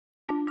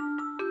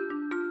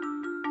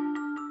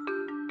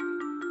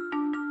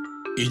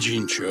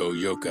Ijincho,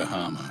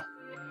 Yokohama,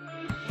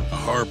 a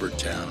harbor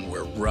town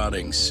where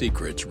rotting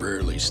secrets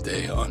rarely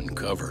stay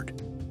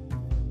uncovered.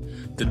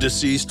 The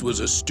deceased was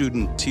a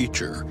student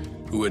teacher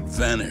who had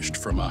vanished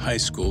from a high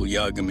school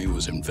Yagami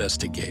was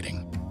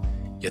investigating.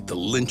 Yet the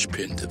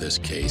linchpin to this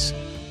case,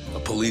 a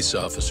police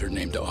officer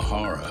named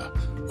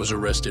Ohara, was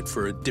arrested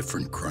for a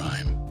different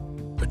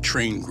crime, a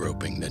train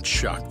groping that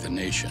shocked the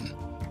nation.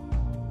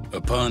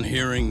 Upon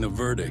hearing the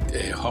verdict,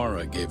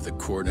 Ohara gave the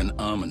court an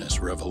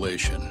ominous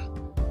revelation: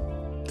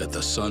 that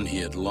the son he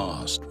had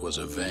lost was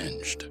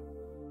avenged.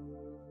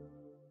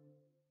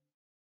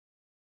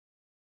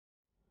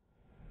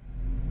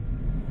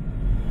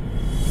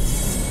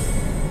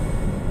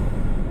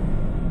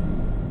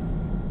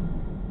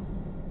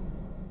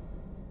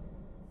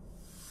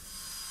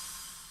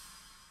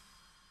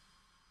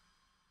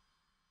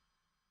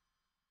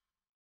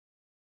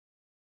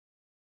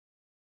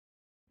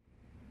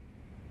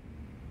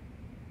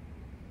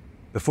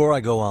 Before I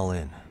go all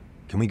in,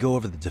 can we go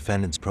over the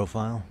defendant's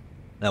profile?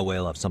 That way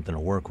I'll have something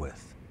to work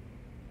with.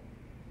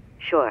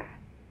 Sure.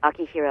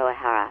 Akihiro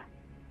Ihara,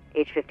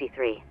 age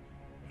 53,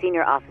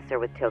 senior officer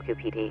with Tokyo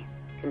PD,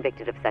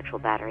 convicted of sexual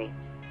battery.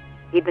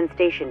 He'd been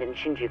stationed in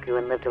Shinjuku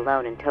and lived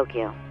alone in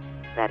Tokyo.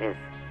 That is,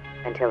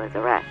 until his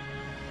arrest.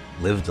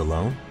 Lived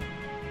alone?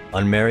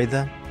 Unmarried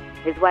then?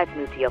 His wife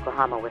moved to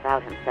Yokohama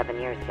without him 7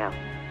 years ago,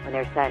 when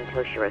their son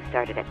Toshiro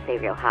started at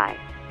Seiryō High.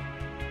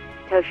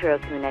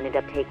 Toshiro-kun ended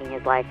up taking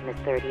his life in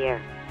his 3rd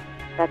year.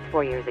 That's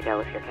 4 years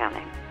ago, if you're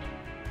counting.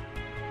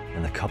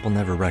 And the couple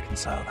never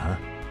reconciled, huh?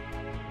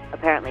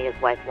 Apparently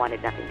his wife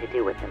wanted nothing to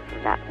do with him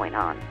from that point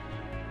on.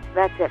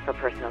 That's it for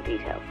personal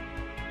details.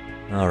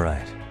 All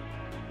right.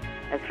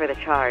 As for the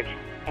charge,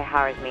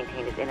 Ihara's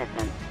maintained his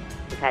innocence.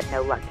 We've had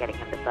no luck getting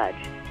him to budge.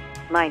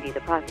 Mind you,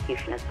 the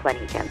prosecution has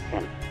plenty against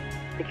him.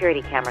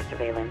 Security camera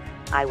surveillance,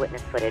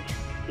 eyewitness footage,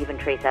 even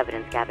trace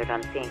evidence gathered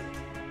on scene.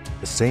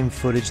 The same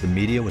footage the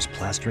media was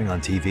plastering on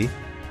TV?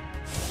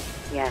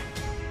 Yes,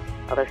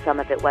 although some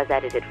of it was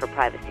edited for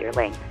privacy or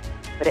length,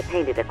 but it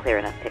painted a clear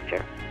enough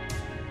picture.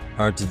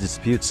 Hard to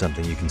dispute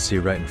something you can see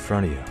right in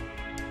front of you.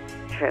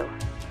 True.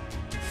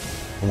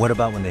 And what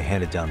about when they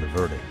handed down the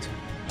verdict?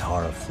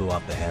 Ihara flew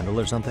off the handle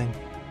or something?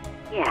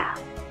 Yeah,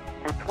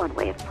 that's one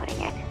way of putting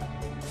it.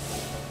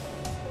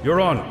 Your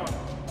Honor,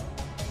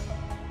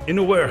 in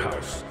a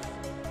warehouse,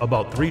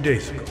 about 3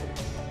 days ago,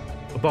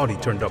 a body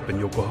turned up in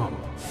Yokohama.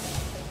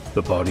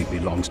 The body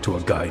belongs to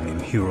a guy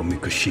named Hiro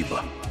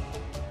Mikoshiba.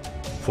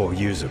 4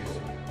 years ago,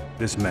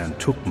 this man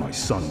took my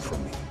son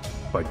from me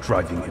by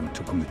driving him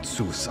to commit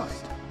suicide.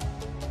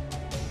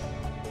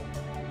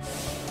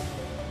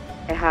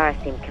 Ihara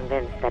seemed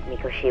convinced that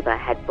Mikoshiba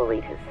had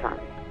bullied his son,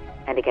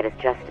 and to get his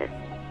justice,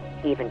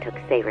 he even took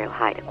Seiryō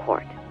High to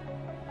court.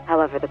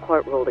 However, the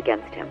court ruled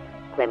against him,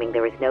 claiming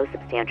there was no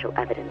substantial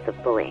evidence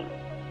of bullying.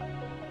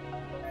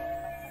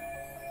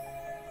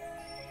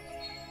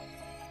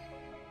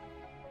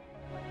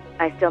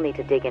 I still need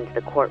to dig into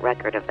the court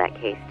record of that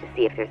case to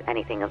see if there's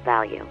anything of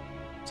value.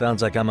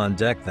 Sounds like I'm on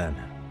deck then.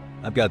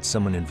 I've got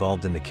someone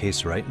involved in the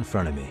case right in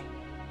front of me.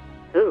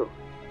 Who?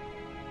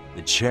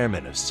 The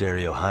chairman of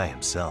Seiryō High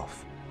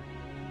himself.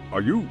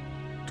 Are you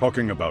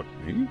talking about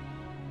me?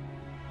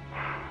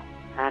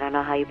 I don't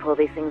know how you pull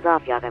these things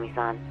off,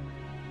 Yagami-san.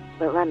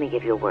 But let me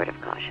give you a word of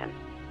caution.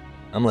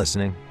 I'm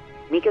listening.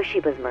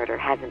 Mikoshiba's murder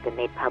hasn't been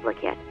made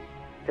public yet,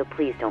 so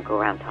please don't go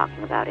around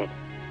talking about it,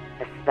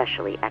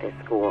 especially at his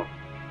school.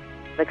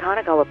 The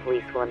Kanagawa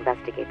police will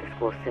investigate the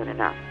school soon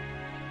enough,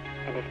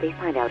 and if they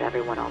find out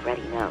everyone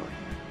already knows...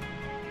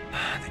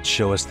 They'd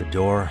show us the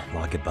door,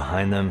 lock it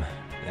behind them,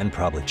 and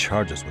probably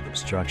charge us with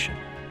obstruction.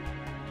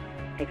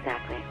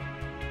 Exactly.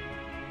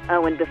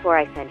 Oh, and before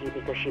I send you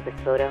Mikoshiba's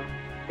photo,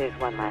 there's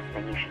one last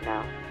thing you should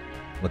know.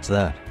 What's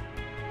that?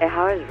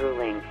 Ihara's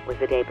ruling was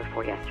the day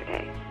before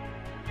yesterday.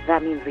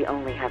 That means we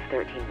only have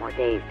 13 more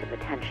days to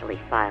potentially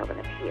file an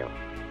appeal.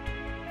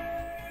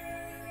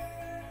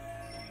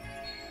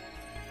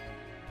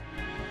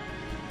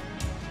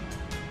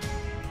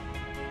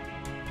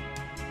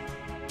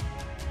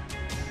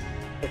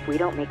 If we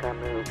don't make our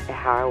move,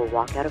 Ihara will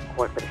walk out of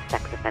court with a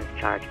sex offense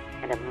charge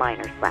and a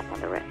minor slap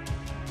on the wrist.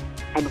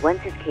 And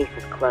once his case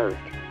is closed,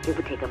 it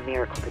would take a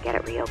miracle to get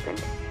it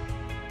reopened,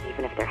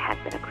 even if there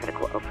had been a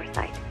critical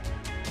oversight.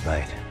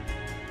 Right.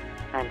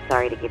 I'm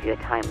sorry to give you a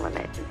time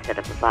limit instead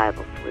of a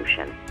viable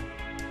solution.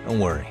 Don't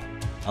worry.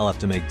 I'll have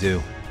to make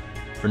do.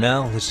 For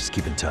now, let's just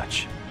keep in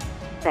touch.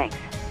 Thanks,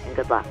 and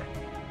good luck.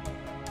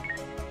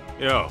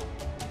 Yo,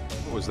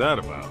 what was that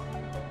about?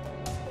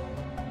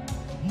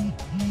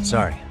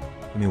 Sorry.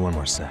 Give me one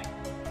more sec.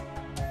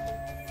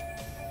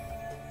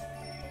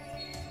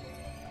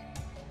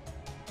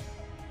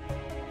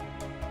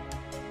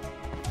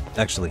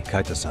 Actually,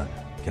 Kaito-san,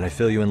 can I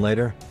fill you in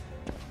later?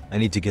 I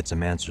need to get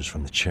some answers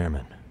from the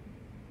chairman.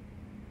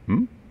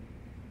 Hmm?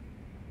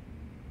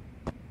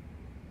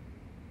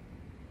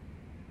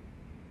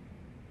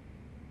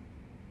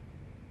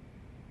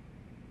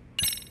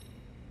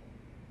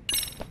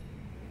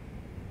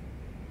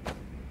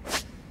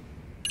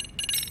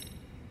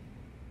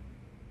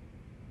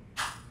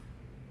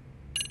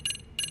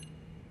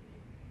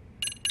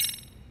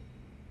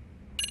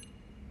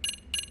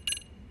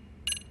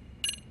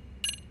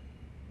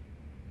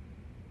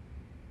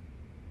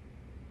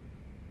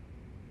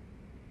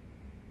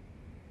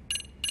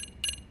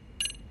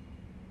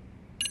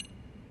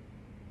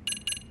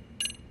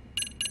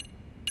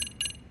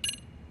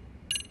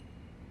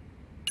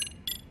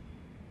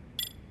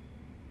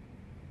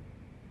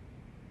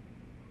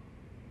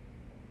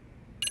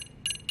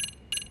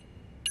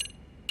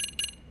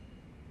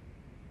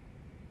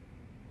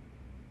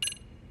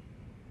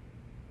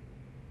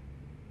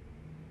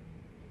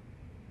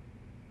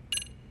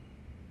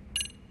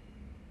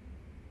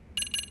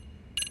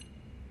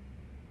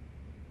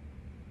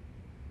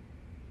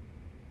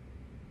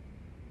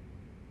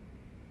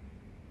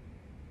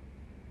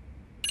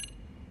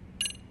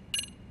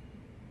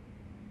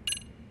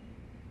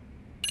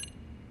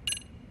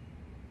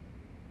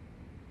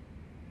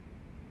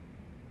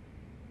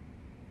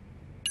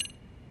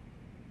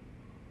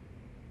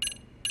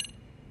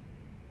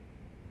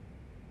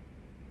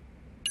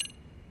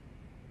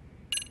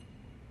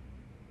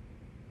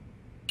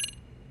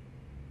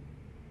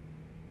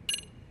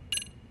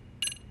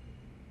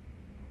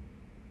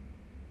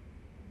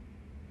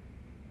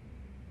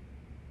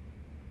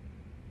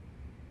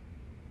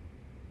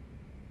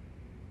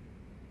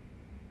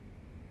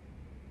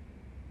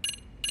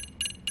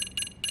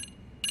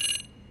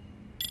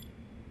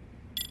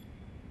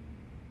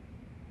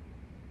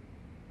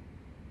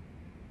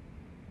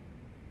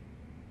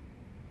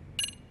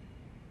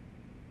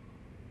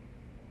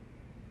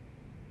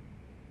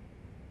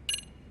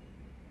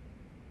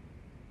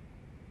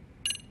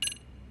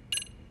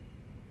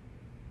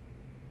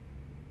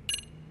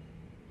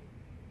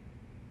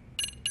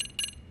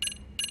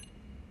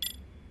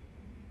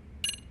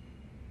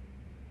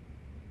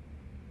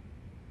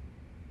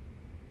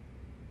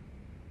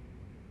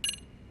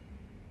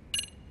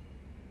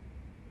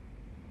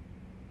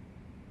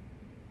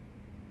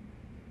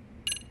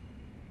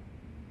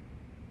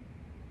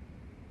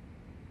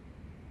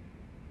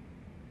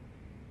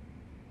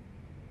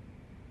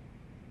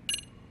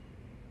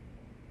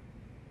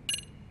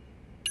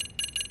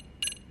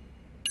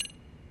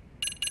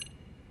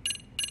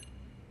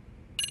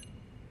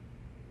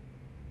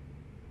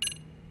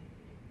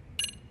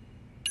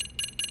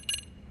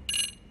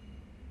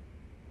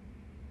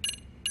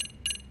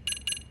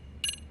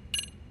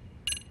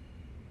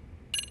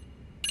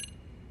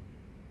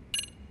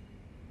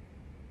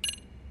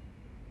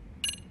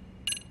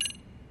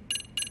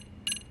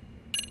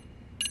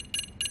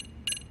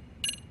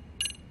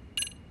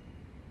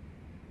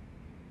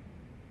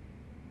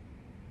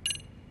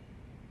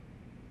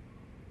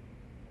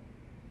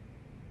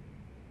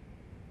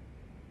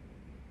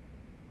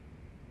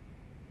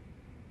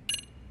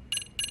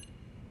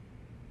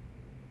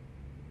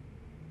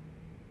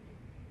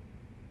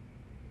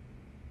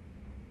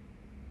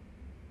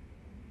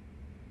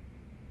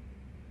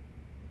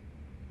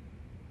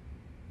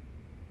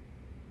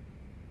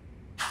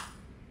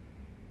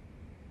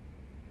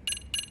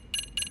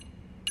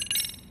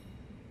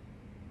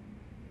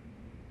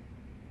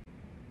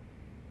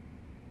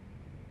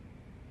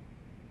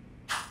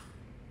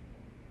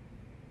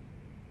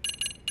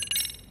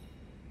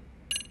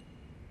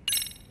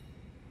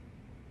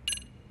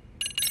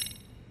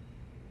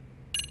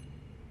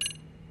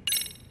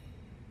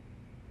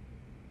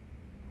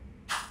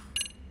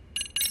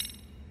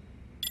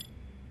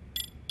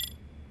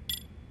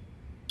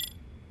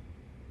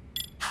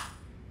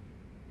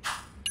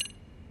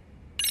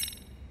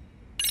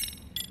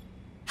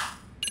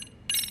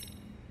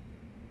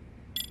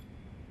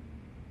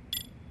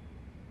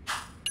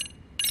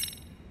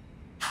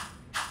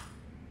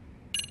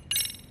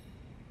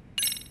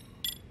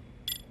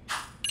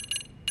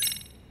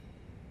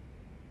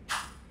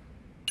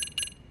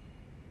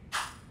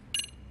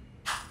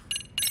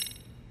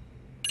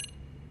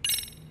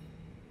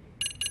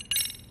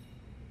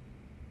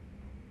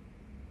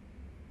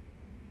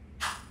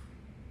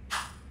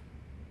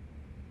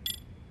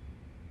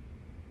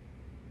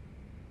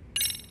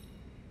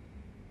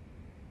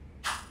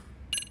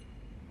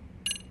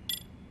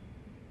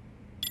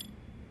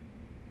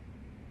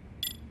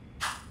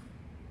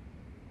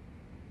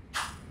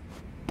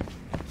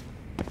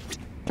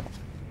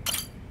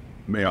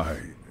 May I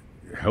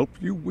help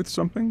you with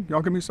something,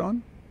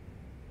 Yagami-san?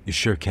 You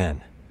sure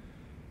can.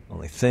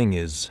 Only thing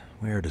is,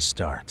 where to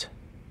start?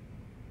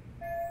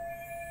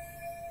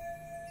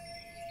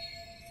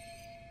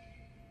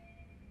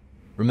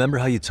 Remember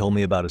how you told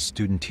me about a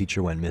student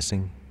teacher went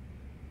missing?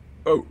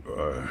 Oh,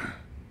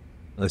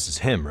 This is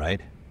him, right?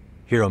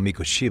 Hiro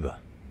Mikoshiba.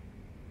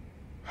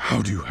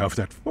 how do you have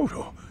that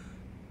photo?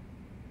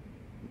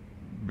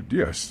 But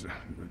yes,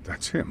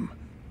 that's him.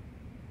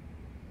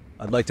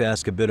 I'd like to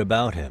ask a bit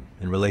about him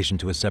in relation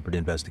to a separate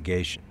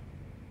investigation.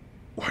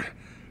 What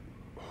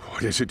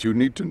is it you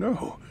need to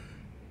know?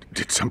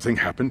 Did something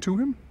happen to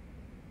him?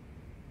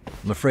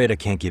 I'm afraid I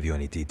can't give you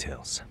any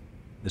details.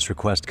 This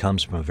request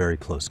comes from a very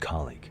close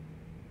colleague.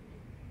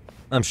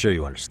 I'm sure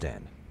you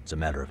understand. It's a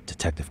matter of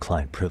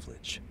detective-client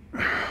privilege.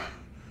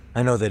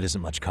 I know that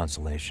isn't much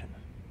consolation.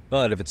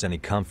 But if it's any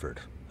comfort,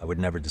 I would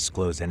never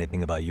disclose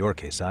anything about your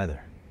case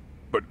either.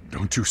 But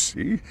don't you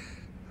see?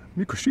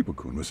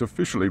 Mikoshiba-kun was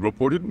officially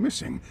reported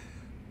missing.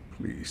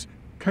 Please,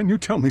 can you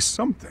tell me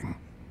something?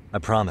 I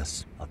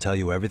promise. I'll tell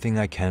you everything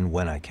I can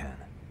when I can.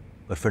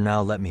 But for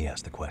now, let me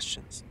ask the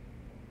questions.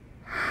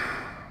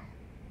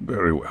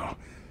 Very well.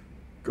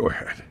 Go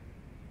ahead.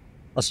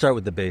 I'll start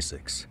with the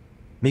basics.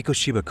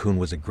 Mikoshiba-kun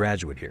was a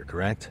graduate here,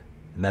 correct?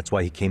 And that's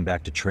why he came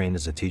back to train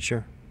as a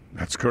teacher?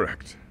 That's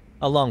correct.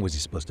 How long was he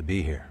supposed to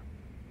be here?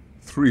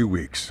 3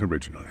 weeks,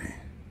 originally.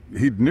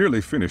 He'd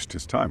nearly finished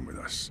his time with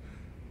us.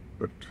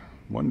 But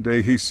one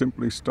day he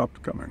simply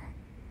stopped coming.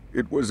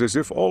 It was as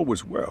if all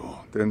was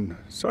well, then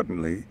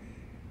suddenly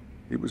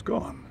he was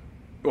gone.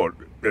 Or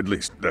at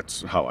least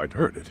that's how I'd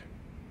heard it.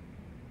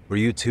 Were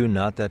you two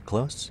not that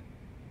close?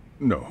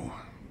 No,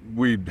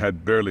 we'd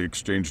had barely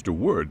exchanged a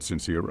word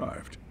since he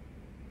arrived.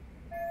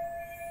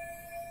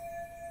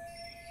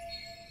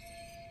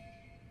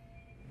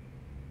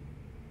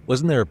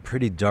 Wasn't there a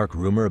pretty dark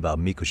rumor about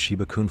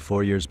Mikoshiba-kun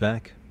 4 years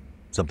back?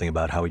 Something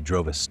about how he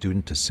drove a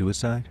student to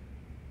suicide?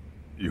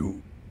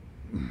 You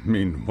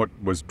mean what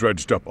was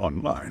dredged up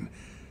online?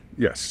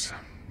 Yes,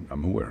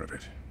 I'm aware of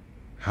it.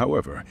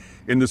 However,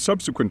 in the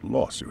subsequent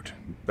lawsuit,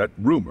 that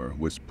rumor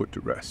was put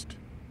to rest.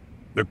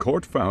 The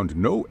court found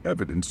no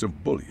evidence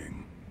of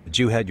bullying. But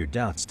you had your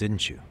doubts,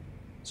 didn't you?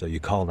 So you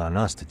called on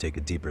us to take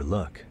a deeper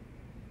look.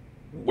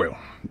 Well,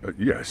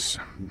 yes,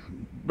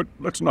 but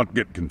let's not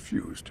get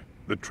confused.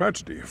 The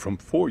tragedy from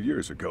 4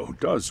 years ago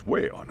does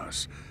weigh on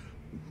us,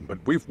 but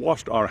we've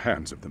washed our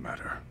hands of the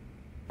matter.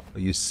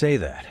 Well, you say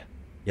that,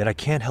 yet I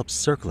can't help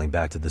circling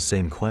back to the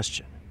same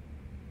question.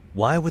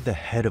 Why would the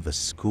head of a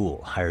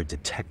school hire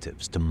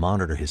detectives to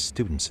monitor his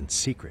students in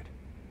secret?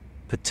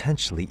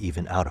 Potentially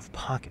even out of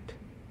pocket.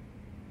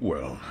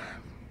 Well,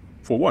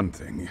 for one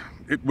thing,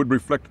 it would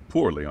reflect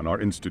poorly on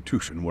our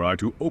institution were I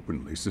to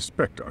openly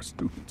suspect our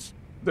students.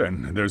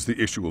 Then there's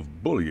the issue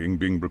of bullying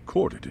being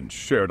recorded and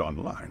shared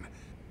online.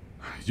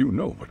 You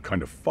know what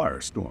kind of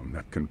firestorm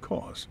that can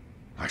cause.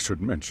 I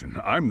should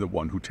mention, I'm the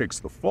one who takes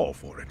the fall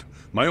for it.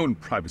 My own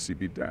privacy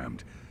be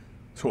damned.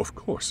 So of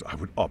course I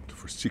would opt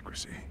for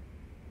secrecy.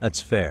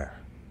 That's fair.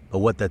 But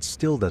what that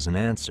still doesn't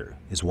answer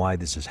is why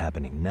this is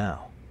happening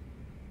now.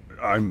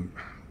 I'm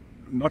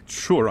not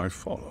sure I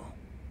follow.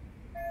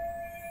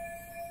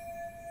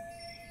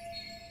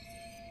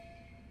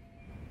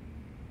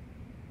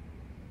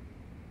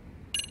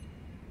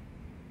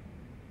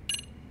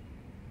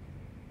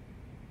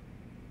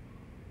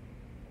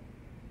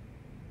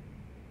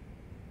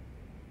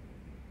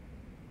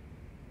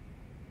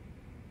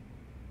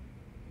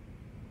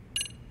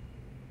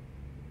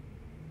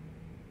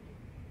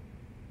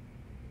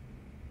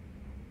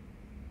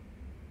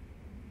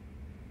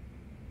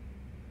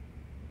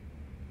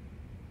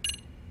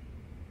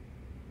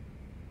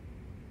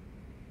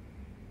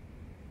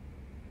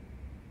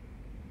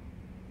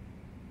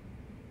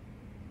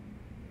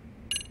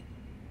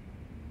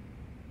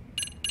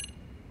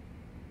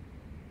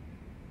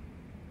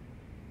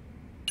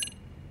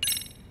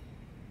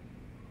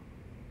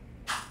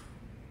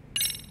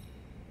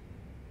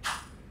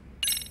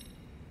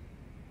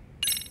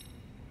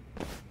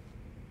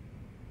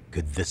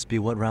 Could this be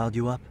what riled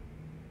you up?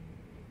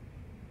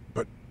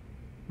 But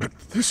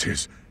this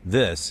is...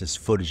 This is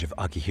footage of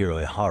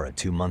Akihiro Ihara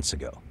 2 months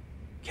ago,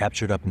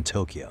 captured up in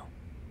Tokyo.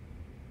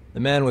 The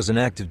man was an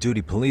active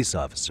duty police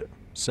officer,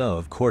 so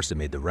of course it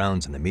made the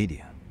rounds in the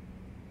media.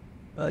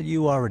 But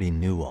you already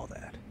knew all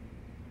that.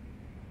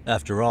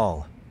 After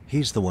all,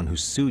 he's the one who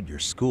sued your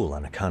school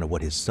on account of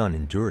what his son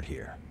endured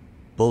here,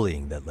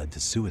 bullying that led to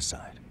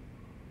suicide.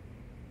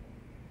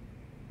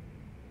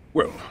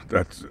 Well,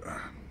 that's...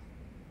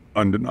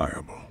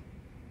 undeniable.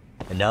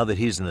 And now that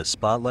he's in the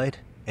spotlight,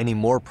 any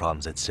more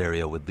problems at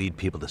Serio would lead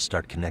people to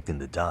start connecting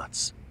the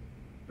dots.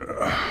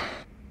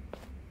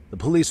 The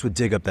police would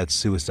dig up that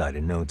suicide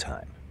in no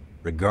time,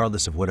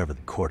 regardless of whatever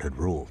the court had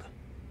ruled.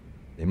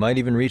 They might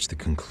even reach the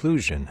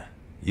conclusion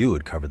you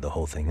had covered the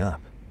whole thing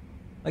up.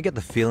 I get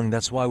the feeling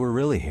that's why we're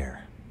really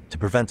here, to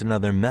prevent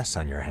another mess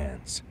on your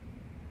hands.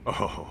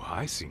 Oh,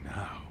 I see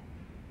now.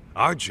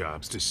 Our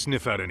job's to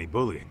sniff out any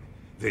bullying,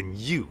 then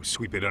you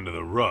sweep it under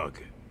the rug.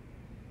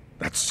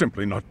 That's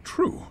simply not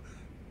true.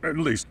 At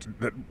least,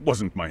 that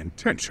wasn't my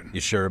intention.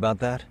 You sure about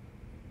that?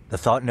 The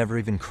thought never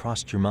even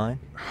crossed your mind?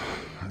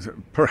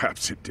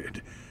 Perhaps it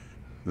did.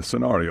 The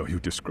scenario you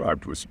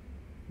described was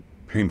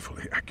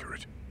painfully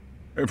accurate.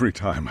 Every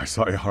time I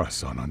saw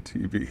Ihara-san on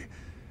TV,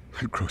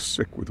 I'd grow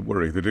sick with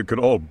worry that it could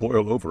all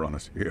boil over on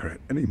us here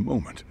at any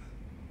moment.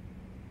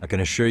 I can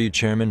assure you,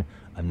 Chairman,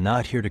 I'm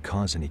not here to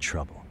cause any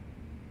trouble.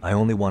 I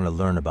only want to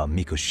learn about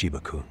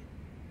Mikoshiba-kun.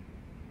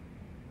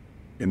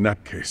 In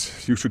that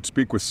case, you should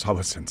speak with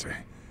Sawa-sensei.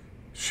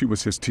 She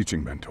was his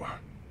teaching mentor.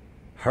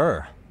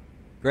 Her?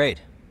 Great.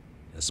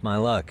 Just my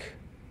luck.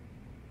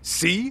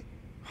 See?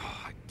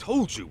 I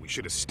told you we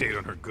should have stayed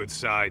on her good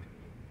side.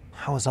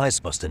 How was I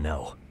supposed to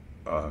know?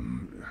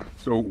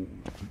 So,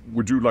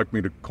 would you like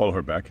me to call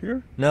her back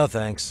here? No,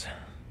 thanks.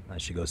 I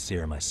should go see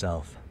her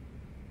myself.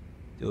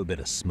 Do a bit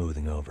of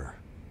smoothing over.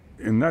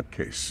 In that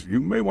case, you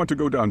may want to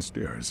go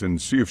downstairs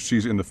and see if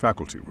she's in the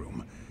faculty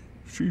room.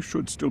 She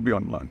should still be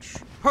on lunch.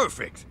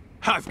 Perfect.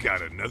 I've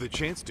got another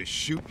chance to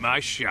shoot my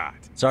shot.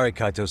 Sorry,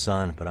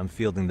 Kaito-san, but I'm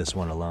fielding this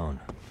one alone.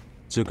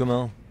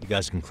 Tsukumo, you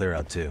guys can clear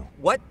out too.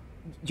 What?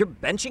 You're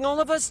benching all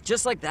of us?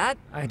 Just like that?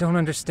 I don't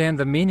understand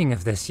the meaning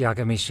of this,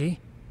 Yagamishi.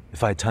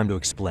 If I had time to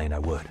explain, I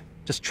would.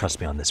 Just trust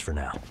me on this for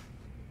now.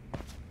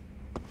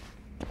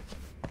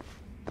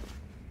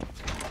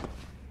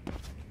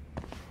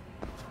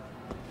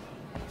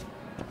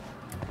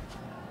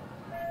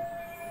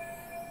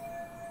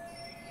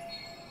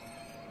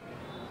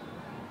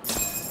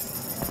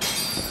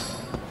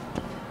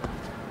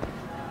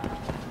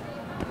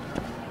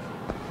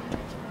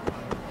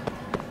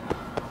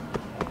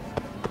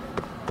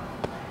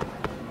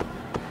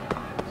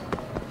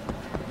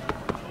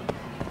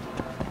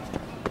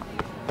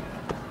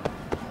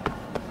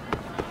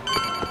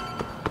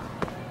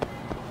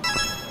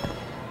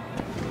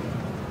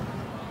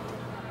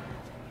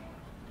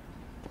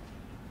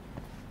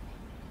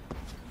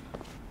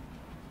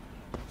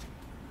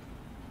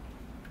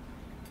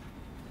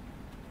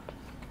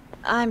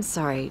 I'm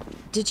sorry.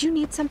 Did you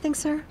need something,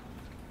 sir?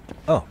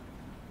 Oh.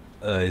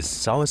 Is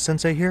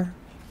Sawa-sensei here?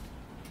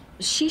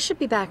 She should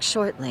be back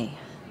shortly.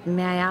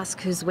 May I ask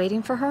who's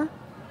waiting for her?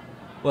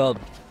 Well,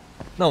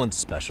 no one's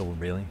special,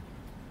 really.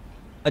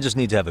 I just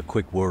need to have a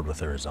quick word with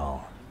her is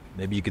all.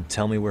 Maybe you could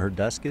tell me where her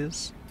desk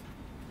is?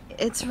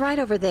 It's right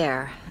over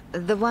there.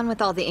 The one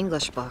with all the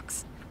English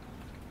books.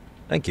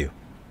 Thank you.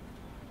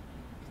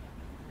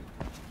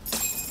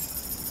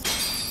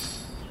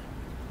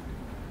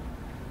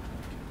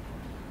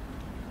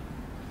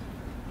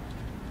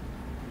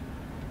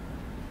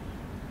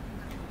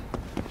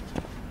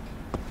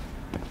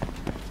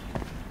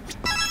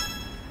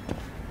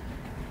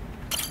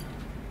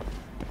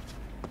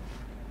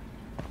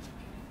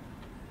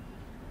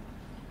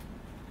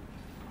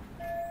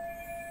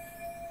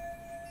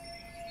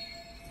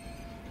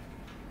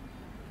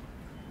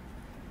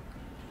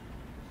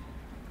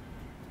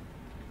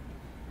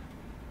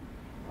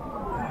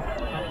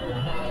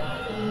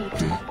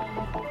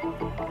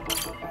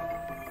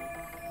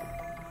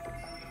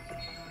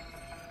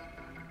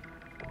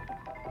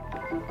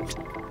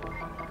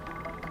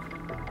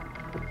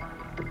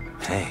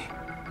 Hey.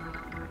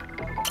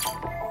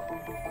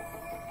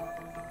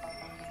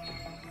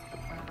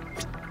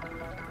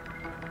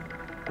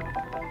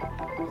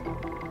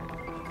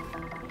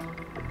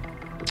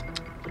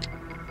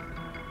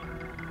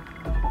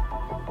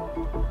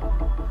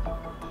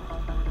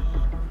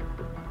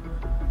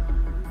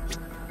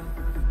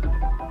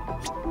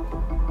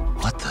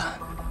 What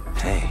the?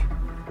 Hey.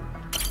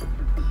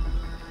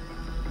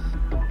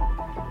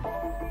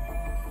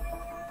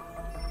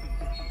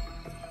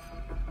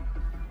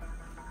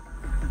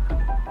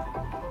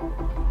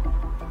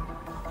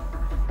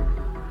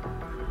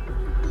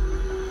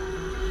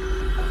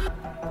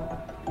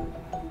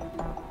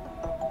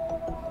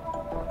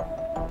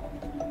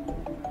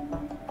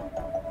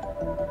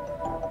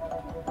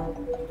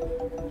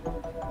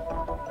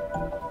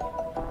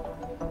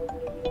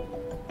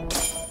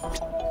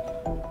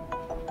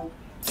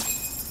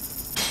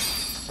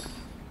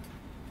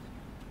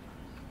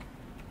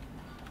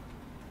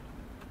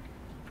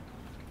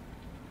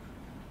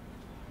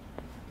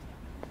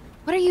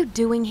 What are you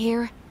doing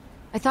here?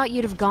 I thought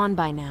you'd have gone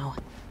by now.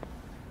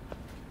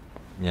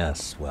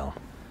 Yes, well,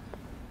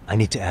 I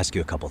need to ask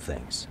you a couple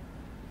things.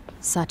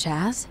 Such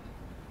as?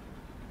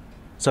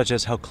 Such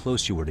as how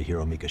close you were to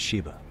Hiro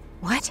Mikoshiba.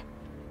 What?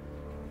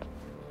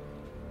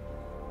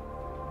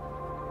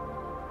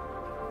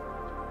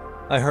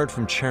 I heard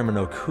from Chairman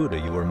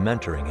Okuda you were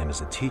mentoring him as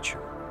a teacher.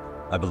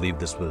 I believe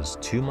this was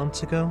 2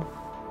 months ago?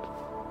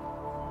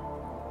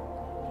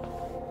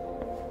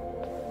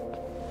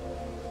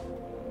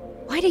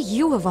 Why do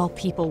you, of all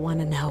people, want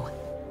to know?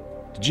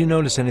 Did you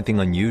notice anything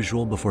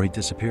unusual before he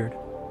disappeared?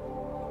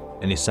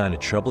 Any sign of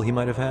trouble he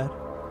might have had?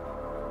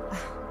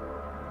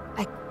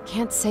 I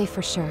can't say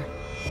for sure.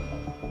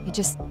 He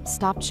just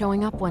stopped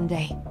showing up one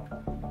day.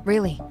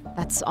 Really,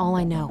 that's all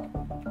I know.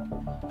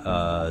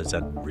 Is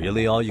that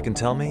really all you can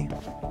tell me?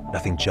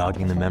 Nothing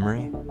jogging the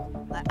memory?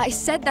 I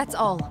said that's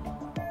all.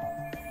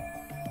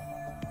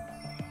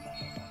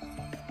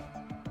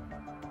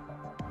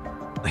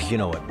 You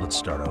know what, let's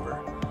start over.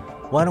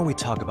 Why don't we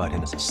talk about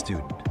him as a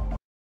student?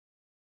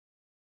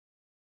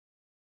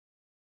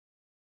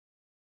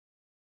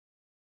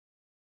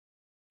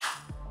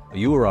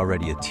 You were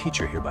already a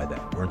teacher here by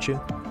then, weren't you?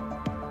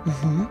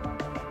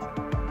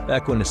 Mm-hmm.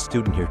 Back when a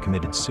student here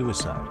committed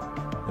suicide,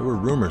 there were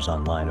rumors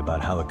online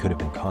about how it could have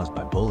been caused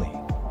by bullying.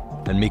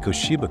 And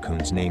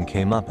Mikoshiba-kun's name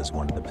came up as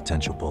one of the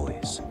potential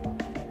bullies.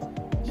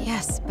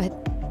 Yes, but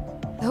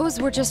those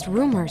were just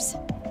rumors.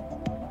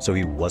 So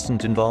he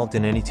wasn't involved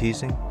in any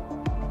teasing?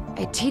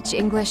 I teach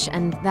English,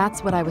 and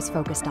that's what I was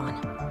focused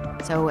on.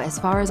 So as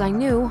far as I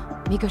knew,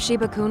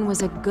 Mikoshiba-kun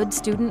was a good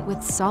student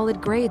with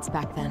solid grades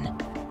back then.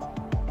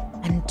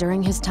 And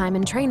during his time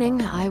in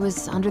training, I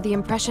was under the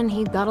impression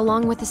he got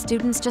along with the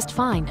students just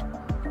fine.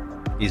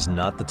 He's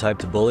not the type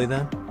to bully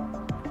then?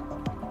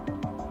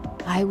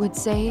 I would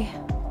say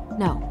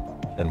no.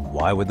 Then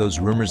why would those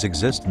rumors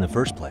exist in the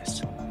first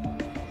place?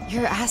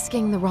 You're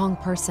asking the wrong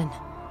person.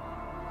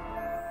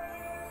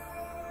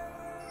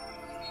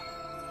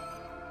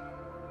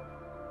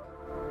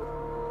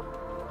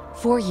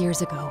 Four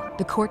years ago,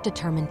 the court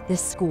determined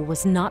this school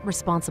was not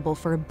responsible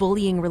for a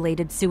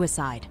bullying-related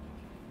suicide.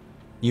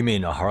 You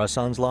mean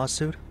Ahara-san's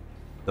lawsuit?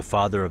 The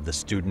father of the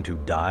student who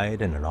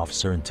died and an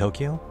officer in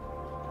Tokyo?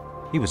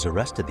 He was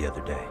arrested the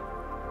other day.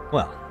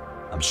 Well,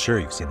 I'm sure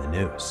you've seen the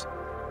news.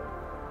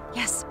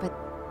 Yes, but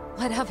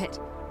what of it?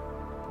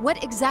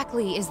 What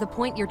exactly is the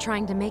point you're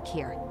trying to make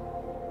here?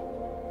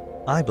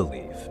 I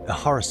believe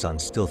Ahara-san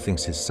still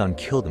thinks his son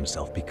killed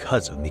himself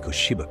because of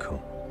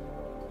Mikoshiba-kun.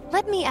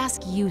 Let me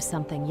ask you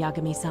something,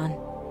 Yagami-san.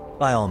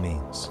 By all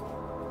means.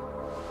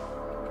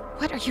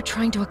 What are you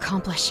trying to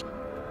accomplish?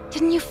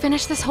 Didn't you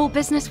finish this whole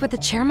business with the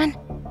chairman?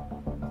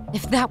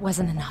 If that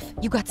wasn't enough,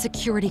 you got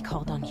security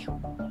called on you.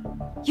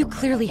 You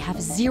clearly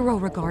have zero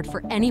regard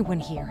for anyone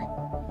here.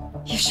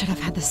 You should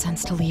have had the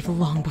sense to leave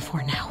long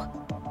before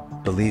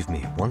now. Believe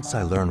me, once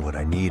I learn what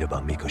I need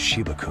about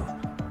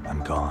Mikoshiba-kun,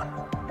 I'm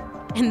gone.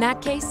 In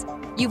that case,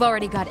 you've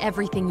already got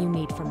everything you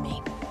need from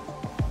me.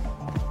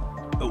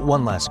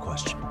 One last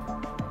question.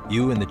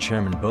 You and the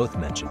chairman both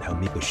mentioned how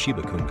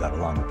Mikoshiba-kun got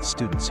along with the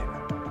students here.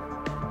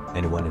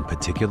 Anyone in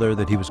particular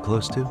that he was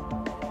close to?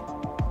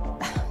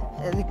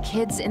 The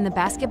kids in the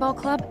basketball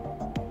club?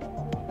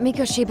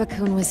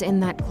 Mikoshiba-kun was in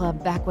that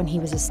club back when he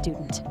was a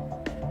student.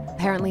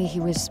 Apparently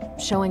he was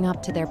showing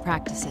up to their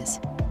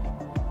practices.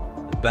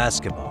 The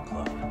basketball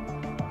club?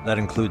 That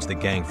includes the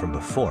gang from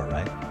before,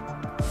 right?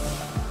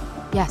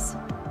 Yes.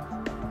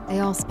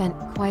 They all spent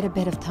quite a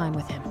bit of time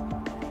with him.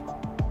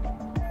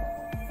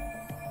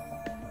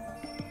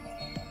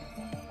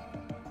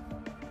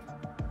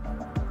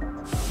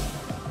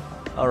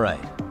 All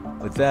right.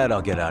 With that,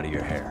 I'll get out of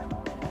your hair.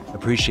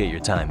 Appreciate your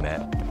time,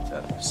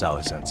 Matt.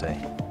 Sawa-sensei.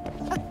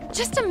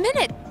 Just a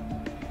minute!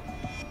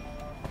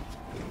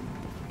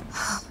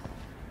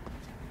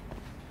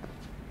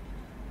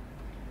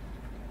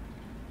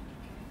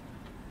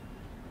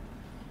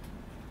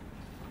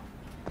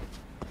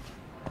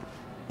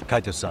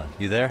 Kaito-san,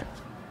 you there?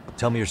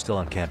 Tell me you're still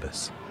on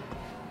campus.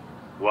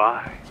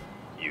 Why?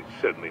 You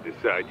suddenly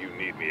decide you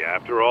need me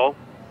after all?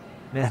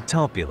 Man,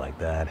 don't be like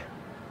that.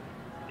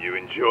 You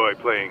enjoy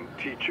playing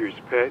teacher's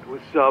pet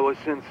with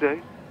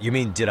Sawa-sensei? You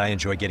mean, did I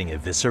enjoy getting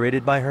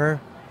eviscerated by her?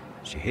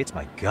 She hates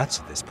my guts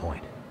at this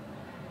point.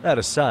 That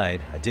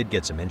aside, I did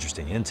get some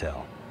interesting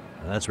intel.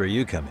 And that's where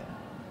you come in.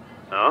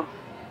 Huh?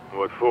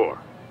 What for?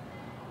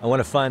 I want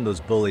to find those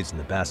bullies in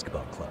the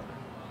basketball club.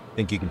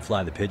 Think you can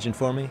fly the pigeon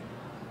for me?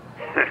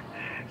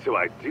 So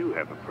I do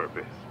have a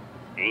purpose.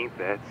 Ain't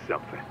that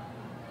something?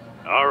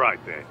 All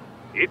right then.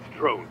 It's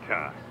drone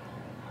time.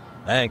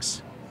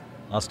 Thanks.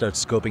 I'll start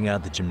scoping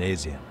out the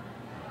gymnasium.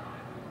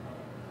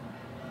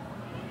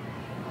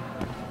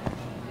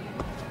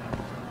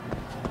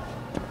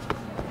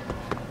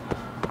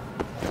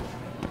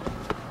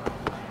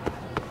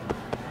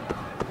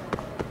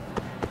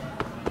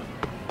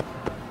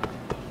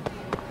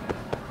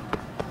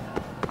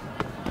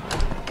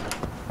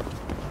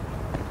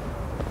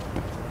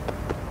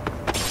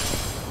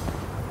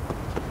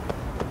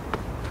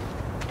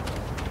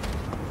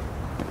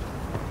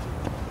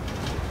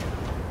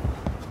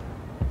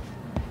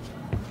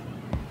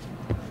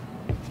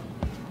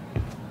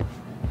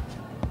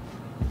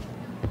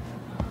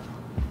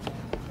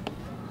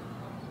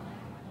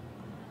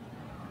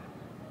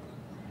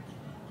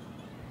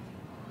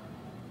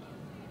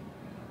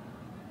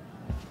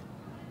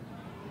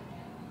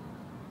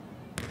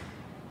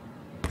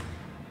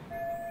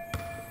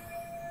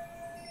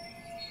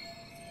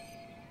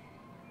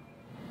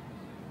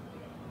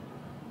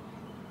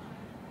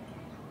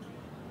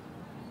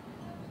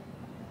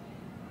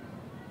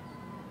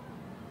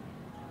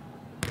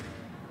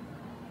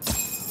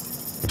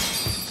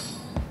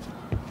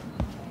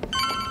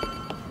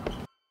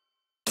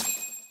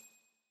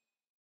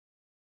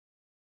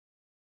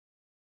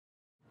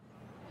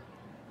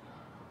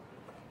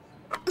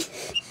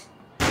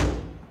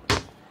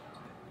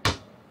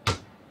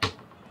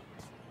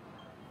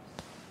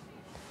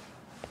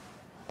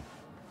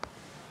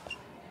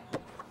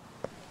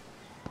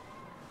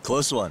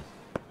 Close one.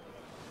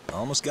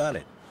 Almost got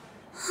it.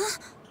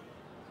 Huh?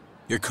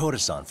 You're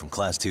Koda-san from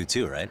Class 2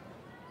 too, right?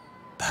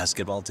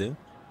 Basketball too?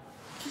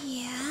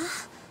 Yeah?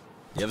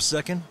 You have a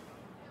second?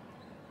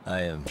 I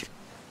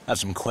have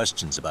some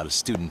questions about a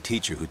student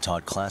teacher who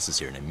taught classes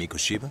here named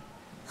Mikoshiba.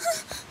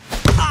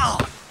 Ow!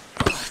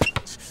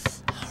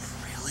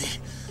 Really?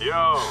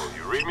 Yo,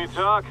 you read me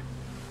talk?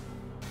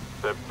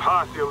 That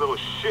posse of little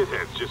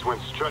shitheads just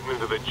went strutting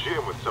into the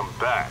gym with some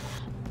bats.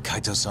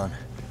 Kaito-san,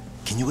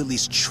 can you at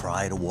least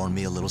try to warn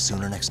me a little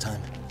sooner next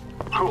time?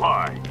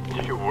 Why?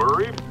 You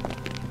worried?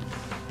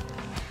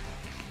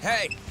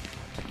 Hey!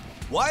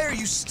 Why are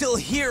you still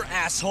here,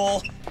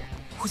 asshole?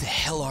 Who the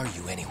hell are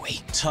you, anyway?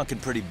 Talking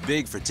pretty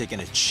big for taking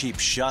a cheap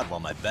shot while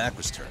my back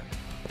was turned.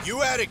 You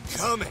had it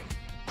coming,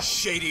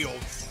 shady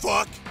old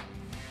fuck!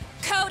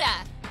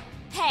 Coda!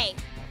 Hey,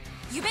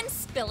 you been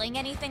spilling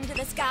anything to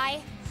this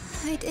guy?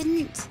 I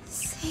didn't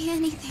say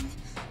anything.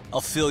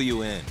 I'll fill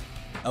you in.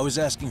 I was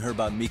asking her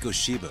about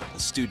Mikoshiba, a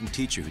student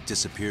teacher who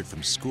disappeared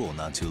from school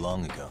not too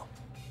long ago.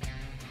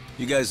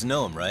 You guys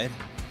know him, right?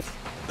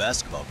 The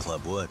basketball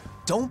club would.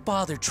 Don't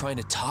bother trying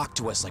to talk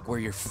to us like we're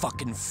your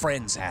fucking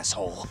friends,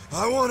 asshole.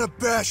 I wanna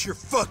bash your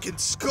fucking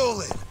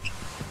skull in.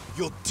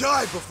 You'll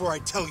die before I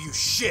tell you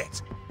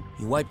shit.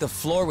 You wiped the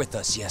floor with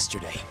us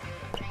yesterday.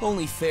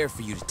 Only fair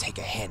for you to take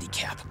a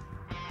handicap.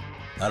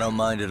 I don't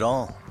mind at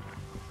all.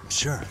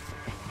 Sure.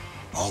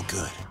 All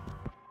good.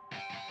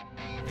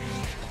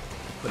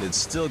 But it's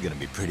still gonna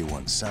be pretty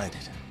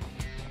one-sided.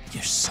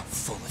 You're so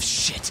full of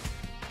shit.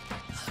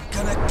 I'm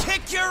gonna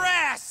kick your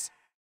ass!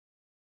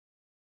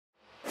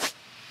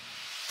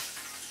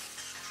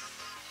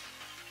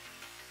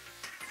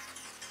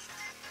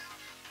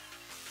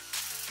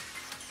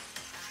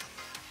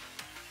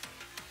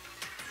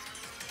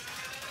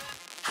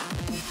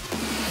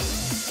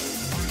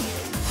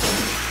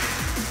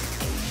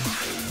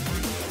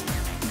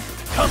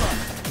 Come on!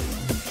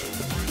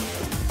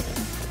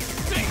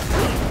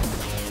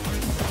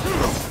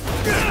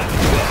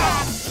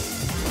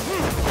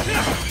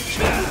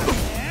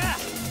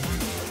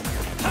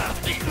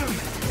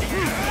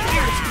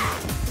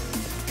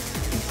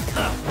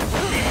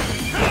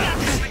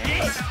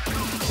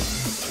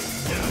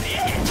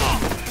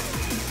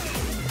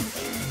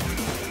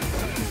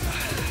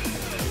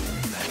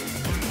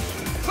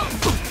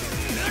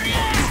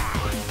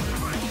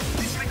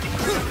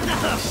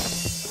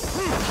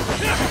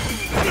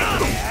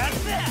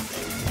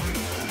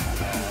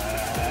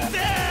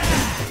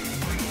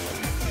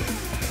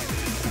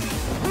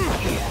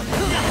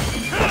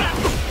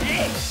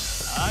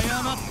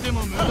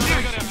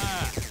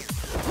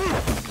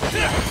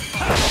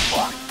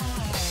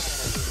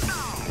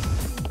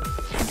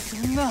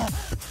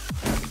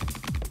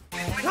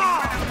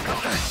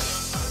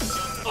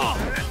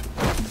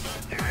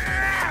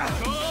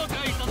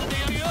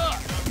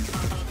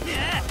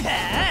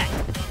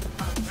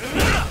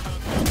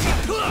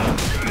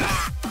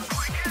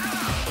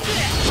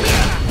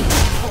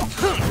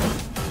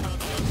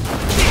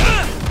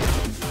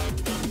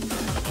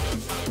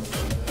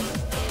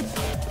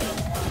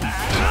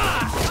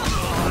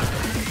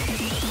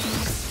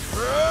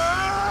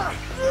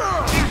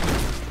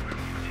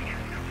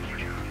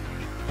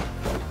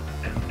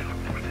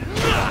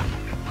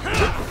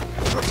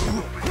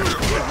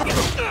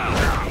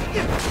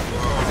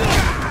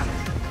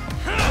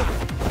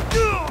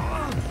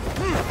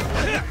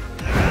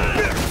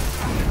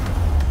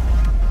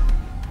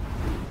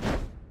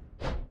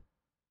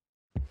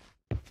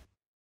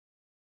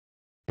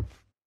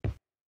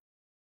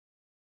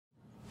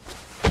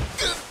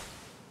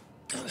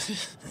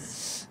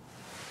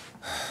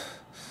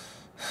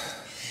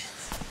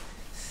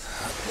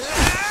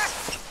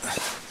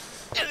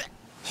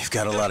 You've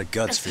got a lot of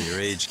guts for your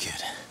age,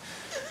 kid.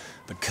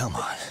 But come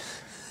on.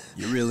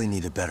 You really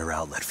need a better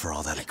outlet for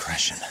all that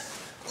aggression.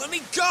 Let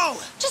me go!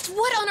 Just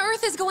what on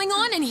earth is going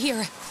on in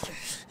here?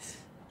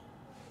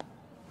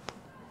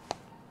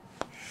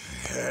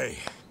 Hey.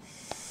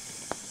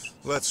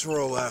 Let's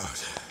roll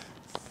out.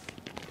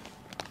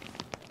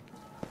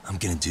 I'm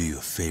gonna do you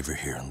a favor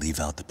here and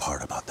leave out the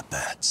part about the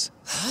bats.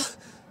 Huh?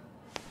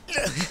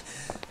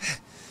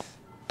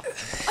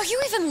 Are you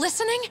even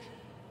listening?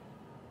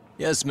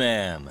 Yes,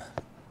 ma'am.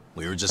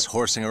 We were just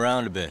horsing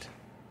around a bit.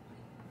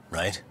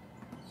 Right?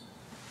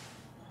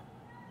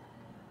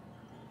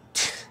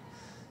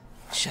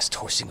 Just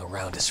horsing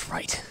around is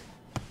right.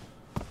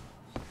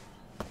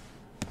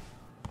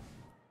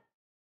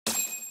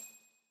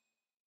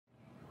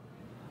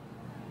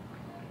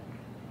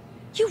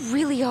 You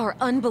really are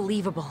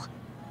unbelievable.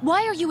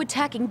 Why are you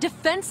attacking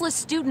defenseless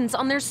students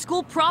on their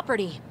school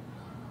property?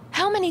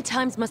 How many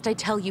times must I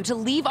tell you to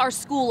leave our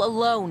school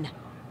alone?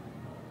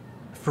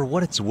 For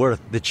what it's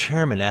worth, the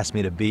chairman asked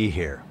me to be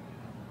here.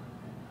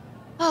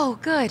 Oh,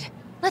 good.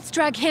 Let's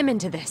drag him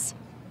into this.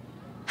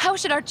 How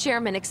should our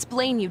chairman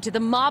explain you to the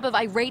mob of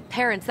irate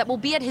parents that will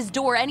be at his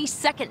door any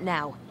second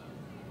now?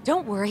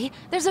 Don't worry,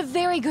 there's a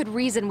very good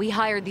reason we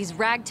hired these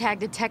ragtag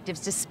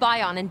detectives to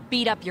spy on and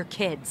beat up your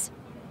kids.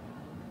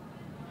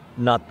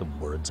 Not the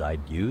words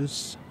I'd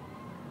use.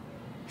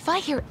 If I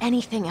hear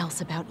anything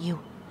else about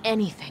you,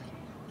 anything,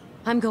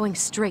 I'm going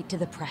straight to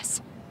the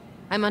press.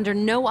 I'm under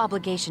no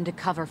obligation to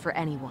cover for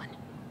anyone.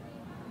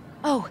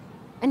 Oh,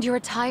 and your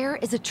attire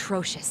is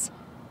atrocious.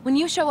 When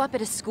you show up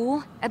at a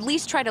school, at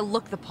least try to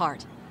look the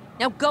part.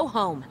 Now go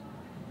home.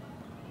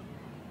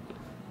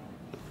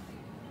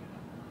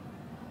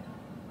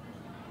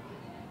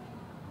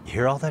 You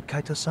hear all that,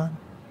 Kaito-san?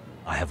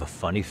 I have a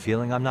funny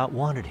feeling I'm not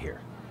wanted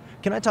here.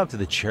 Can I talk to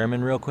the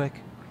chairman real quick?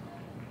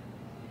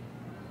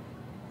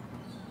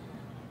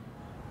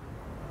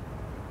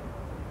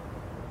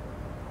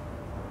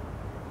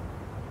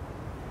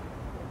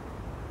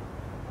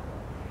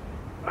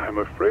 I'm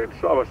afraid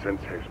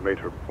Sawa-sensei's made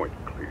her point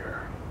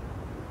clear.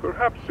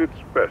 Perhaps it's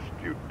best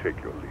you take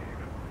your leave.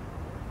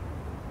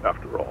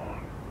 After all,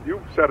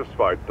 you've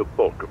satisfied the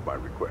bulk of my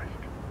request.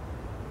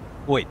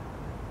 Wait.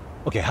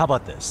 Okay, how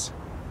about this?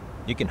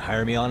 You can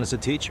hire me on as a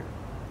teacher.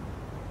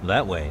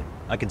 That way,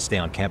 I can stay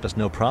on campus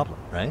no problem,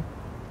 right?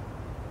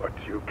 But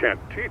you can't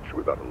teach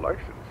without a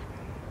license.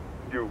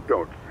 You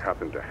don't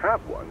happen to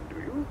have one, do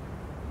you?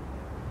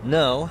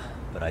 No,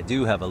 but I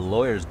do have a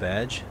lawyer's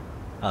badge.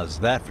 How's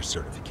that for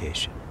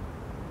certification?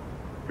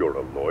 You're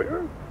a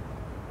lawyer?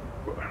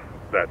 Well,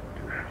 that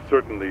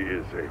certainly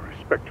is a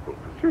respectable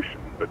position,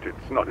 but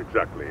it's not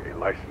exactly a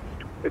license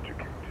to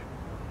educate.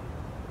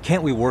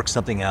 Can't we work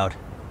something out?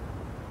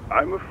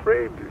 I'm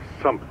afraid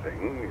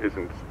something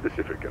isn't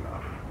specific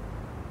enough.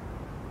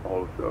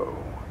 Although,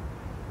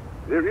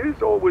 there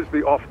is always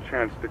the off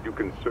chance that you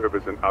can serve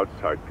as an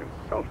outside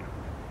consultant.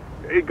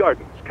 A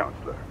guidance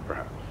counselor,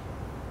 perhaps.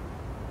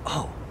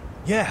 Oh,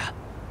 yeah.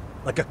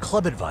 Like a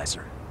club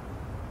advisor.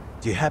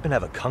 Do you happen to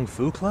have a kung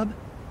fu club?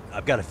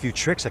 I've got a few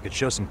tricks I could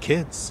show some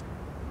kids.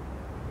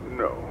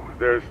 No,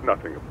 there's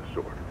nothing of the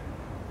sort.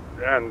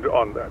 And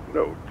on that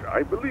note,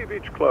 I believe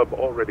each club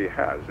already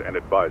has an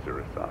advisor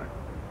assigned.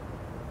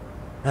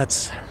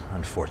 That's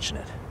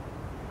unfortunate.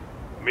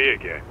 Me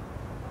again.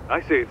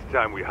 I say it's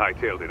time we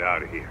hightailed it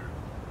out of here.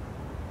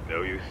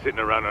 No use sitting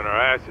around on our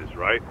asses,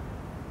 right?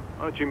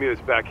 Why don't you meet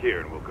us back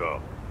here and we'll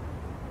go?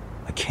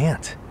 I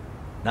can't.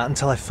 Not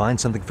until I find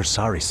something for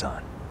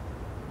Sari-san.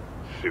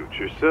 Suit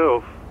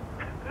yourself.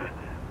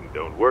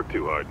 Don't work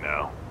too hard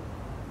now.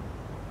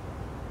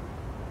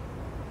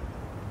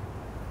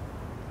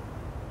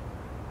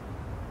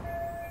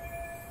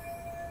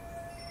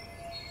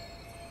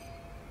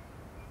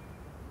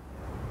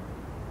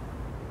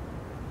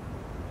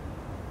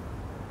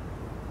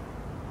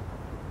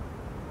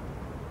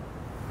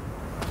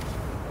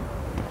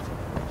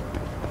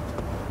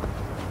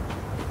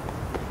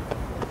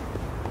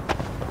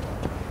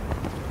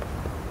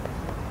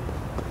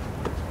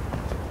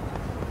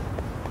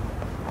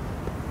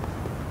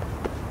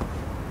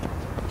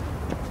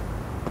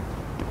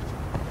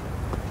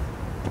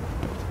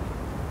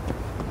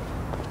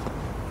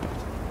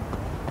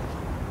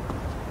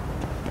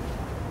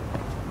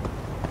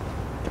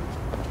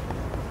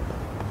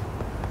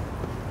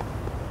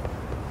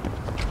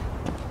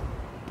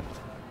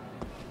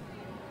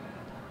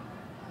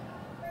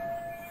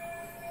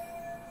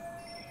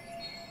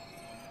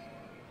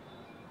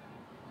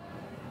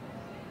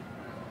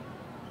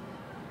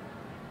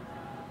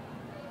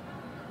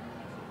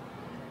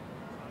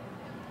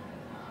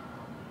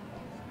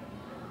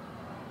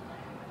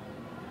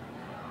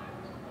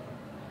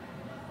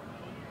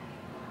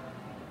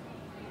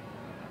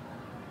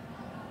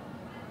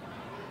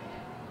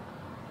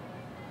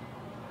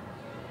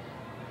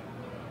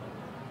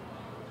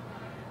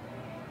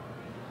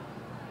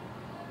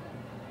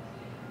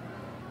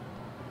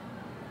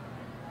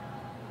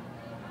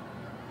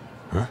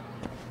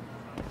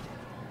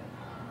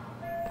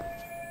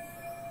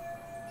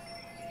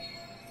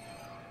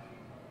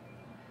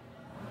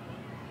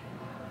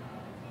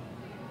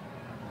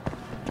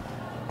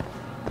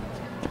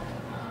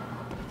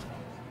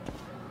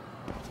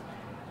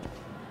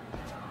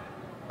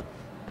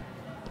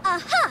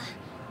 Aha!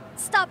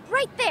 Stop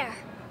right there!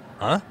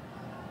 Huh?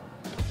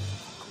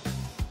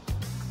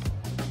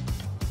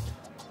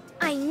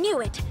 I knew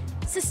it!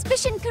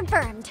 Suspicion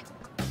confirmed.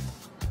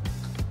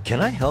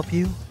 Can I help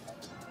you?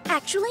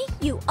 Actually,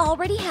 you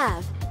already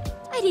have.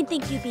 I didn't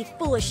think you'd be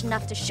foolish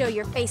enough to show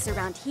your face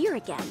around here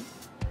again.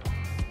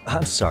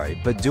 I'm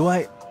sorry, but do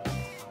I...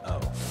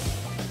 Oh.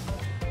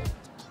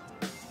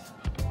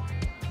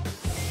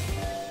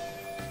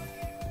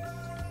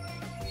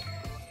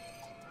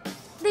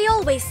 They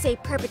always say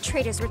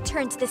perpetrators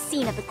return to the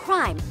scene of the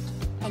crime.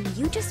 And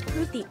you just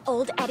proved the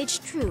old adage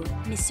true,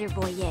 Monsieur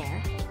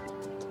Voyeur.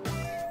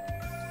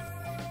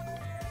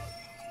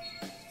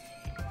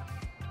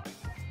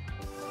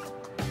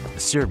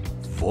 Monsieur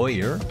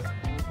Voyeur?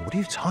 What are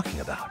you talking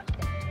about?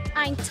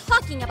 I'm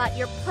talking about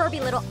your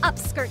pervy little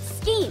upskirt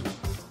scheme.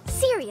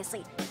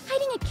 Seriously,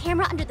 hiding a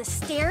camera under the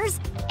stairs?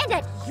 And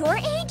at your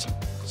age?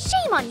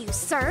 Shame on you,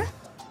 sir!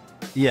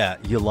 Yeah,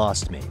 you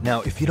lost me.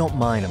 Now, if you don't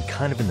mind, I'm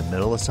kind of in the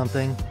middle of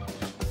something.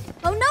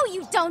 Oh no,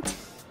 you don't!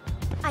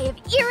 I have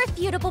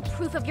irrefutable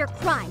proof of your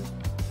crime.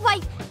 Why,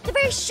 the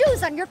very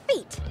shoes on your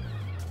feet!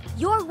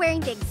 You're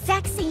wearing the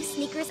exact same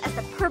sneakers as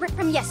the pervert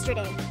from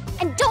yesterday,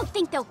 and don't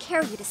think they'll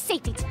carry you to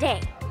safety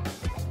today.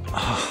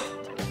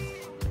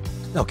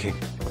 Okay,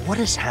 what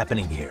is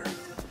happening here?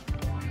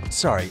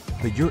 Sorry,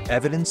 but your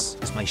evidence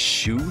is my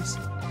shoes?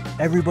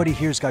 Everybody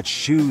here's got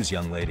shoes,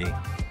 young lady.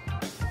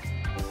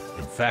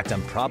 In fact,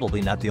 I'm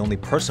probably not the only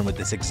person with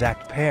this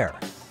exact pair.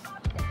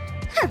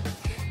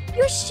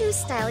 Your shoe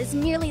style is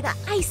merely the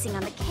icing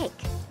on the cake.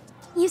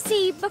 You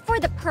see, before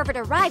the pervert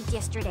arrived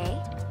yesterday,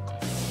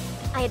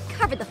 I had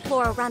covered the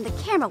floor around the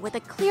camera with a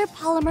clear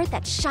polymer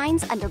that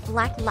shines under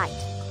black light.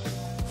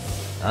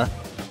 Huh?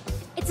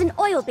 It's an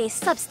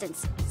oil-based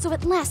substance, so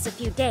it lasts a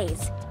few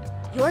days.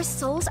 Your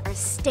soles are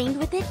stained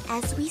with it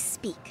as we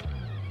speak.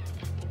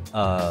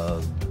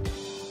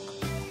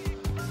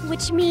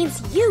 Which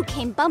means you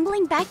came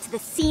bumbling back to the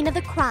scene of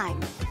the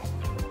crime,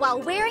 while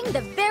wearing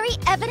the very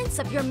evidence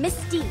of your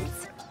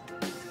misdeeds.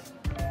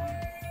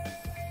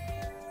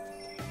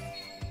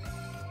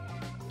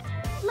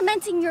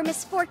 Lamenting your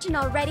misfortune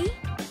already?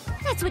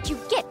 That's what you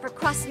get for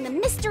crossing the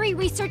Mystery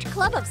Research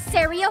Club of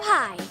Serio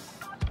High.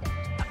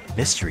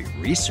 Mystery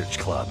Research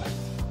Club?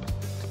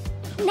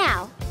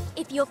 Now,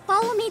 if you'll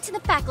follow me to the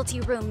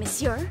faculty room,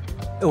 monsieur.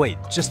 Oh, wait,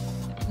 just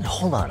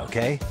hold on,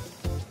 okay?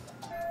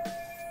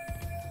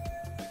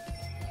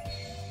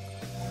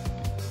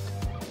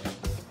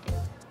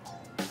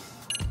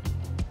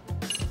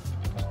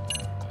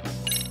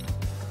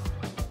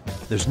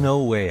 There's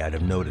no way I'd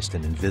have noticed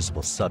an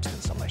invisible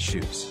substance on my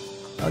shoes.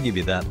 I'll give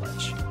you that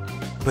much.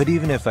 But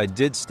even if I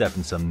did step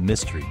in some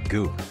mystery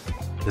goop,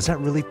 does that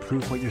really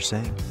prove what you're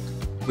saying?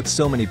 With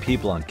so many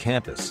people on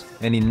campus,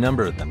 any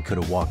number of them could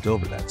have walked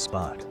over that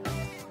spot.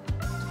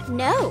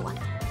 No,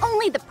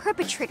 only the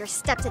perpetrator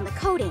stepped in the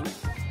coating.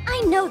 I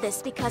know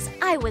this because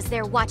I was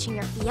there watching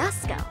your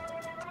fiasco.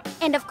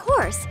 And of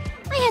course,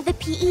 I had the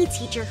PE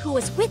teacher who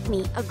was with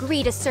me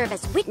agree to serve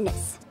as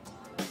witness.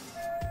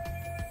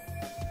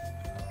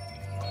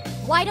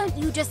 Why don't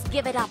you just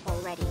give it up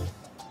already?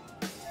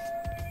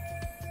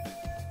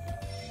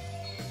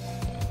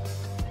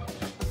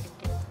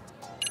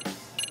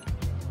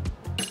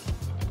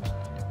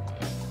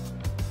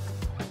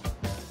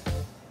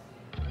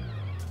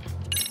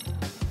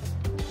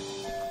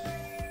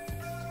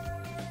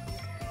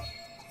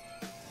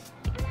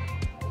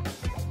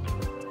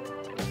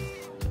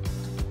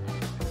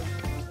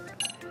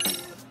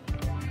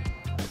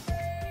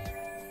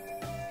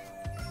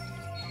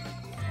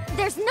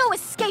 There's no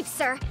escape,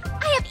 sir.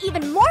 I have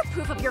even more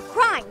proof of your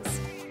crimes.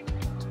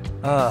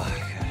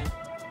 Okay.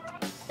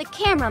 The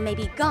camera may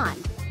be gone,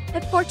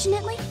 but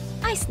fortunately,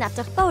 I snapped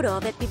a photo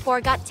of it before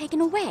it got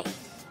taken away.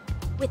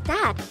 With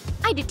that,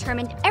 I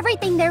determined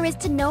everything there is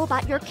to know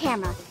about your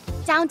camera,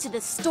 down to the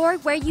store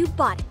where you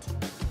bought it.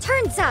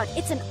 Turns out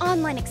it's an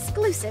online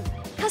exclusive,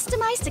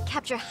 customized to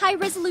capture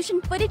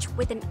high-resolution footage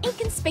with an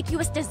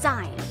inconspicuous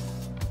design.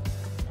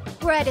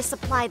 Were I to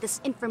supply this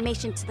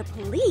information to the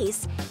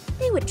police,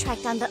 they would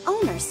track down the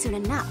owner soon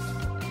enough.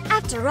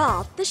 After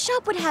all, the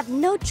shop would have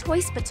no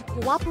choice but to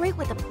cooperate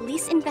with a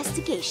police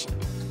investigation.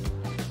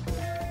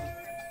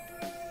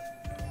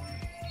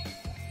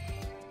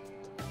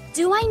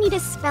 Do I need to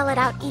spell it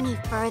out any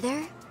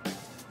further?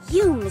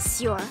 You,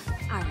 monsieur,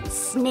 are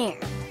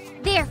ensnared.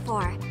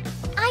 Therefore,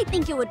 I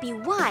think it would be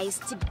wise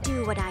to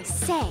do what I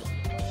say.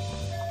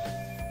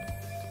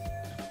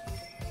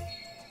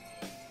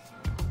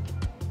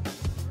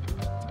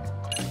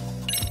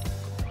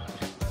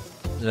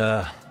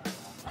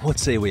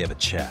 Let's say we have a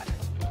chat.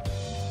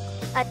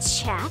 A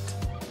chat?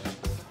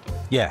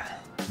 Yeah.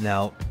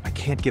 Now, I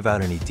can't give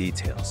out any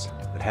details,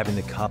 but having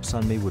the cops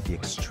on me would be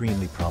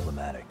extremely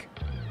problematic.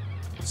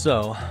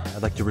 So,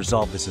 I'd like to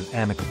resolve this as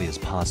amicably as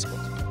possible.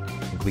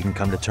 Think we can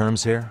come to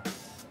terms here?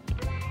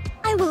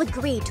 I will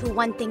agree to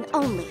one thing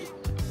only.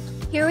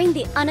 Hearing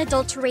the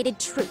unadulterated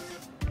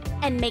truth.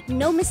 And make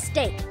no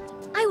mistake,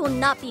 I will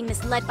not be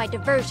misled by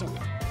diversion,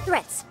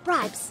 threats,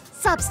 bribes,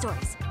 sob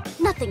stories.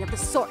 Nothing of the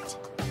sort.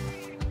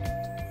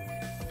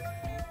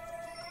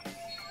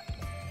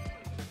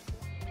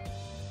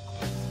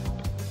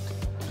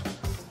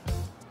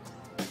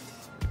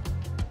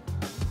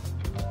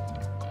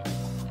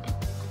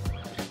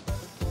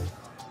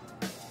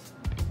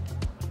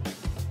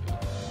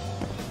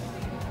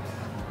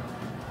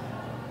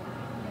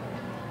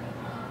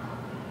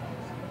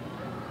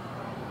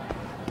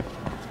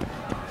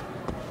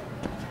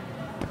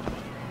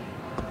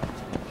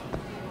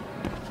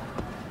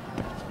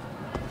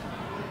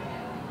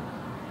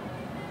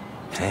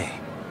 Hey.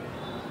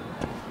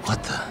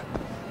 What the?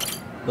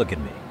 Look at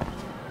me.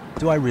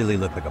 Do I really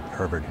look like a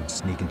pervert who'd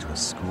sneak into a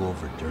school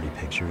for dirty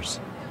pictures?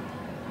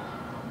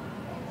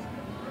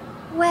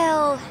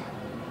 Well,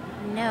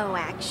 no,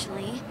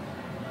 actually.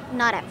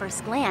 Not at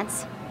first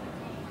glance.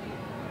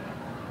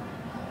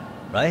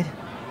 Right?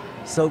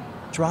 So,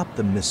 drop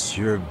the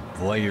Monsieur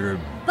Voyeur.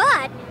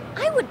 But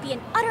I would be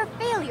an utter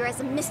failure as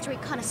a mystery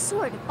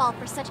connoisseur to fall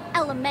for such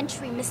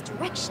elementary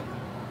misdirection.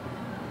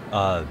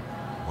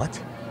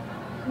 What?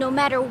 No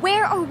matter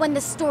where or when the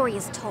story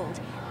is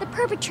told, the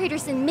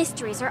perpetrators in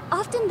mysteries are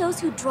often those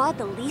who draw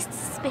the least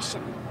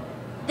suspicion.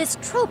 This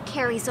trope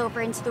carries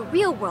over into the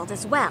real world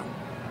as well,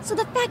 so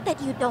the fact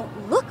that you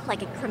don't look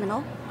like a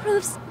criminal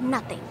proves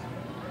nothing.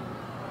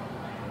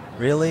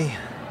 Really?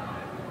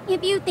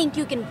 If you think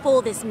you can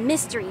fool this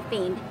mystery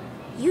fiend,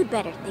 you'd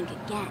better think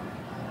again.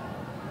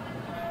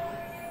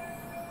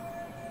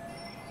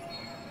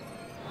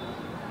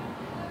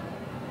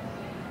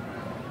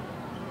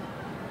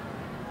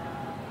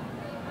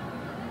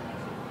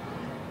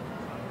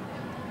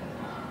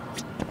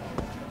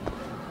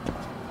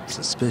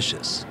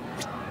 Suspicious.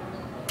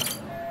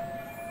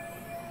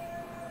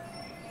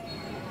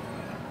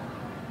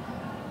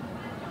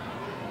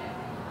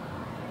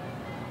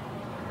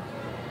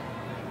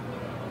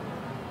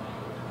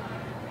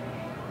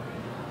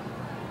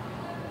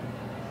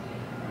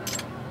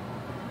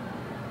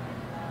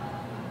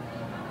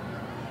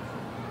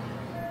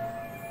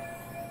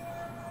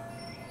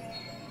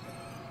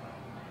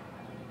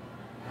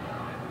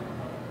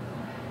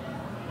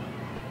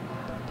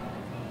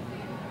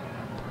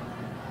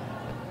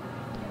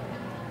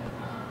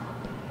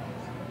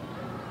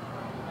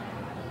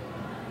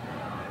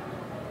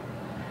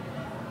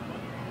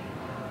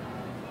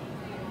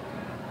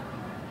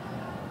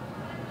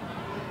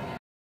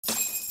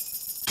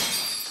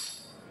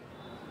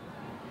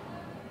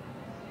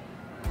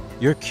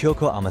 You're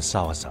Kyoko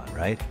Amasawa-san,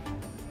 right?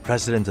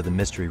 President of the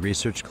Mystery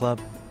Research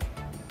Club?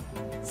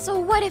 So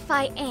what if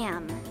I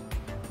am?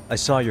 I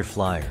saw your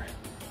flyer.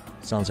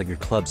 Sounds like your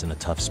club's in a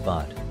tough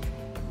spot.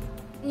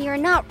 You're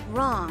not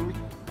wrong.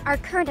 Our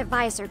current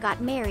advisor got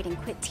married and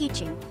quit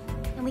teaching,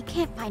 and we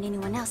can't find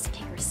anyone else to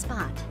take her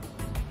spot.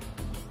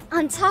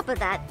 On top of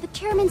that, the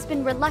chairman's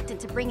been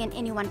reluctant to bring in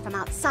anyone from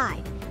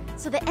outside,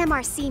 so the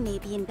MRC may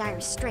be in dire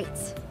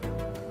straits.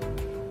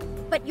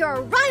 But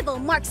your arrival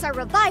marks our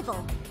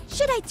revival!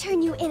 Should I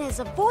turn you in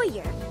as a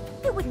voyeur,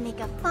 it would make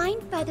a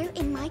fine feather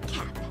in my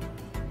cap.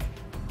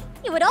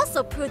 It would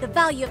also prove the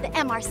value of the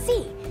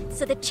MRC,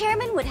 so the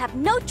chairman would have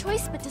no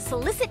choice but to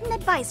solicit an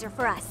advisor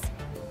for us.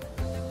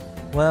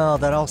 Well,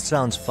 that all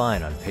sounds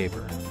fine on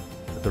paper,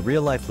 but the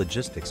real-life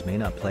logistics may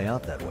not play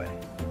out that way.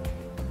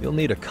 You'll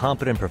need a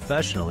competent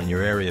professional in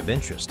your area of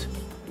interest,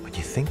 but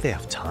you think they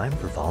have time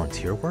for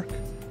volunteer work?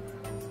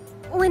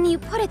 When you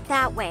put it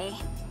that way,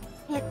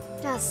 it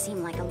does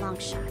seem like a long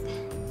shot.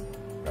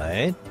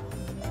 Right?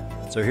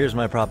 So here's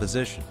my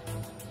proposition.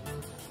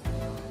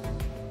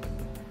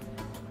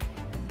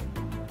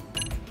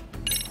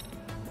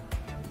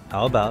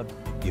 How about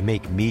you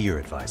make me your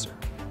advisor?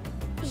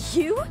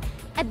 You?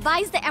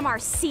 Advise the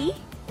MRC?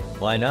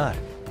 Why not?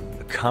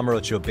 A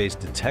Kamurocho-based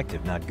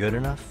detective not good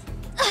enough?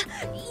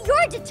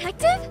 You're a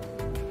detective?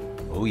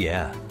 Oh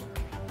yeah.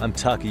 I'm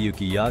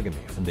Takayuki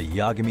Yagami from the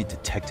Yagami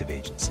Detective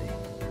Agency.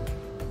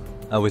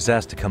 I was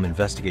asked to come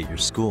investigate your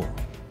school.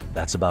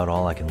 That's about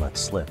all I can let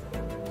slip.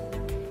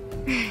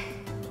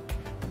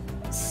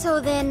 So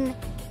then,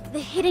 the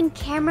hidden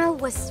camera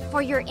was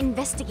for your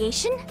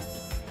investigation?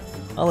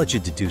 I'll let you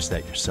deduce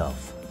that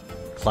yourself.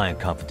 Client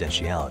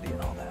confidentiality and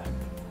all that.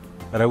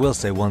 But I will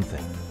say one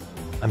thing.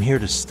 I'm here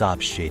to stop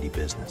shady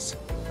business,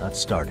 not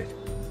start it.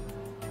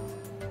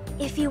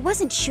 If he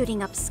wasn't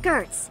shooting up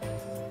skirts,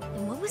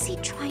 then what was he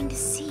trying to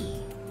see?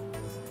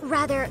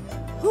 Rather,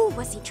 who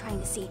was he trying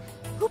to see?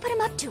 Who put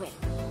him up to it?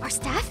 Our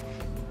staff?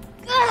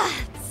 Ugh,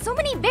 so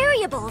many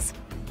variables!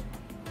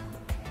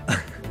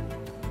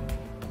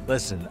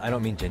 Listen, I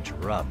don't mean to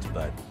interrupt,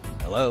 but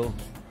hello?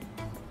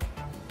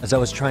 As I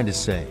was trying to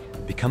say,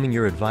 becoming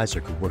your advisor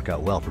could work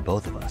out well for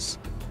both of us.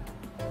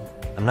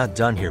 I'm not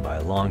done here by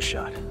a long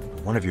shot,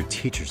 but one of your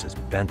teachers is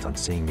bent on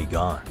seeing me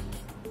gone.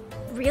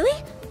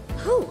 Really?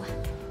 Who?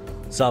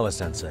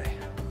 Sawa-sensei.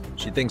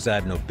 She thinks I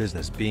have no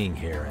business being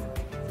here,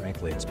 and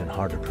frankly, it's been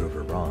hard to prove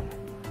her wrong.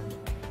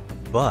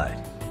 But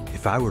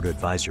if I were to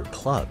advise your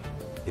club,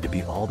 it'd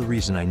be all the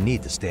reason I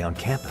need to stay on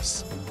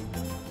campus.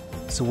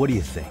 So what do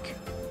you think?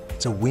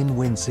 It's a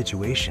win-win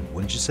situation,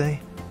 wouldn't you say?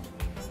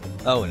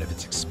 Oh, and if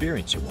it's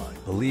experience you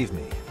want, believe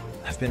me,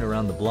 I've been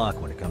around the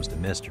block when it comes to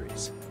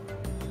mysteries.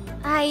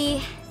 I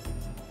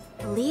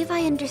believe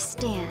I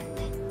understand.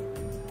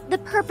 The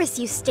purpose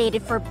you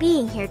stated for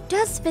being here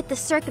does fit the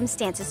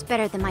circumstances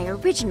better than my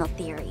original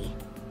theory.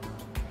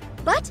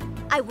 But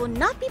I will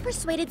not be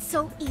persuaded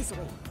so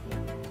easily.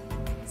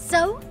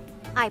 So,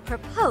 I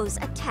propose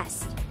a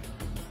test.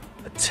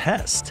 A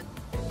test?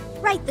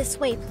 Right this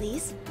way,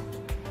 please.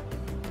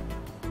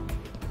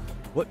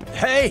 What?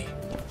 Hey!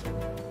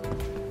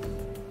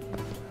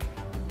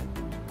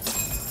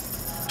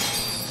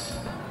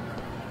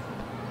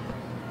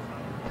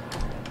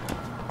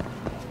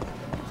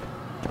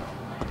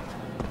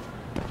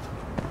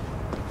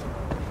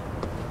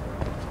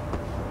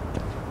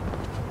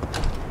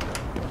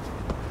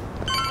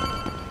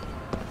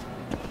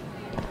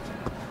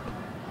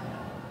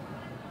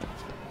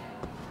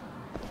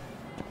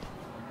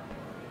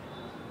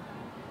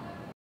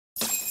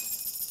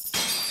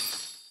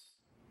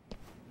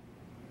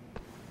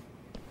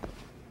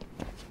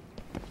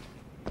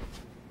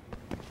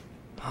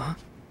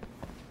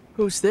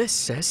 Who's this,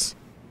 sis?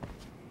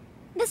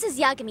 This is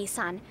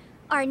Yagami-san,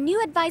 our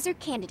new advisor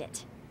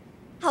candidate.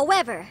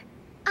 However,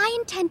 I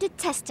intend to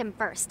test him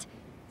first,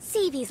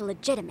 see if he's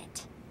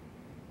legitimate.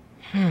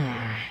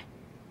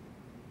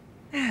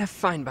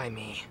 Fine by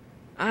me.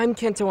 I'm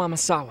Kento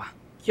Amasawa,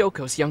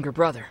 Kyoko's younger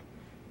brother.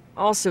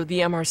 also the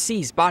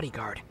MRC's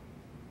bodyguard.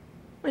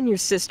 When your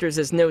sister's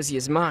as nosy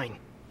as mine,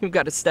 you've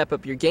got to step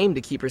up your game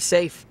to keep her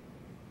safe.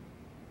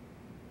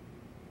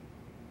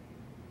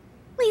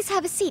 Please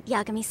have a seat,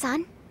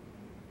 Yagami-san.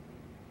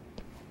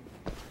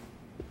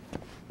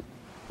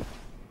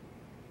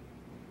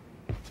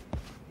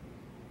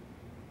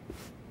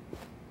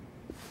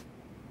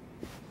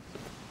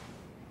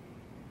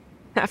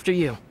 After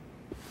you.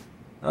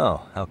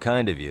 Oh, how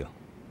kind of you.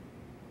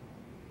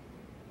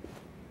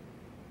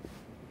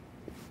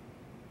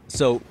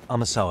 So,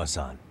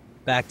 Amasawa-san,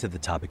 back to the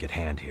topic at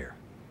hand here.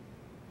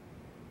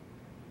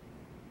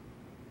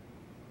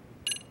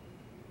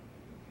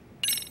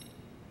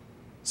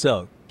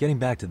 So, getting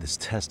back to this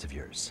test of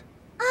yours.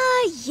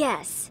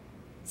 Yes.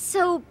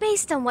 So,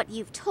 based on what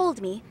you've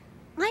told me,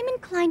 I'm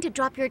inclined to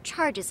drop your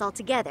charges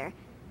altogether.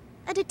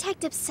 A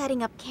detective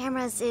setting up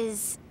cameras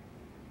is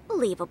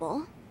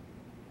believable.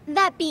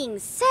 That being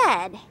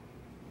said,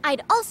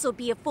 I'd also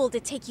be a fool to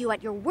take you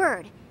at your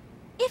word.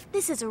 If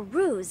this is a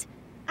ruse,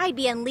 I'd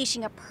be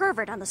unleashing a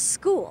pervert on the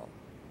school.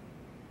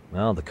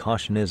 Well, the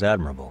caution is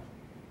admirable.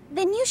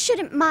 Then you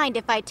shouldn't mind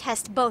if I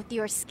test both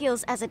your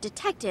skills as a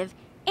detective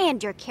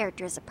and your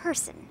character as a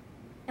person.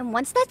 And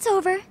once that's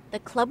over, the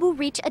club will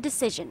reach a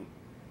decision.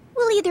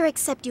 We'll either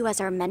accept you as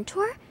our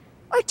mentor,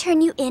 or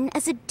turn you in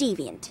as a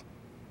deviant.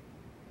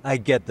 I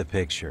get the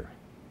picture.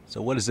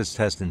 So what does this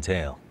test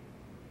entail?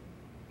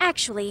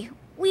 Actually,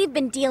 we've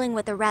been dealing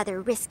with a rather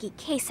risky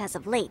case as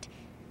of late,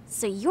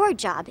 so your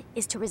job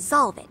is to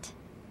resolve it.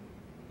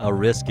 How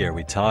risky are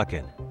we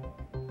talking?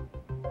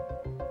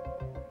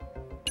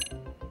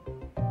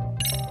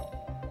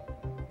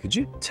 Could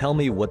you tell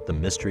me what the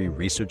Mystery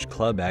Research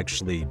Club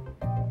actually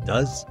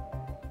does?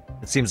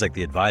 It seems like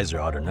the advisor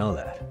ought to know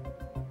that.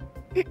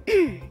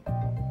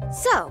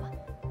 So,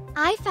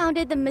 I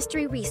founded the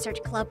Mystery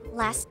Research Club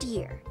last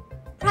year.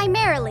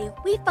 Primarily,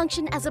 we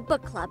function as a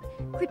book club,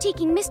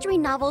 critiquing mystery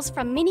novels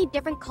from many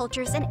different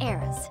cultures and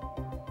eras.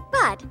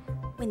 But,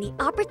 when the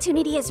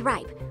opportunity is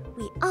ripe,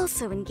 we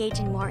also engage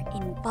in more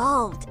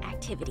involved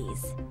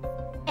activities.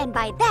 And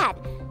by that,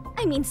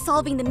 I mean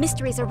solving the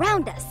mysteries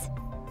around us.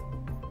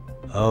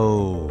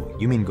 Oh,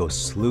 you mean go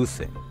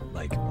sleuthing,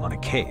 like on a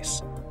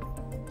case.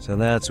 So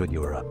that's what you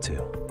were up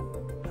to.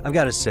 I've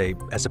got to say,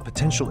 as a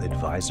potential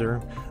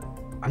advisor,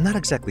 I'm not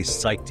exactly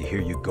psyched to hear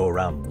you go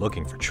around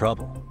looking for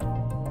trouble.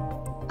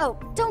 Oh,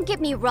 don't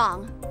get me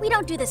wrong. We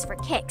don't do this for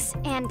kicks,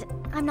 and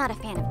I'm not a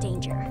fan of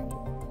danger.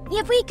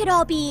 If we could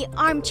all be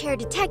armchair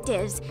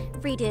detectives,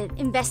 free to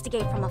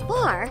investigate from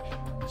afar,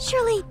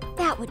 surely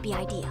that would be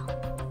ideal.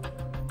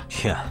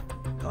 Yeah,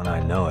 don't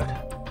I know it.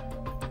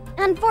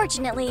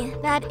 Unfortunately,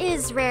 that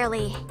is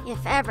rarely, if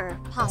ever,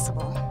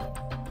 possible.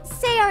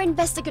 Say our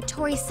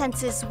investigatory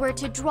senses were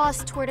to draw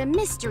us toward a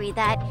mystery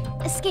that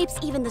escapes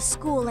even the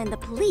school and the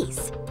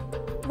police.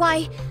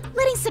 Why,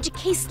 letting such a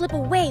case slip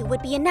away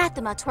would be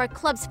anathema to our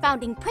club's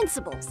founding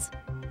principles.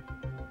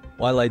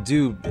 While I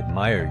do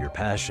admire your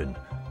passion,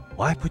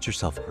 why put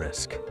yourself at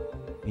risk?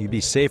 You'd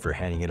be safer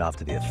handing it off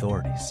to the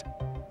authorities.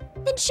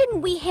 Then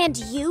shouldn't we hand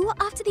you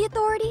off to the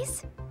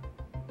authorities?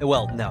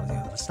 Well, now,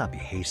 let's not be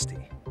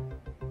hasty.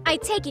 I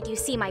take it you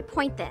see my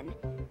point then.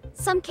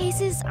 Some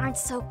cases aren't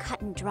so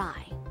cut and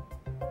dry.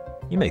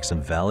 You make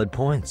some valid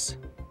points.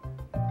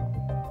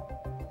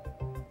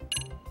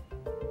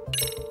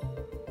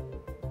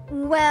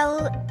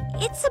 Well,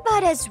 it's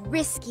about as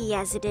risky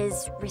as it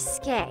is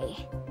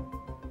risque.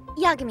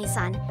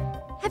 Yagami-san,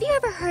 have you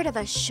ever heard of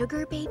a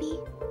sugar baby?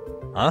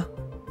 Huh?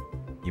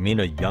 You mean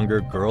a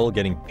younger girl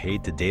getting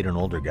paid to date an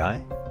older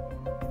guy?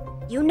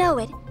 You know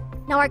it.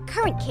 Now our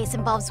current case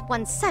involves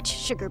one such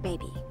sugar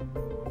baby.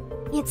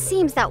 It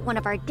seems that one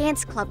of our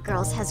dance club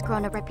girls has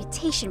grown a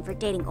reputation for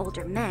dating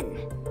older men.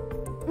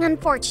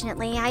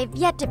 Unfortunately, I've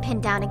yet to pin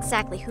down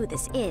exactly who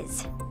this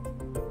is.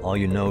 All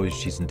you know is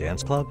she's in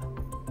dance club?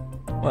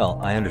 Well,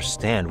 I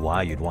understand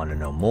why you'd want to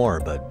know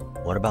more,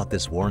 but what about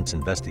this warrants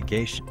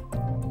investigation?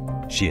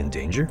 She in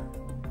danger?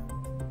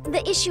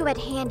 The issue at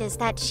hand is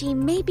that she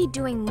may be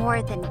doing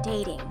more than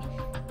dating,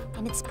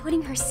 and it's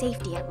putting her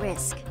safety at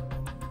risk.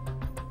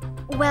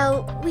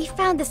 Well, we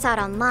found this out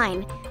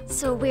online,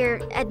 so we're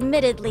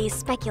admittedly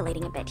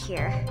speculating a bit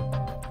here.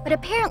 But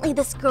apparently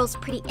this girl's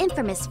pretty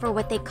infamous for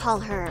what they call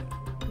her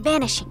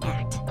vanishing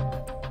act.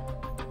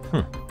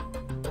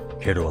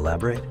 Care to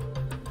elaborate?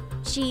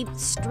 She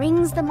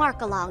strings the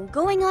mark along,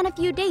 going on a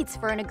few dates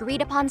for an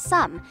agreed-upon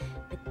sum,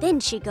 but then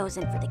she goes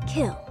in for the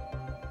kill.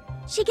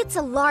 She gets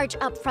a large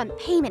upfront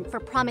payment for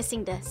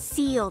promising to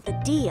seal the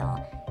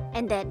deal,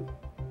 and then,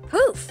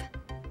 poof,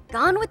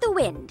 gone with the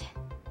wind.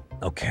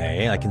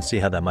 Okay, I can see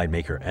how that might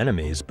make her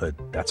enemies, but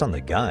that's on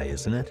the guy,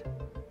 isn't it?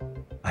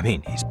 I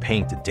mean, he's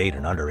paying to date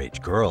an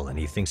underage girl, and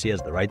he thinks he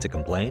has the right to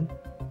complain?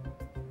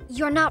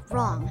 You're not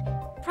wrong.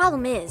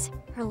 Problem is,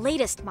 her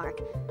latest mark,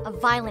 a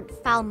violent,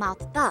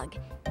 foul-mouthed thug,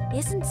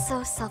 isn't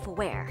so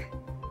self-aware.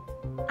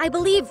 I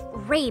believe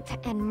rape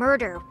and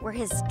murder were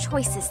his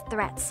choicest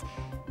threats.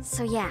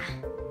 So yeah,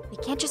 we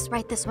can't just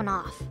write this one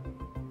off.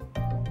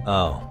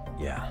 Oh,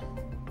 yeah.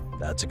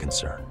 That's a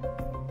concern.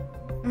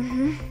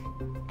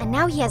 And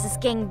now he has his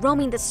gang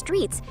roaming the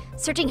streets,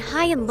 searching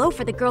high and low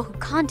for the girl who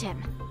conned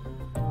him.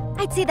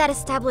 I'd say that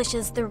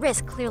establishes the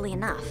risk clearly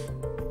enough.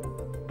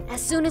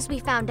 As soon as we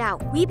found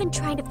out, we've been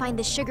trying to find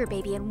the sugar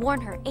baby and warn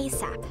her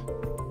ASAP.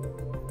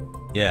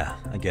 Yeah,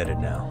 I get it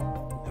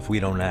now. If we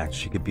don't act,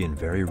 she could be in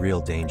very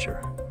real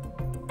danger.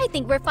 I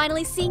think we're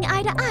finally seeing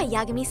eye to eye,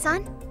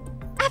 Yagami-san.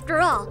 After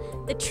all,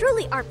 the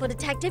truly artful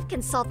detective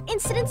can solve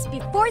incidents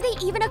before they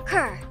even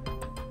occur.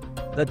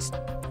 That's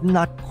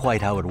not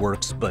quite how it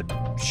works, but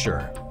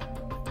sure.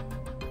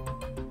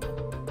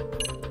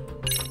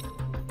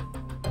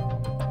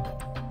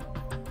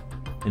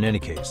 In any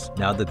case,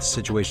 now that the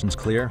situation's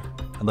clear,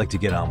 I'd like to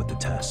get on with the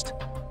test.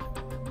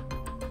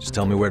 Just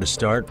tell me where to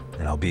start,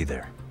 and I'll be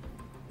there.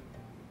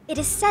 It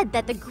is said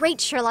that the great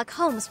Sherlock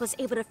Holmes was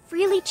able to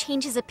freely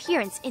change his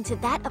appearance into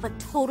that of a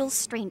total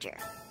stranger.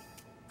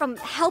 From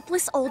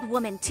helpless old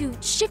woman to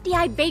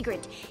shifty-eyed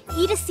vagrant,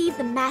 he deceived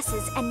the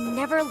masses and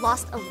never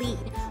lost a lead,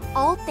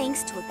 all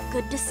thanks to a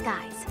good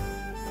disguise.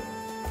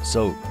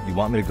 So, you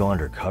want me to go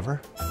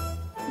undercover?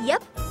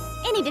 Yep.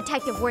 Any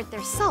detective worth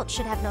their salt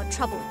should have no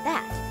trouble with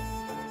that.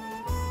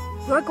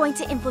 You're going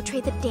to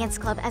infiltrate the dance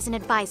club as an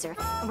advisor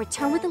and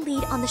return with a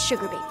lead on the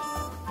sugar baby.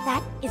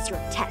 That is your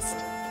test.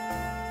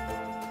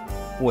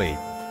 Wait,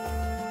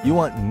 you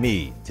want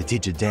me to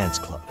teach a dance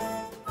club?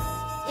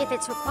 If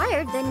it's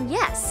required, then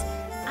yes.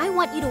 I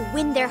want you to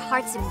win their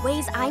hearts in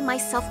ways I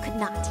myself could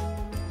not.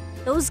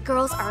 Those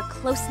girls are a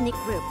close-knit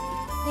group.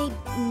 They'd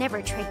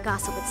never trade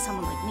gossip with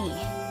someone like me.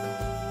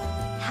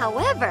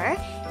 However,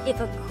 if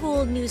a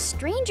cool new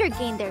stranger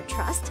gained their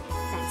trust,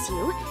 that's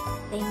you,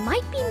 they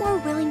might be more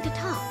willing to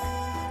talk.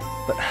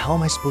 But how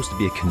am I supposed to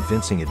be a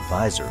convincing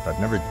advisor if I've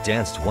never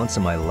danced once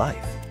in my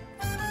life?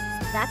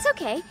 That's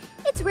okay.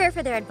 It's rare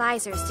for their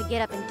advisors to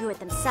get up and do it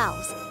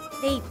themselves.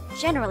 They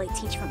generally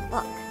teach from a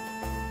book.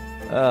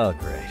 Oh,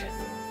 great.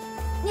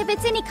 If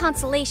it's any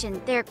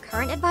consolation, their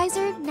current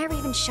advisor never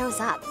even shows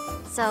up,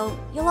 so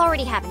you'll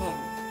already have an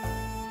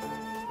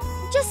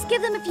in. Just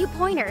give them a few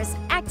pointers,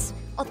 act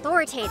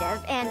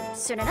authoritative, and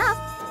soon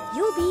enough,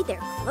 you'll be their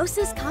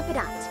closest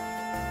confidant.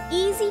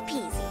 Easy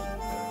peasy.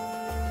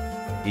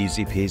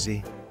 Easy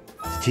peasy?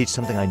 To teach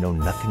something I know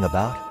nothing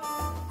about?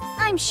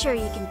 I'm sure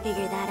you can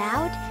figure that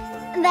out.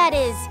 That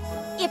is,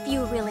 if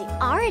you really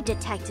are a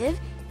detective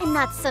and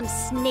not some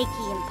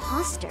snaky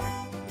imposter.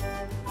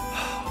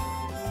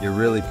 You're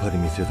really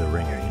putting me through the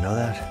ringer, you know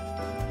that?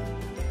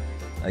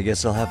 I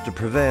guess I'll have to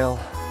prevail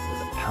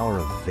with the power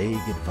of vague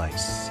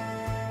advice.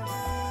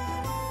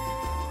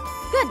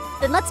 Good,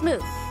 then let's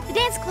move. The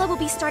dance club will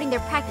be starting their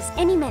practice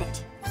any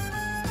minute.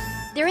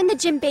 They're in the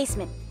gym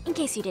basement, in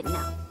case you didn't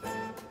know.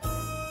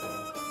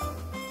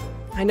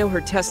 I know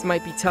her test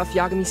might be tough,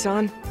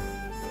 Yagami-san,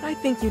 but I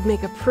think you'd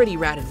make a pretty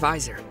rad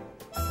advisor.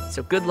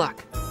 So good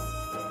luck.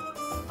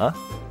 Huh?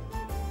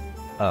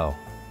 Oh.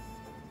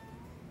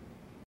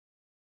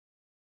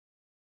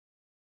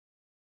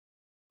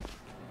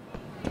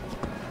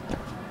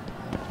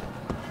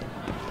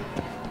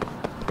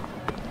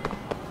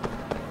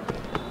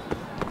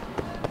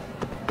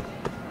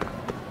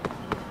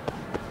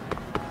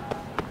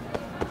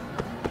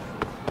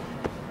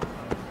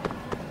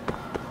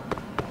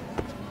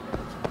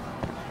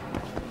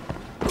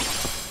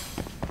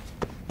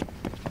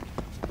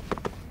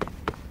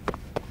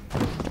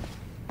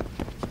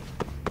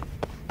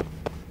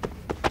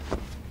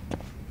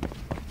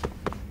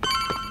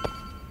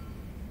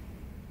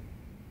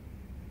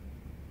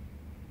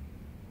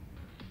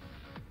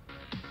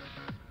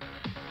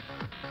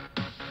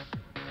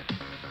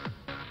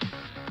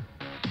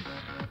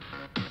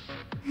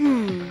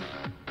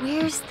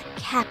 Where's the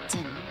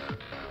captain?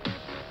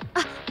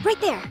 Ah, right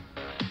there!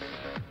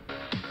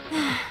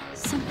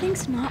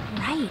 Something's not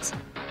right.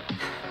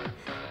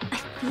 I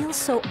feel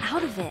so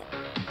out of it.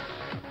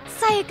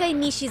 Sayaka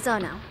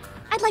Nishizono,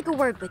 I'd like a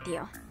word with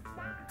you.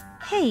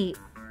 Hey,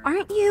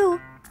 aren't you...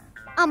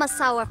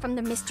 Amasawa from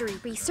the Mystery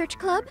Research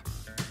Club?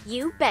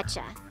 You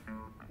betcha.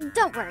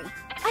 Don't worry,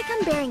 I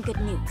come bearing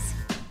good news.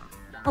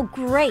 Oh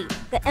great,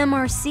 the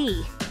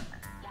MRC.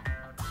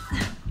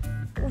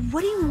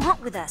 What do you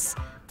want with us?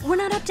 We're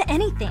not up to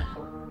anything.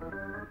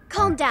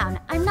 Calm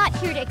down. I'm not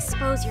here to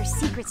expose your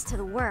secrets to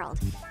the world.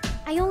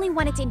 I only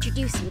wanted to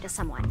introduce you to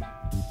someone.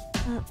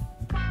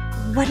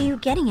 What are you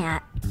getting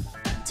at?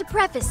 To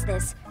preface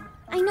this,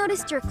 I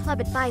noticed your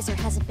club advisor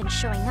hasn't been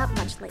showing up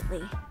much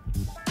lately.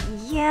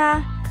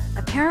 Yeah,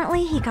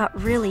 apparently he got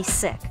really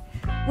sick.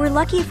 We're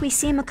lucky if we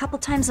see him a couple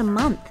times a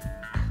month.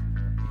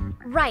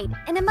 Right,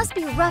 and it must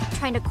be rough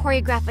trying to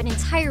choreograph an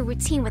entire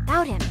routine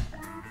without him.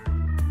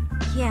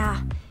 Yeah,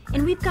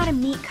 and we've got a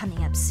meet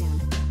coming up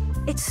soon.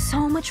 It's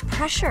so much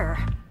pressure.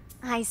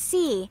 I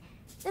see.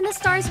 Then the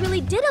stars really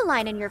did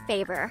align in your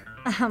favor.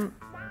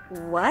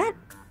 What?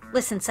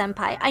 Listen,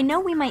 Senpai, I know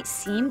we might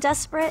seem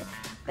desperate,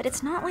 but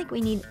it's not like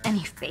we need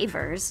any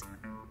favors.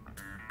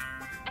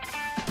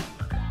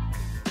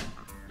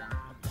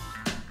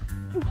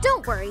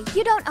 Don't worry,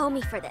 you don't owe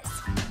me for this.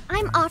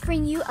 I'm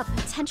offering you a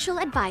potential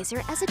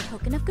advisor as a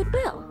token of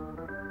goodwill.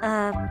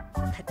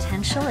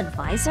 Potential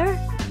advisor?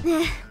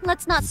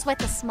 Let's not sweat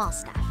the small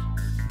stuff.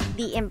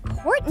 The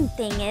important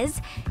thing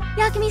is,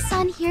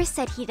 Yagami-san here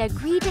said he'd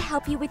agreed to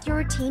help you with your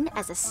routine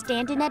as a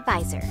stand-in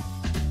advisor.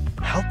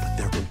 Help with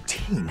their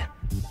routine?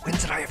 When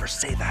did I ever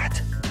say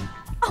that?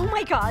 Oh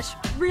my gosh,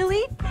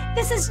 really?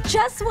 This is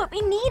just what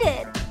we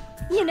needed.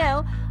 You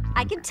know,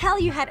 I could tell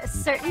you had a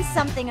certain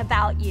something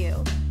about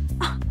you.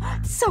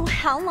 So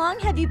how long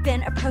have you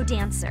been a pro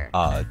dancer?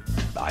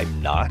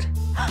 I'm not.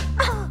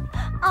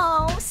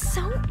 Oh,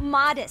 so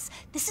modest.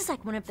 This is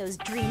like one of those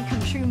dream come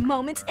true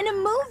moments in a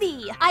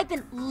movie. I've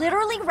been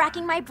literally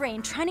racking my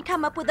brain trying to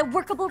come up with a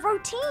workable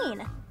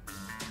routine.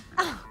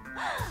 Oh,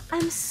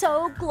 I'm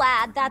so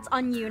glad that's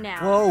on you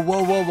now.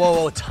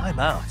 Whoa, time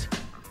out.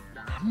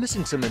 I'm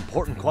missing some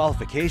important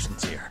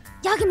qualifications here.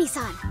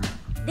 Yagami-san,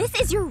 this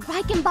is your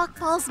Reichenbach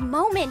Falls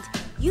moment.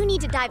 You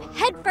need to dive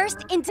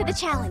headfirst into the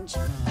challenge.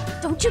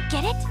 Don't you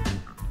get it?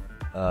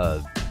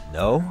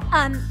 No?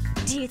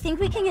 Do you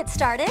think we can get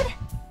started?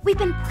 We've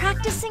been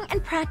practicing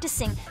and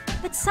practicing,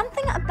 but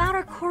something about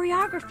our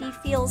choreography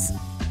feels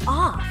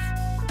off.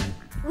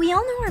 We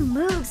all know our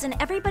moves and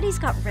everybody's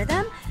got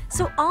rhythm,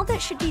 so all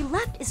that should be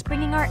left is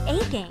bringing our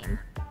A game.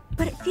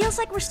 But it feels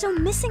like we're still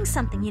missing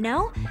something, you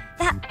know?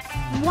 That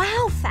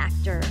wow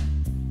factor.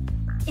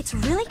 It's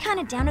really kind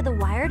of down to the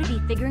wire to be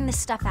figuring this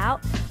stuff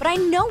out, but I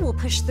know we'll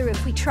push through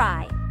if we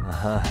try.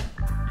 Uh-huh.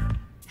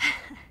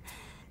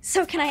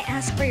 So can I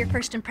ask for your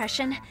first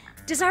impression?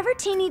 Does our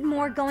routine need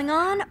more going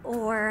on,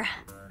 or...?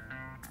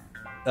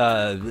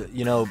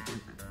 You know,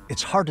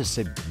 it's hard to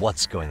say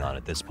what's going on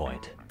at this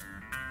point.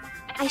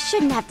 I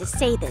shouldn't have to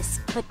say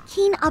this, but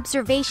keen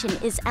observation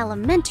is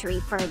elementary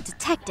for a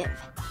detective.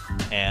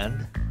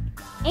 And?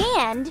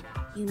 And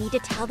you need to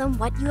tell them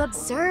what you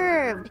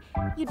observed.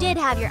 You did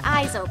have your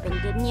eyes open,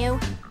 didn't you?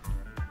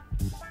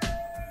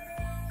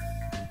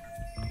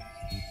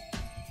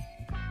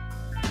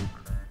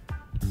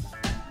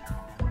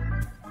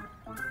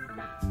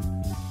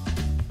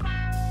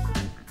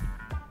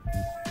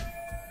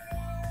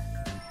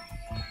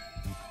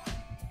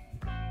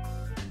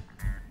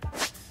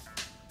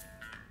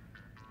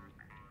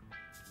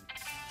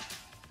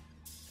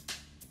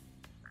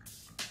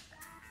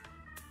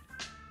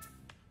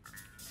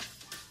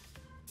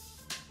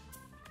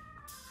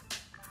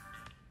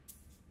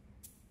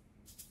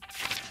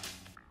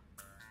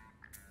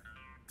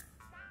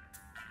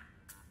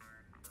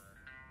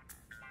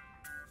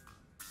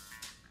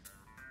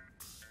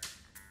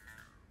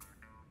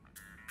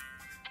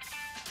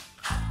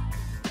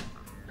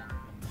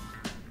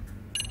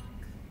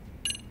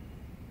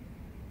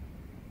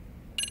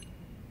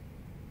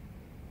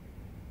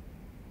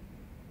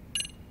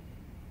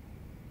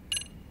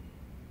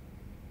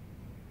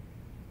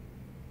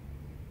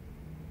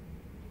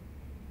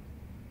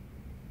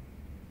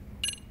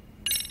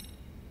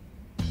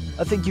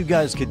 I think you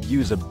guys could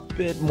use a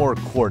bit more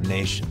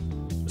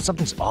coordination.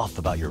 Something's off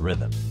about your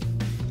rhythm.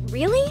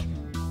 Really?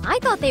 I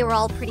thought they were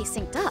all pretty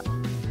synced up.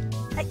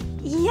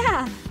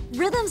 Yeah,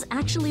 rhythm's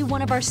actually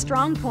one of our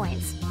strong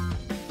points.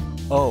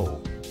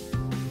 Oh.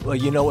 Well,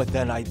 you know what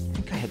then? I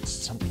think I had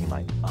something in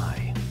my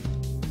eye.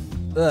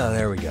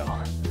 There we go.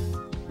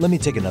 Let me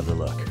take another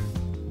look.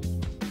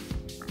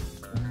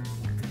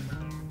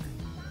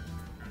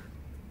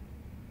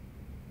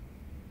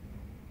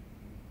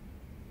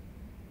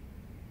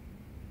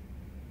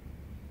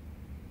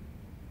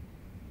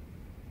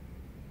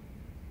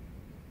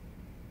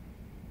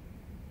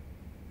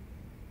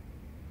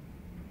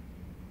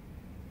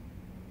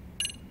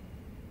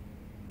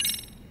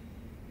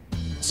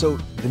 So,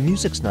 the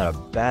music's not a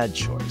bad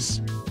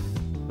choice,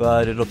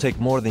 but it'll take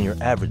more than your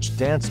average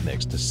dance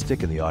mix to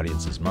stick in the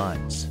audience's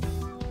minds.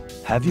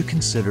 Have you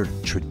considered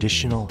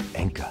traditional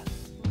enka?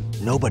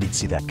 Nobody'd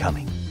see that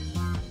coming.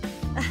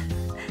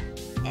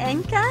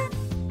 Enka?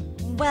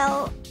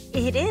 Well,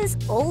 it is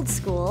old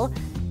school,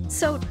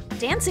 so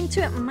dancing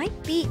to it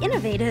might be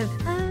innovative.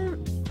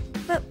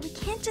 But we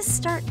can't just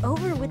start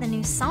over with a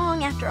new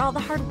song after all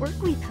the hard work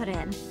we put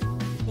in.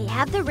 They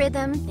have the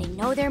rhythm, they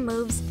know their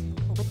moves,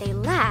 but what they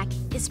lack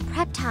is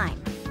prep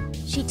time.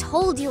 She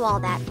told you all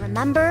that,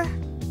 remember?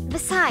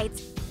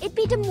 Besides, it'd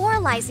be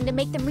demoralizing to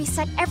make them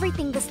reset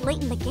everything this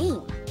late in the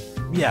game.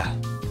 Yeah,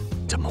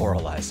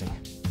 demoralizing.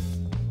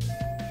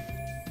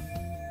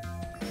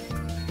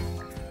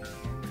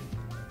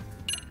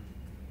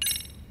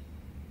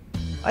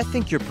 I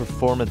think your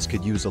performance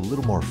could use a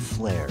little more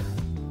flair.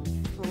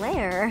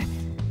 Flair?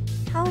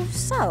 How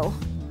so?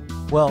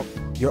 Well,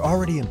 you're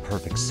already in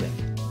perfect sync,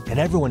 and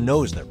everyone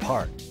knows their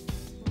part.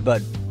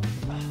 But,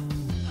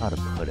 how to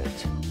put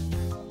it?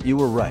 You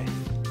were right.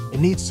 It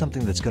needs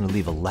something that's gonna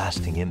leave a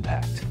lasting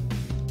impact.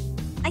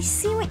 I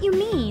see what you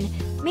mean.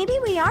 Maybe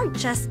we are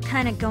just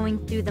kind of going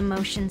through the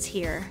motions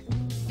here.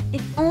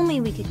 If only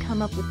we could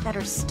come up with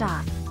better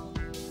stuff.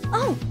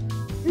 Oh,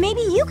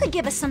 maybe you could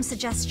give us some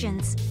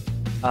suggestions.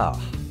 Ah.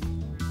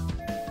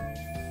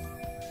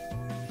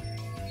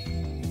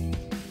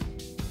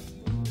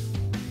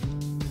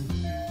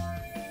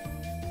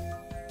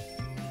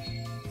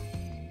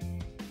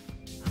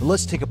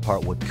 Let's take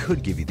apart what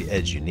could give you the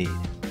edge you need.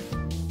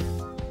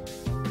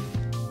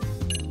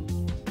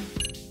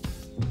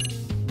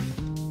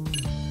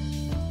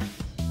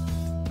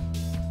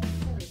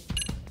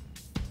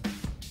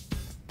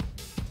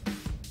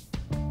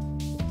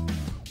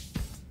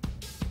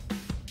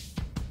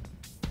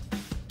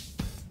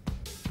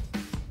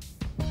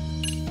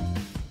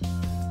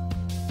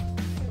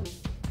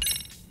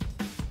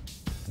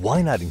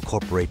 why not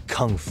incorporate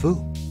Kung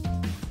Fu?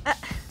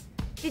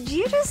 Did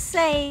you just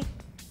say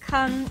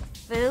Kung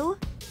Fu?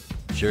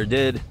 Sure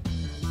did.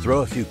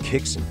 Throw a few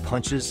kicks and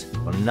punches,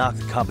 will knock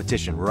the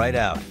competition right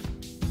out.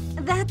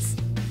 That's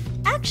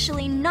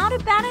actually not a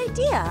bad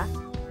idea.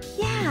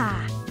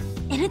 Yeah,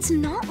 and it's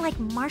not like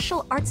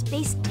martial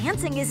arts-based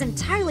dancing is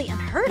entirely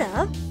unheard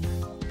of.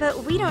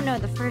 But we don't know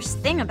the first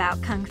thing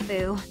about Kung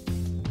Fu.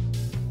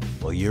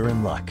 Well, you're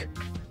in luck.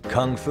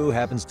 Kung Fu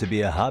happens to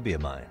be a hobby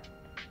of mine.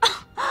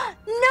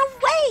 No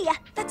way!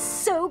 That's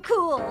so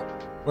cool!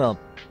 Well,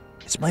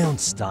 it's my own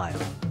style.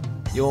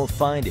 You won't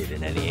find it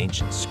in any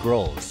ancient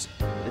scrolls.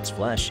 It's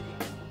flashy.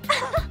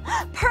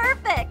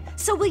 Perfect!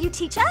 So will you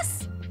teach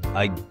us?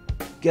 I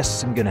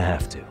guess I'm gonna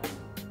have to.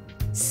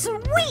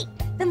 Sweet!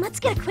 Then let's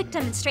get a quick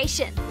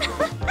demonstration.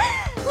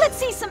 Let's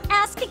see some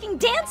ass-kicking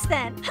dance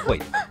then!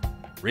 Wait,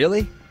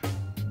 really?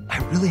 I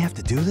really have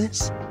to do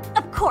this?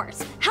 Of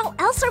course! How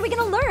else are we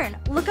gonna learn?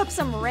 Look up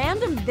some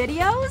random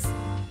videos?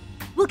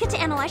 We'll get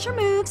to analyze your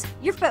moves,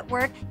 your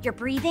footwork, your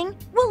breathing.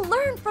 We'll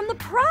learn from the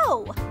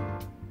pro!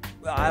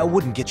 I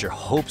wouldn't get your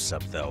hopes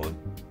up, though.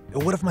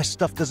 What if my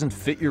stuff doesn't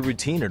fit your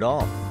routine at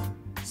all?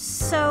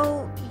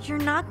 So, you're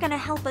not gonna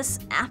help us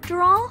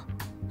after all?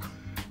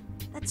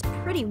 That's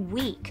pretty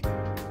weak.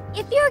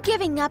 If you're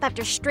giving up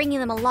after stringing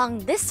them along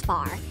this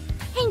far,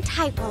 hang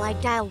tight while I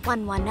dial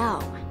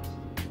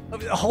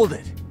 110. Hold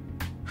it.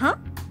 Huh?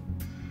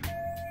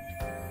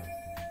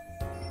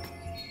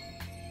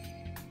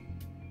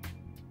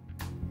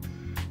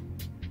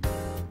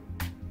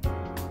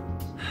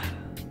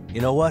 You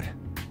know what?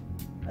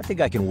 I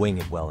think I can wing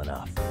it well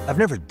enough. I've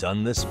never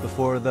done this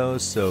before, though,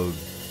 so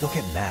don't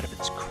get mad if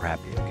it's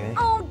crappy, okay?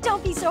 Oh,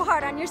 don't be so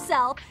hard on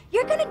yourself.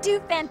 You're gonna do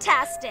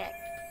fantastic.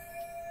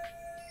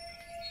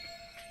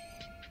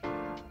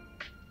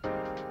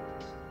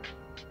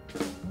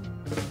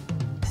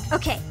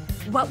 Okay,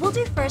 what we'll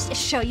do first is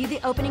show you the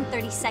opening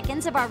 30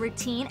 seconds of our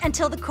routine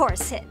until the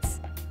chorus hits.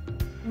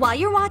 While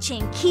you're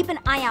watching, keep an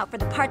eye out for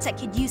the parts that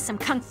could use some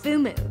Kung Fu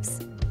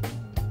moves.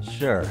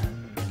 Sure.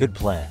 Good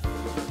plan.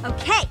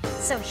 Okay,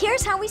 so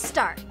here's how we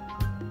start.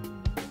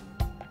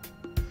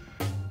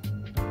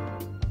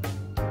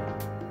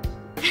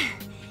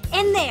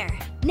 In there.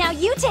 Now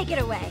you take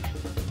it away.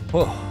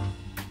 Whoa.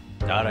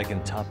 Doubt I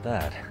can top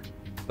that.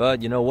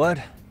 But you know what?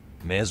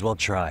 May as well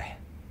try.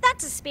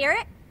 That's a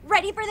spirit.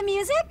 Ready for the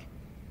music?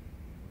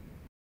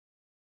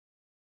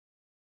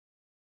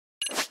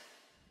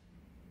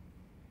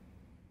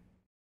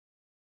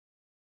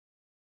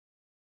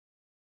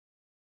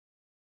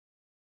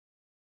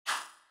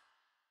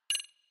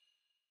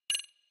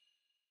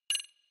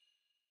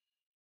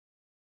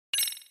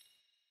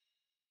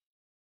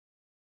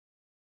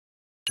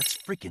 Let's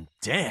freaking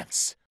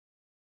dance.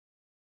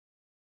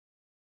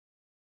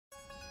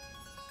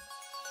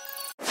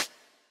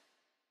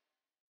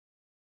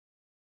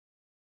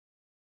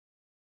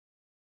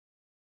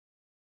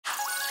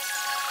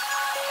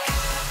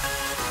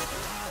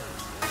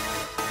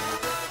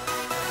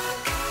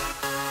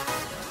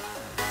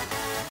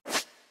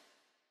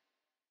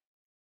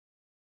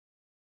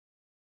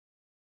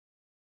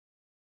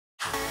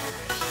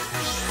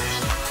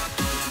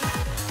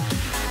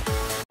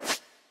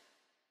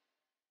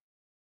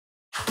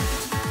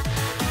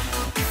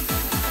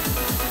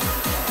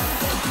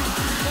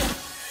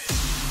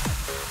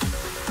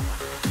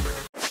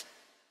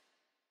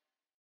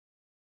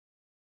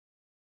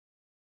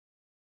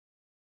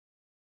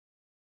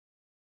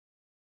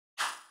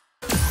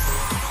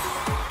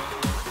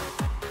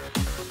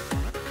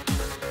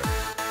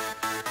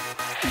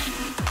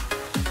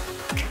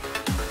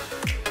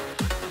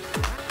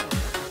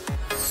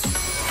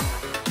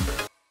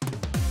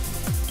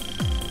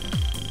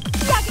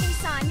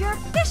 You're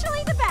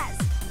officially the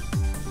best!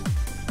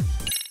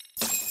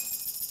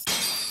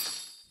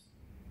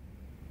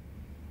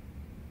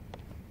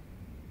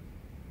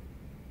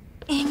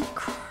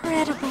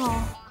 Incredible.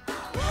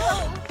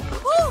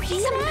 Oh,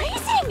 he's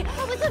amazing!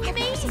 That was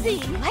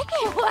amazing! Like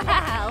it?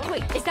 Wow!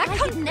 Wait, is that I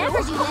could never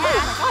do that. Oh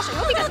my gosh, I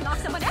hope he doesn't knock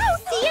someone out!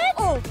 See it?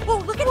 Oh,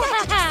 look at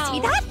that! Did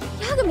you see that?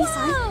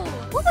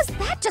 Yagami-san, what was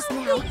that just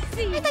now?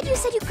 I thought you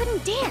said you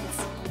couldn't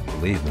dance.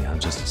 Believe me, I'm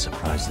just as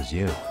surprised as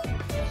you.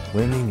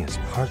 Winning is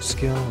part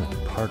skill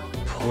and part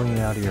pulling it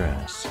out of your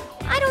ass.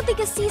 I don't think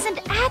a seasoned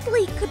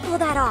athlete could pull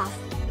that off.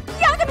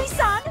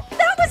 Yagami-san,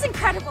 that was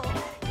incredible!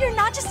 You're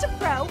not just a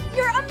pro,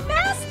 you're a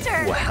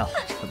master! Wow,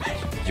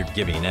 you're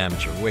giving an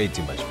amateur way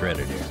too much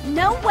credit here.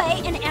 No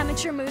way an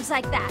amateur moves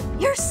like that.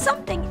 You're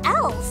something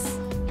else.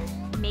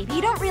 Maybe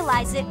you don't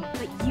realize it,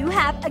 but you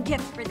have a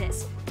gift for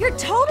this. You're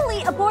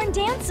totally a born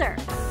dancer.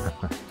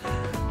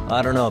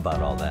 I don't know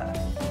about all that.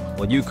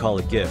 What you call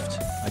a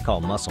gift, I call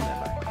muscle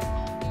memory.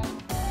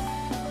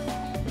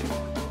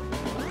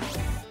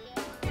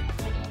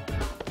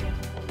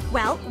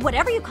 Well,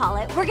 whatever you call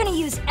it, we're gonna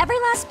use every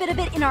last bit of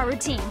it in our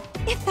routine,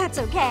 if that's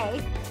okay.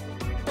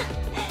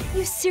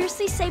 You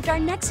seriously saved our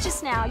necks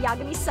just now,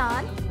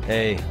 Yagami-san.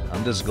 Hey,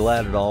 I'm just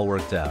glad it all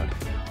worked out.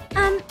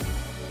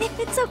 If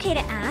it's okay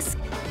to ask,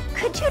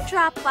 could you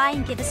drop by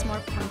and give us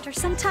more pointers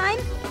sometime?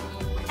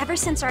 ever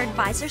since our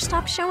advisor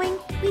stopped showing,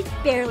 we've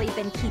barely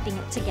been keeping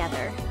it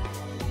together.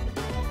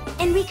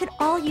 And we could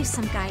all use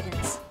some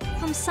guidance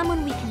from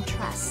someone we can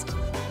trust.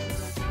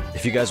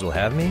 If you guys will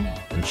have me,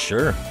 then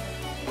sure.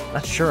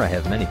 Not sure I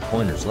have many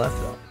pointers left,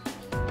 though.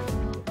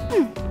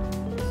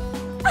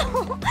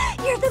 Oh,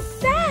 you're the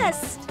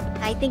best!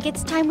 I think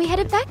it's time we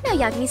headed back now,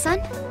 Yagami-san.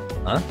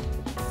 Huh?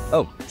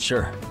 Oh,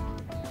 sure.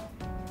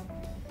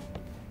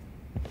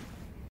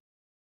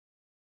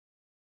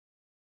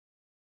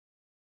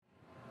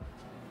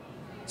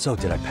 So,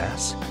 did I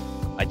pass?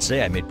 I'd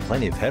say I made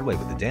plenty of headway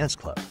with the dance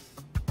club.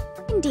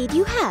 Indeed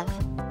you have.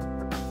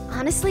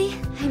 Honestly,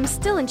 I'm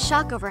still in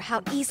shock over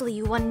how easily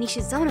you won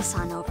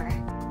Nishizona-san over.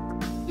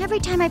 Every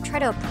time I try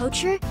to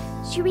approach her,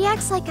 she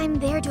reacts like I'm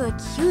there to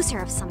accuse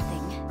her of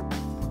something.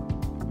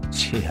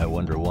 Gee, I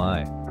wonder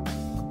why.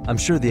 I'm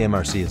sure the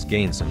MRC has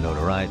gained some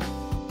notoriety.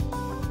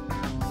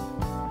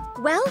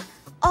 Well,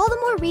 all the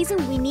more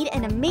reason we need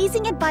an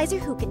amazing advisor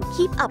who can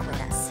keep up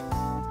with us.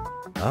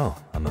 Oh,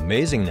 I'm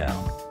amazing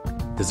now.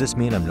 Does this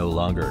mean I'm no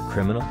longer a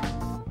criminal?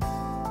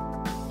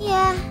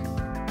 Yeah,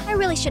 I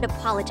really should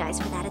apologize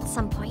for that at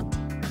some point.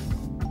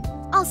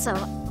 Also,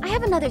 I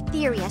have another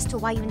theory as to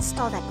why you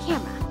installed that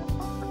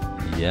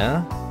camera.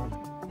 Yeah?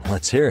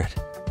 Let's hear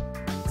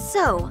it.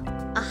 So,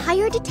 a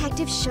hired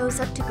detective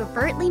shows up to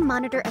covertly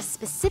monitor a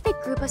specific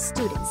group of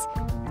students.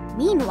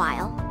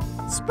 Meanwhile,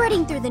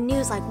 spreading through the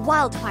news like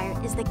wildfire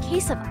is the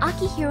case of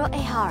Akihiro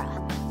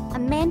Ehara, a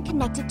man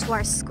connected to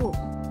our school.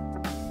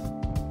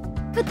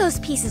 Put those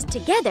pieces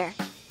together,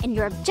 and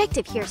your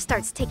objective here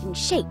starts taking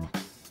shape.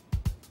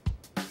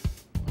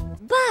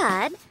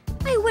 But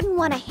I wouldn't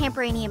want to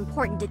hamper any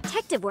important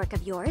detective work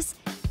of yours,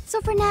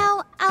 so for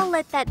now, I'll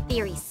let that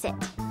theory sit.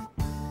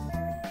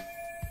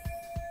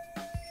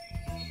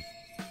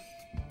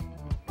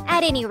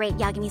 At any rate,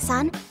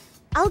 Yagami-san,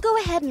 I'll go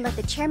ahead and let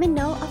the chairman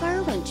know of our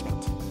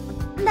arrangement.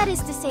 That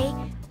is to say,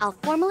 I'll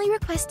formally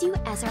request you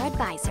as our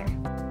advisor.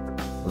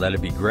 Well,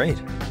 that'd be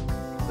great.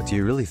 But do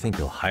you really think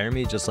you'll hire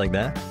me just like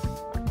that?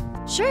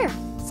 Sure,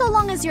 so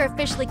long as you're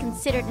officially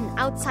considered an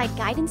outside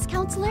guidance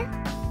counselor,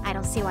 I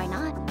don't see why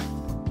not.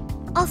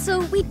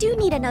 Also, we do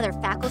need another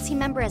faculty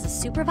member as a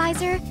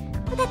supervisor,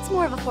 but that's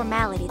more of a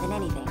formality than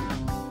anything.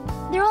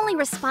 Their only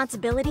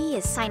responsibility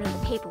is signing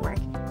the paperwork.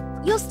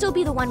 You'll still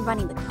be the one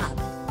running the club.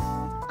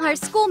 Our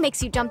school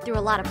makes you jump through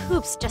a lot of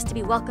hoops just to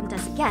be welcomed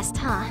as a guest,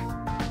 huh?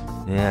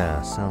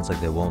 Yeah, sounds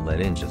like they won't let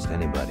in just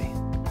anybody.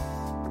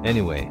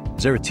 Anyway,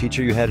 is there a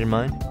teacher you had in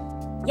mind?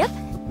 Yep,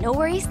 no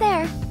worries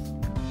there.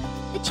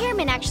 The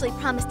chairman actually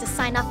promised to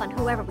sign off on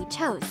whoever we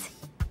chose.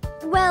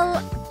 Well,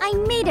 I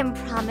made him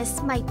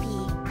promise might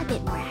be a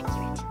bit more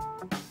accurate.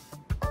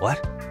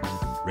 What?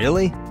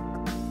 Really?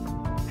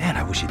 Man,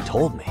 I wish he'd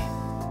told me.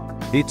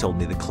 He told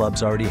me the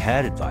club's already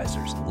had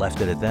advisors and left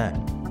it at that.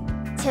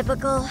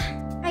 Typical.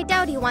 I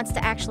doubt he wants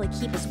to actually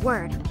keep his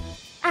word.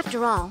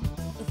 After all,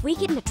 if we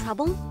get into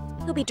trouble,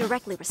 he'll be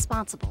directly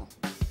responsible.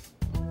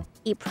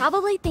 He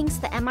probably thinks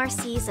the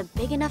MRC is a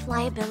big enough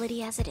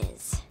liability as it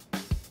is.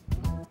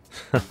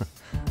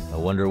 I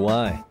wonder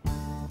why.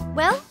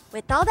 Well,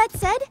 with all that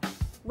said,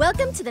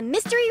 welcome to the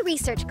Mystery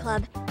Research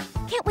Club.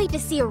 Can't wait to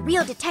see a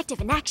real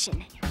detective in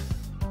action.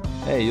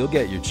 Hey, you'll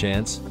get your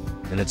chance,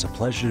 and it's a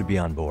pleasure to be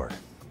on board.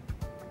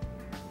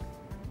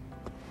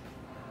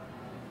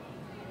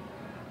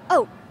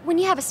 Oh, when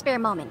you have a spare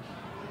moment,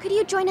 could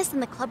you join us in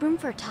the club room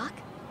for a talk?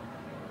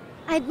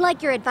 I'd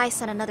like your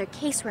advice on another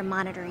case we're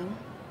monitoring.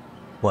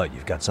 What,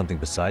 you've got something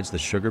besides the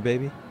sugar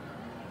baby?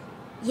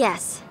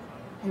 Yes,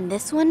 and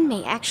this one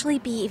may actually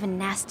be even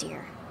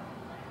nastier.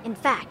 In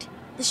fact,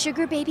 the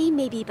sugar baby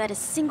may be but a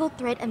single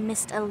thread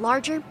amidst a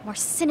larger, more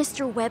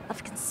sinister web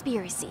of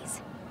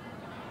conspiracies.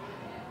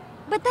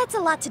 But that's a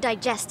lot to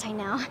digest, I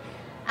know.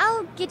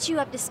 I'll get you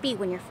up to speed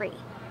when you're free.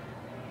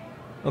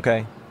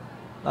 Okay.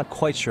 Not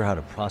quite sure how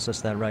to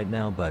process that right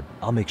now, but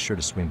I'll make sure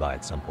to swing by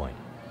at some point.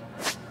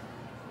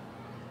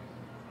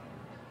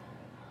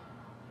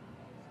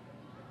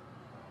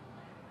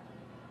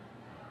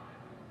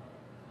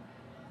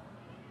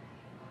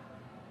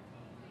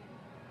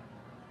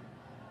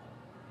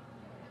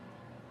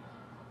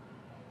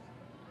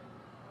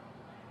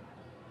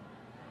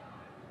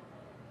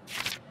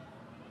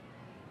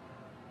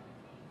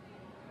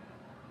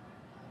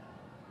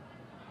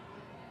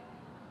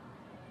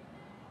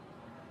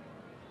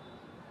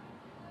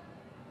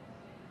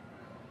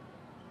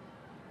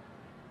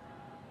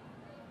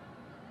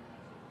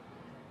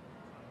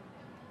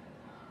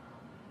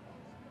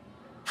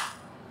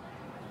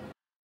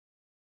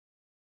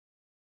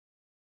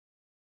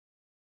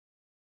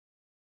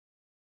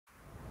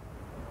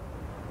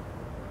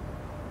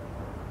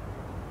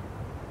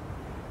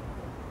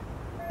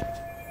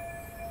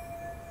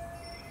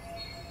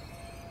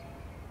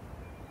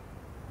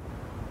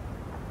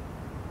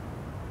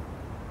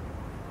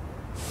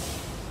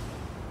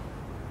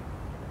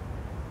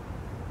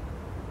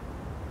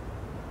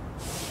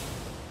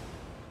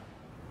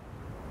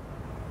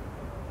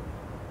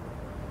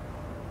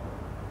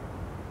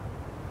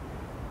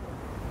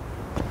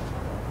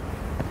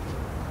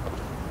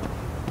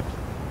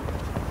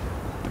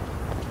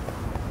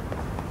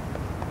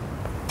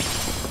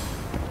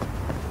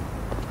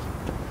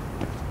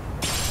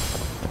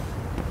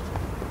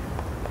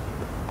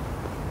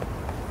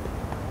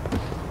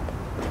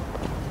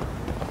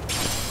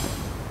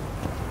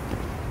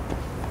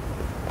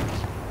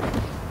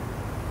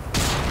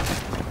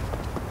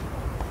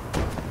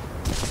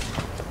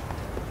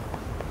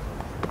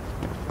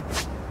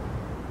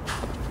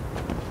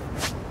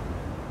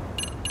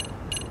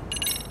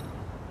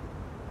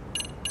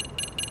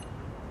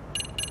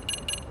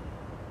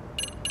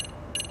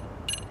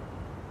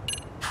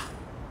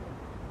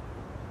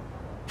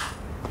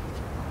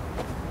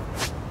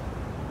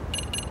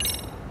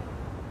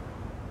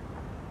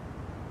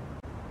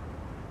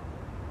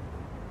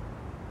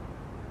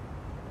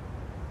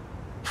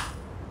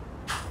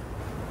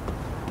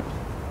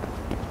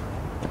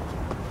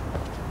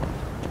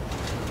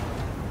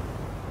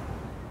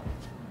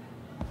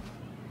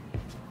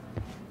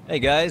 Hey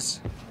guys,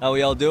 how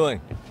we all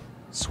doing?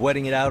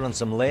 Sweating it out on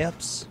some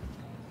layups?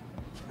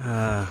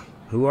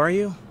 Who are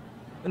you?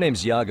 My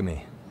name's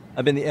Yagami.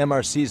 I've been the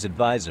MRC's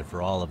advisor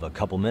for all of a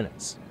couple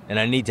minutes, and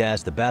I need to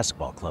ask the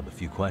basketball club a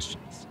few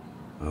questions.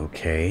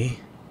 Okay.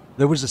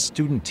 There was a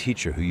student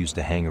teacher who used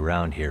to hang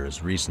around here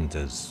as recent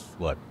as,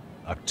 what,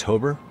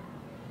 October?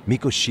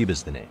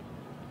 Mikoshiba's the name.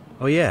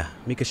 Oh yeah,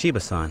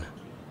 Mikoshiba-san.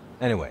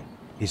 Anyway,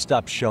 he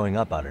stopped showing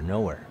up out of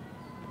nowhere.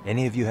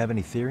 Any of you have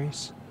any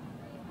theories?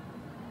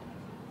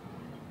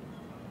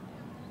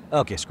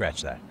 Okay,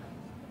 scratch that.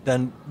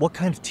 Then, what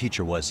kind of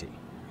teacher was he?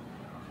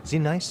 Is he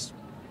nice?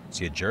 Is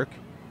he a jerk?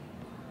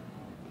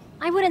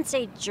 I wouldn't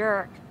say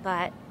jerk,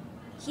 but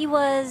he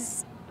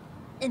was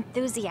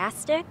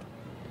enthusiastic.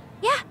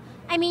 Yeah,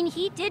 I mean,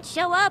 he did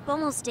show up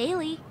almost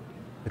daily.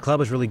 The club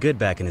was really good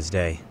back in his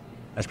day.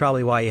 That's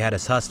probably why he had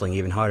us hustling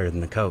even harder than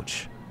the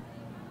coach.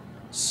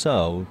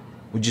 So,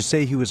 would you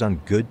say he was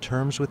on good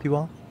terms with you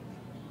all?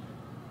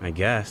 I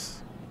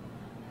guess.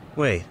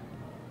 Wait,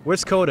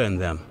 where's Koda and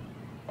them?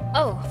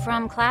 Oh,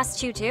 from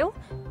class 2-2?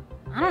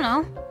 I don't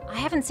know. I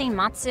haven't seen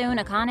Matsu,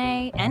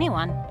 Nakane,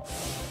 anyone.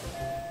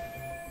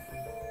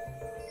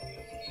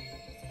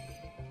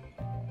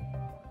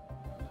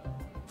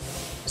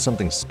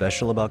 Something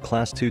special about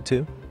class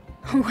 2-2?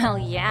 Well,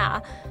 yeah.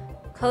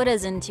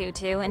 Koda's in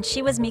 2-2, and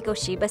she was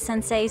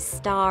Mikoshiba-sensei's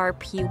star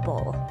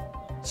pupil.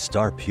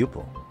 Star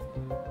pupil?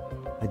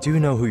 I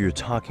do know who you're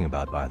talking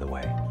about, by the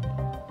way.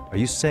 Are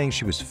you saying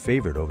she was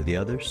favored over the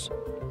others?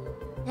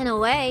 In a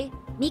way,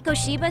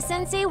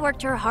 Mikoshiba-sensei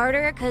worked her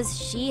harder because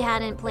she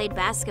hadn't played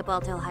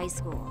basketball till high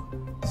school.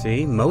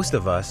 See, most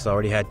of us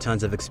already had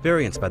tons of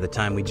experience by the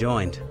time we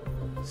joined.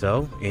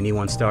 So,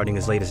 anyone starting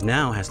as late as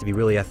now has to be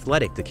really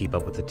athletic to keep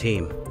up with the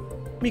team.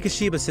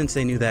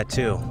 Mikoshiba-sensei knew that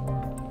too.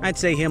 I'd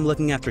say him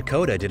looking after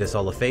Koda did us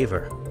all a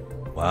favor.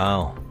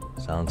 Wow,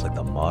 sounds like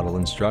the model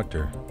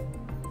instructor.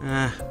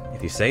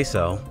 If you say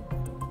so.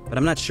 But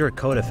I'm not sure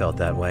Koda felt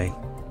that way.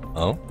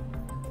 Oh?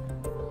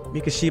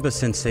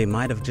 Mikoshiba-sensei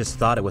might have just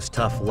thought it was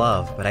tough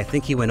love, but I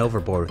think he went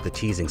overboard with the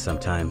teasing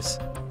sometimes.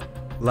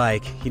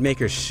 Like, he'd make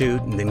her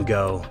shoot and then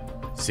go,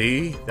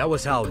 "See, that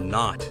was how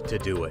not to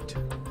do it."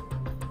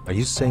 Are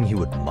you saying he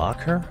would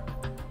mock her?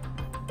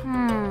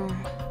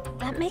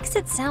 That makes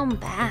it sound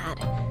bad.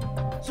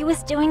 He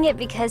was doing it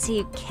because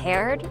he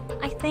cared,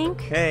 I think.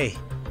 Hey,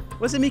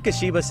 wasn't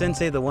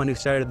Mikoshiba-sensei the one who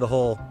started the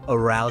whole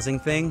arousing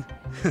thing?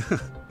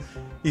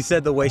 He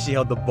said the way she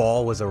held the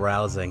ball was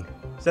arousing.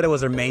 Said it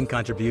was her main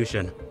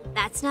contribution.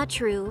 That's not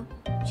true.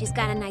 She's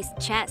got a nice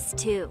chest,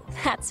 too.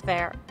 That's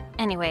fair.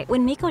 Anyway,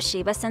 when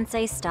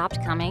Mikoshiba-sensei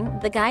stopped coming,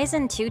 the guys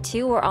in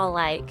 2-2 were all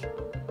like,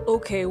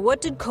 "Okay,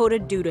 what did Koda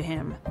do to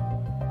him?"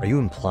 Are you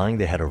implying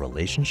they had a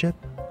relationship?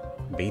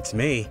 Beats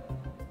me.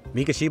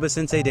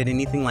 Mikoshiba-sensei did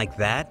anything like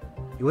that,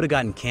 he would have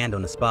gotten canned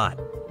on the spot.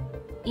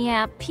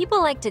 Yeah, people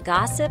like to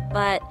gossip,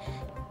 but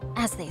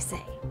as they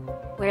say,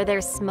 where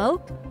there's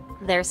smoke,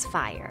 there's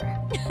fire.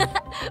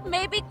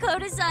 Maybe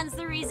Koda-san's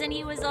the reason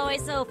he was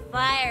always so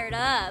fired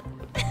up.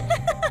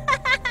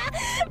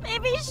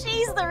 Maybe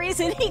she's the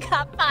reason he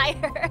got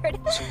fired.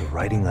 So the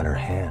writing on her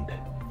hand,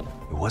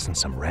 it wasn't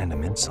some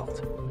random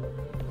insult.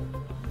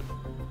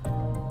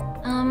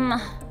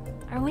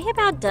 Are we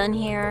about done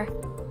here?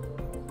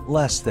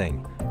 Last thing,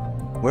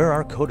 where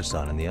are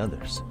Koda-san and the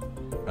others?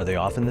 Are they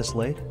often this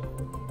late?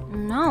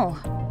 No.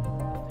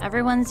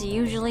 Everyone's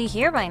usually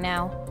here by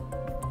now.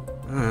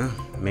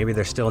 Maybe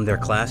they're still in their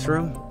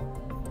classroom?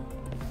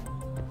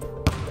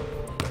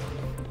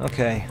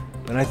 Okay,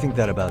 then I think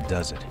that about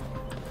does it.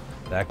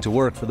 Back to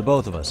work for the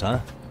both of us, huh?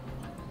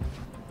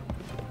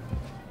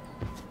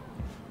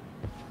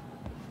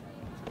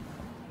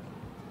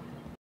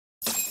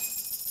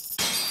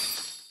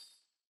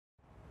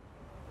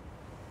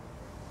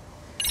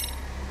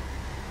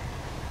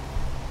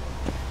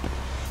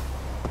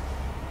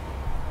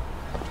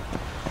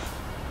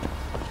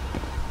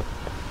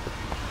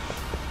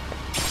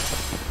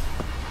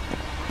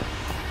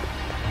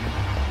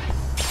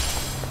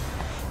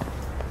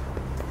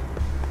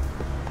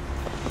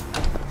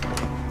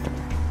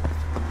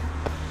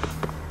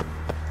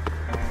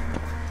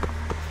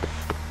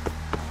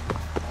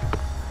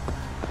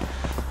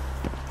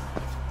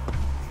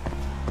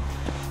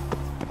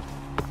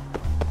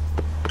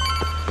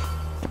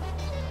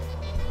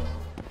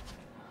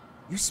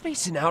 You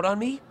spacing out on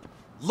me?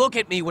 Look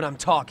at me when I'm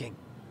talking.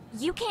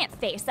 You can't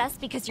face us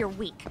because you're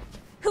weak.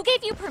 Who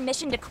gave you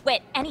permission to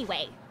quit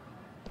anyway?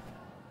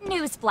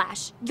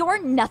 Newsflash,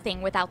 you're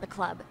nothing without the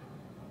club.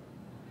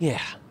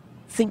 Yeah,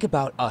 think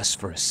about us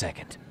for a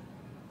second.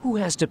 Who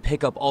has to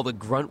pick up all the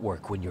grunt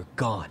work when you're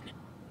gone?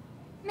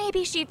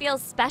 Maybe she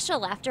feels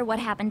special after what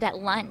happened at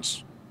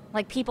lunch.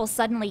 Like people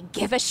suddenly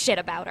give a shit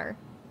about her.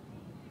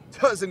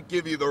 Doesn't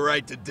give you the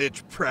right to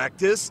ditch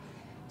practice.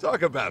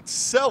 Talk about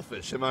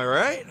selfish, am I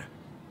right?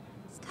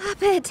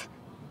 Stop it!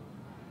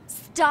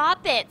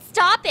 Stop it!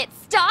 Stop it!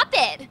 Stop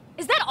it!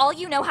 Is that all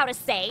you know how to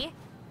say?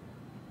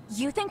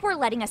 You think we're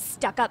letting a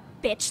stuck-up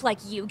bitch like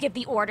you give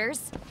the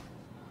orders?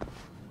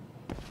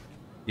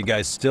 You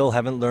guys still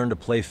haven't learned to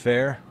play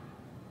fair?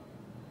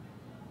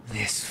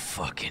 This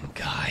fucking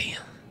guy.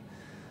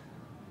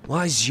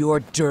 Why's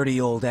your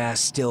dirty old ass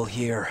still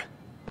here?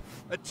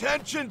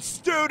 Attention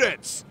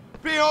students!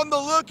 Be on the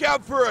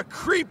lookout for a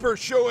creeper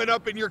showing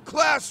up in your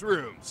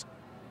classrooms!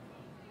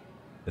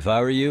 If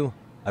I were you,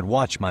 I'd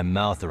watch my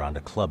mouth around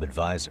a club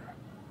advisor.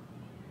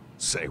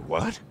 Say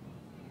what?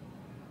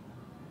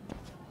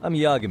 I'm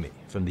Yagami,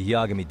 from the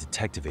Yagami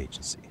Detective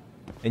Agency,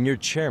 and your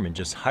chairman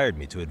just hired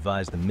me to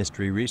advise the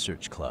Mystery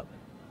Research Club.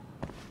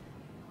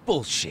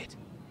 Bullshit.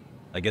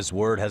 I guess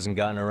word hasn't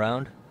gotten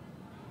around?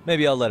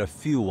 Maybe I'll let a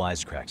few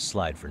wisecracks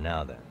slide for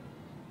now then.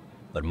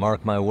 But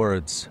mark my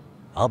words,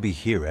 I'll be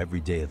here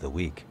every day of the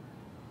week,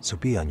 so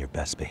be on your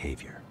best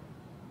behavior.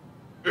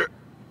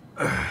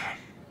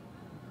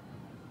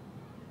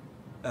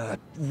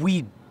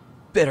 We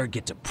better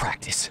get to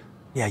practice.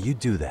 Yeah, you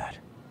do that.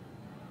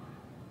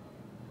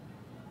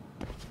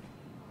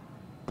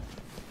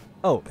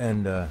 Oh,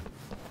 and,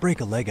 break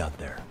a leg out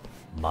there,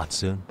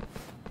 Matsu.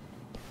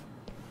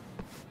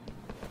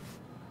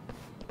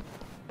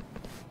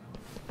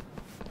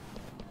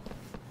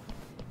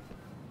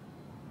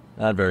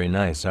 Not very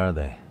nice, are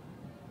they?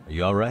 Are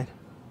you all right?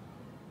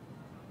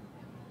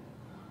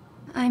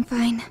 I'm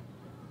fine.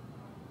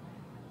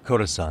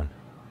 Koda-san,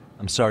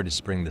 I'm sorry to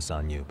spring this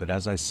on you, but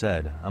as I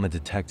said, I'm a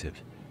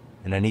detective,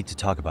 and I need to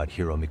talk about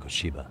Hiro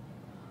Mikoshiba.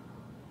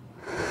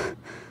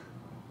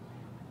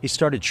 He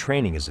started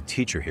training as a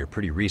teacher here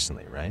pretty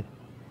recently, right?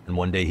 And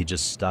one day he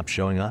just stopped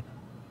showing up?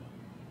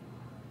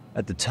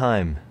 At the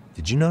time,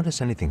 did you notice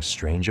anything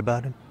strange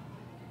about him?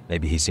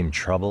 Maybe he seemed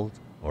troubled,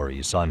 or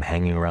you saw him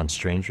hanging around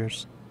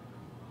strangers?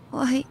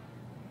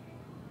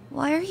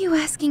 Why are you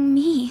asking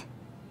me?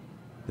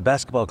 The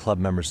basketball club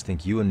members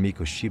think you and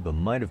Mikoshiba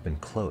might have been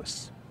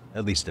close,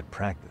 at least at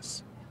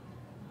practice.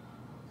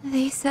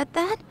 They said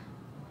that?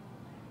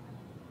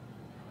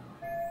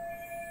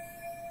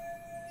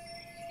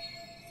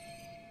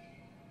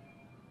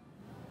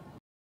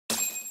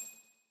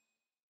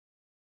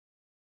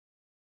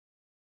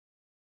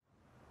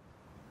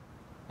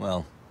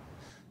 Well,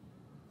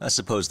 I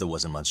suppose there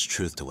wasn't much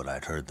truth to what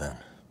I'd heard then.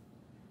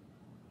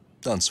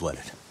 Don't sweat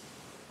it.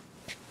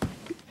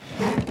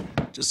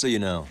 Just so you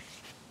know,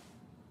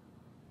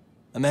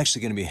 I'm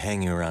actually going to be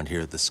hanging around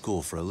here at the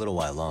school for a little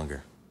while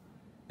longer.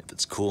 If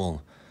it's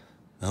cool,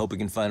 I hope we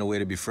can find a way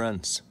to be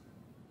friends.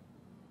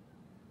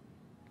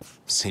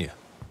 See ya.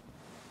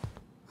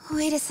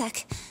 Wait a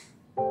sec.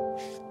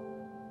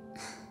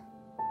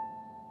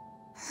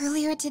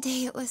 Earlier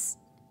today it was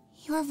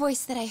your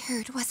voice that I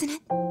heard, wasn't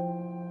it?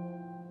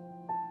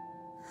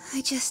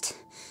 I just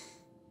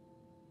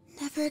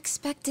never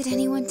expected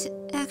anyone to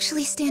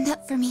actually stand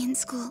up for me in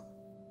school.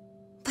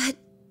 But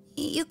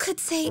you could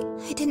say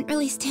I didn't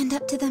really stand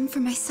up to them for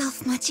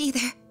myself much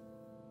either.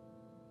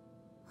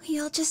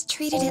 We all just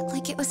treated it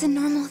like it was a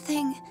normal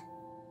thing.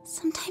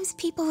 Sometimes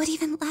people would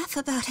even laugh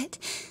about it.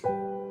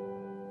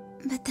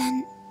 But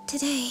then,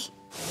 today,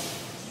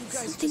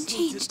 something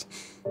changed.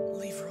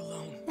 Leave her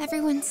alone.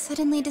 Everyone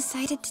suddenly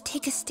decided to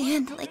take a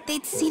stand like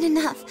they'd seen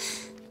enough.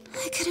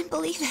 I couldn't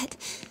believe it.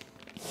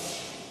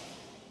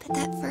 But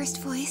that first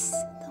voice,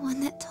 the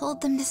one that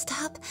told them to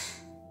stop,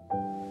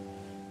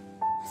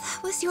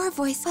 that was your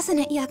voice, wasn't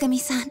it,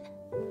 Yagami-san?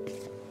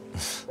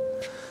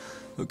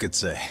 Who could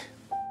say?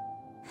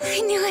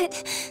 I knew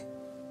it.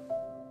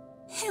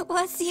 It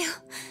was you.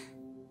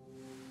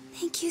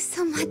 Thank you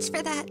so much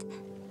for that.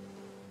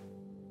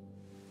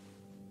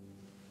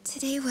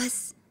 Today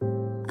was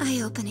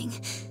eye-opening.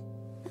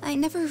 I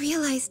never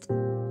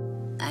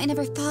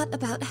thought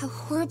about how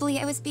horribly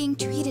I was being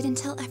treated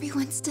until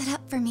everyone stood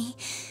up for me.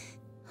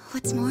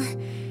 What's more,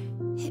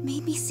 it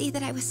made me see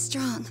that I was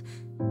strong.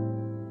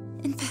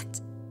 In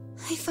fact,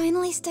 I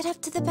finally stood up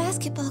to the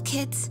basketball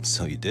kids.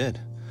 So you did.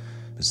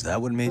 Is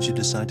that what made you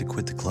decide to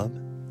quit the club?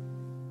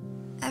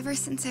 Ever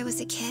since I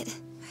was a kid,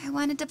 I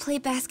wanted to play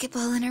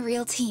basketball on a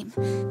real team.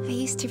 I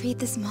used to read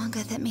this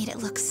manga that made it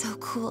look so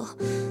cool.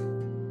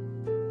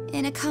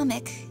 In a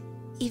comic,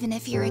 even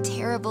if you're a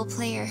terrible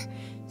player,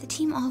 the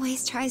team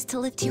always tries to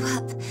lift you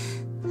up.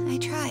 I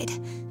tried.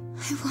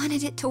 I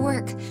wanted it to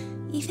work,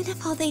 even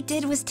if all they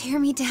did was tear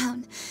me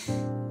down.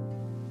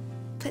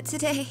 But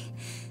today,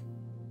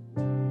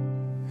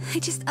 I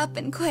just up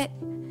and quit.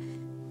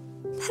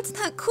 That's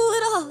not cool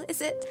at all,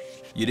 is it?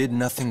 You did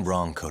nothing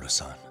wrong,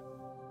 Koda-san.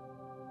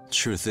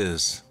 Truth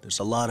is, there's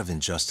a lot of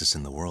injustice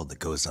in the world that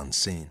goes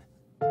unseen.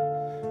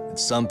 And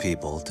some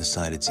people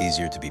decide it's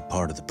easier to be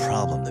part of the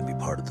problem than be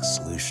part of the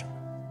solution.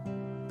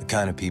 The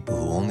kind of people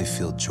who only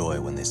feel joy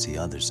when they see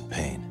others in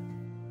pain.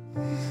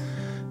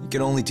 You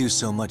can only do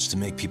so much to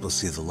make people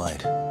see the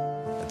light.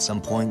 At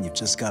some point, you've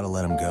just got to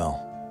let them go.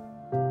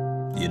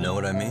 You know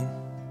what I mean?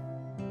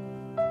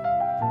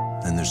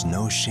 And there's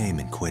no shame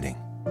in quitting.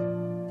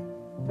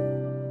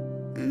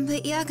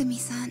 But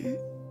Yagami-san,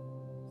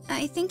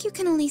 I think you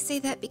can only say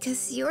that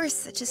because you're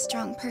such a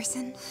strong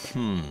person.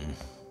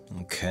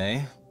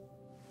 Okay.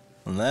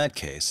 In that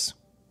case,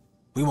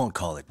 we won't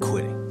call it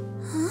quitting.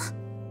 Huh?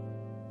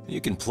 You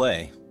can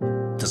play.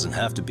 Doesn't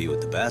have to be with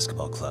the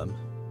basketball club.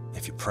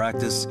 If you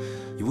practice,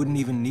 you wouldn't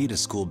even need a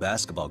school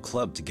basketball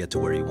club to get to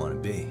where you want to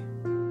be.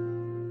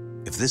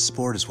 If this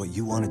sport is what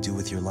you want to do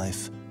with your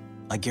life,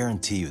 I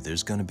guarantee you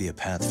there's going to be a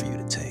path for you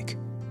to take.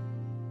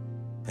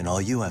 And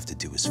all you have to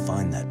do is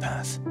find that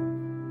path.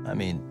 I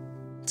mean,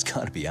 it's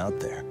got to be out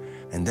there.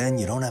 And then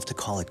you don't have to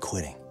call it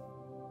quitting.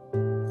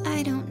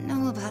 I don't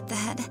know about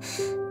that.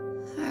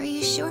 Are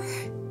you sure?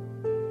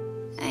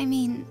 I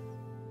mean,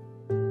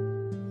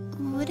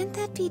 wouldn't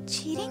that be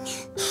cheating?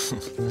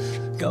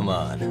 Come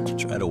on,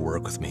 try to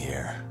work with me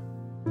here.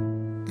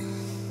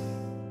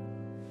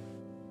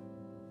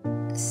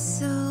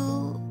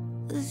 So,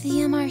 the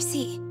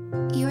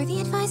MRC, you're the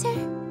advisor?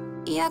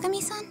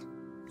 Yagami-san?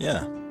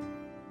 Yeah.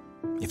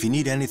 If you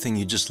need anything,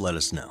 you just let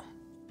us know.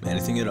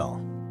 Anything at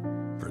all.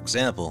 For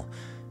example,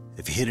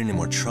 if you hit any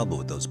more trouble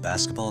with those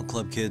basketball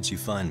club kids, you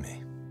find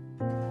me.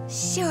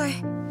 Sure.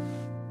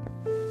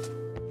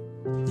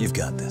 You've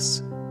got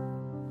this.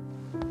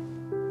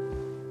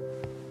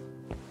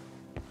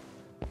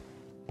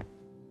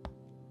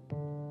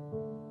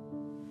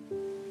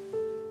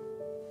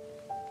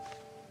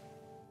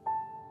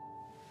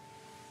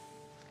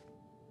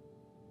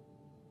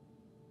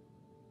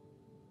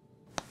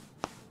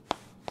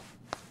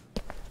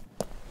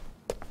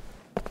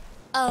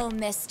 Oh,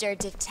 Mr.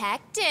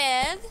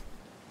 Detective.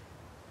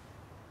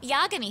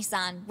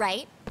 Yagami-san,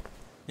 right?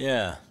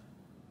 Yeah.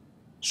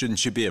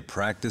 Shouldn't you be at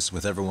practice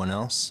with everyone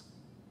else?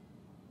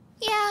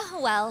 Yeah,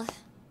 well,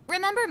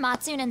 remember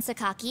Matsune and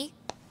Sakaki?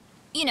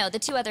 You know, the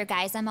two other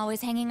guys I'm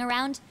always hanging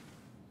around?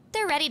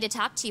 They're ready to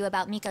talk to you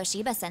about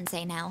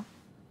Mikoshiba-sensei now.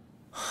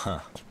 Huh.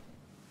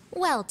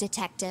 Well,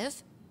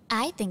 Detective,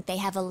 I think they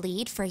have a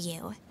lead for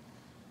you.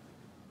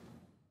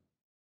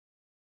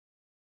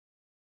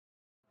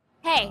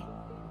 Hey,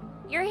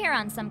 you're here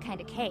on some kind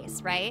of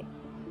case, right?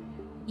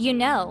 You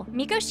know,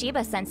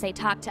 Mikoshiba-sensei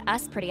talked to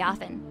us pretty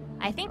often.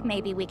 I think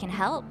maybe we can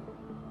help.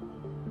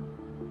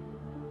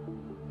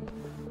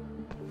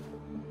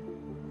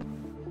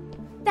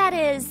 That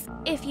is,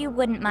 if you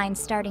wouldn't mind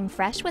starting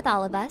fresh with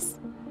all of us.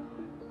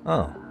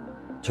 Oh,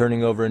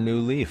 turning over a new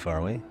leaf,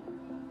 are we?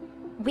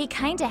 We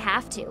kinda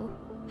have to.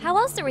 How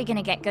else are we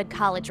gonna get good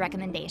college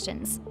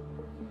recommendations?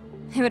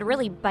 It would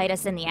really bite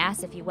us in the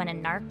ass if you went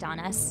and narked on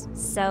us,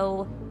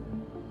 so...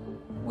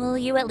 Will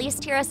you at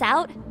least hear us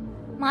out?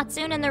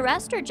 Matsune and the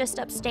rest are just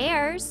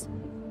upstairs.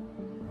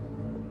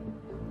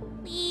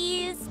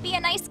 Please, be a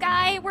nice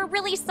guy. We're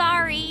really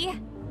sorry.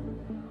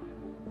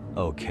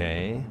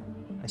 Okay,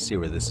 I see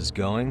where this is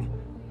going.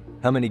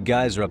 How many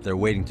guys are up there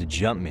waiting to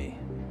jump me?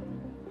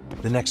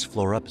 The next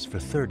floor up is for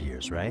third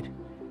years, right?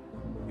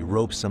 You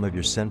rope some of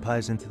your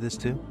senpais into this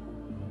too?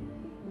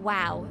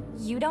 Wow,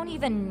 you don't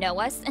even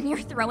know us and you're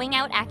throwing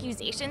out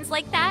accusations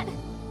like that?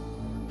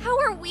 How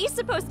are we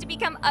supposed to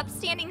become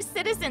upstanding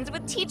citizens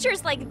with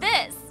teachers like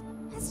this?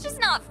 It's just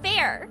not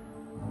fair.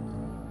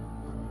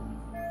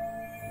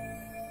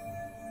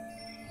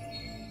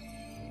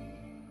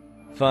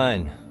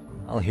 Fine,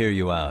 I'll hear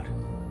you out.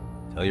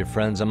 Tell your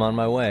friends I'm on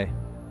my way.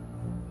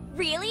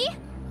 Really?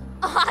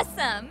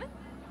 Awesome!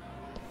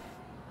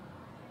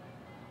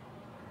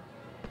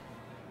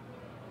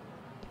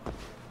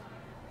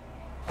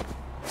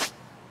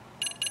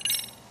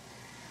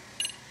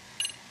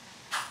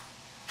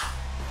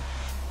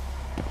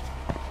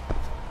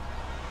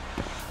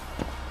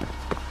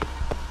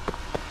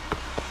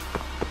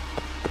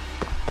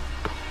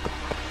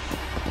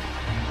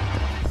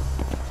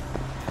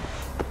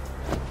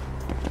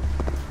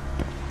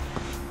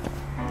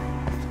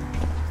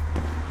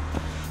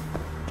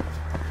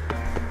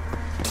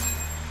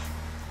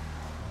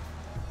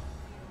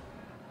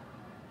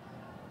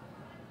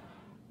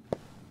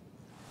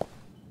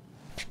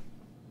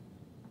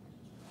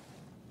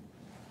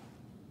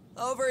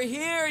 Over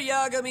here,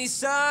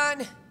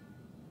 Yagami-san!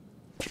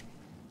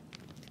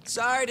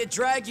 Sorry to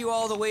drag you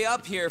all the way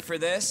up here for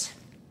this.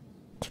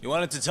 You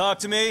wanted to talk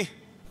to me?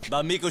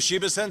 About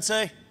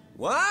Mikoshiba-sensei?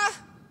 What?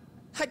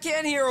 I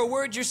can't hear a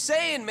word you're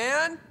saying,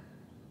 man.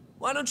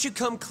 Why don't you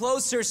come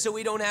closer so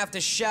we don't have to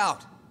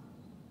shout?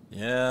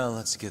 Yeah,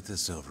 let's get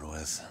this over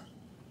with.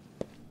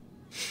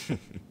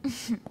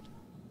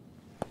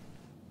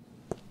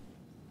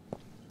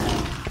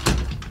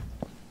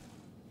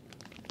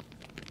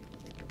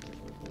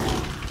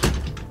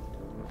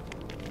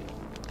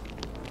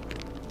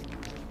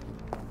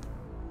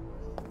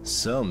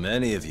 So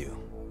many of you.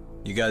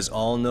 You guys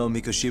all know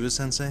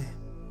Mikoshiba-sensei?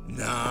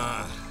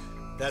 Nah,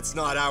 that's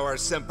not how our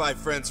senpai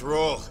friends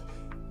roll.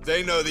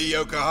 They know the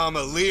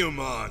Yokohama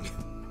Liumon.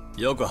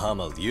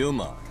 Yokohama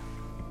Liumon?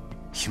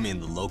 You mean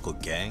the local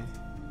gang?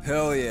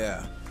 Hell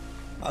yeah.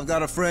 I've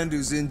got a friend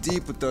who's in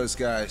deep with those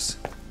guys.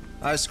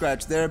 I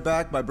scratch their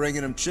back by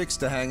bringing them chicks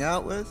to hang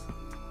out with,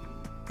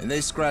 and they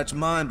scratch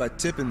mine by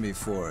tipping me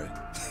for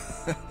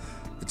it.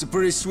 It's a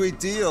pretty sweet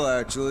deal,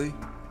 actually.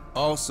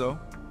 Also,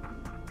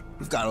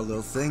 we've got a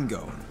little thing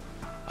going.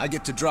 I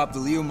get to drop the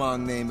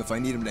Liumon name if I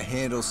need him to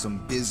handle some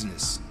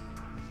business.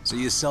 So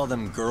you sell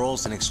them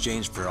girls in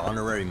exchange for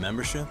honorary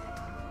membership?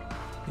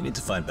 You need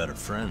to find better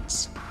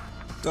friends.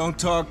 Don't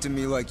talk to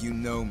me like you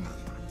know me.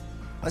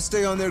 I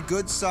stay on their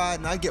good side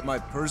and I get my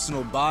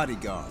personal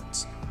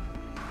bodyguards.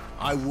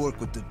 I work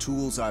with the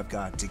tools I've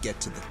got to get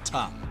to the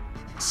top.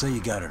 So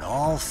you got it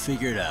all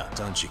figured out,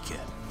 don't you, kid?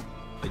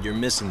 But you're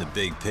missing the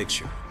big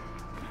picture.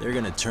 They're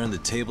gonna turn the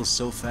tables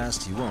so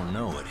fast you won't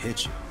know what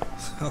hit you.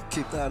 I'll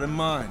keep that in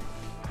mind.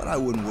 But I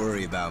wouldn't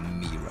worry about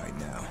me right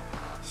now.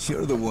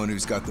 You're the one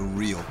who's got the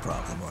real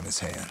problem on his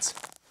hands.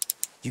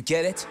 You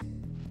get it?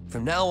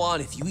 From now on,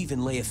 if you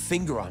even lay a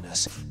finger on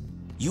us,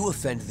 you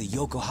offend the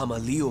Yokohama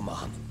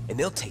Ryuman, and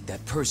they'll take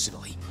that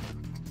personally.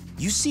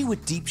 You see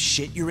what deep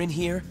shit you're in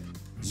here,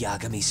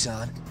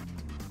 Yagami-san?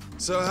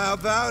 So how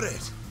about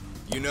it?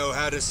 You know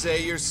how to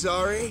say you're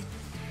sorry?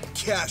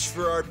 Cash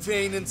for our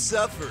pain and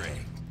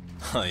suffering.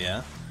 Oh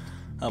yeah?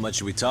 How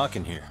much are we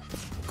talking here?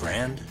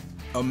 Grand?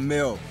 $1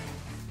 million.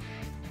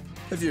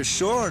 If you're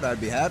short, I'd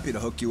be happy to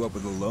hook you up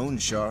with a loan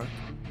shark.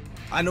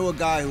 I know a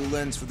guy who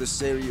lends for the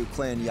Seiryu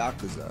clan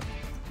Yakuza.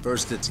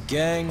 First it's a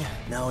gang,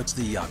 now it's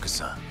the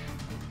Yakuza.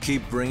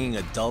 Keep bringing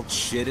adult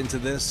shit into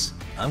this,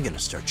 I'm gonna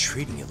start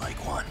treating you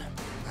like one.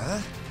 Huh?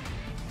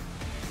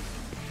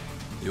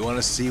 You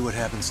wanna see what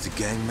happens to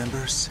gang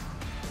members?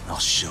 I'll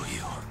show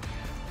you.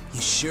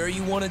 You sure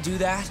you want to do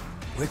that?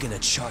 We're gonna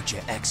charge you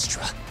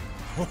extra.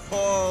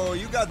 Oh,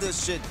 you got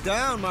this shit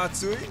down,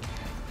 Matsui.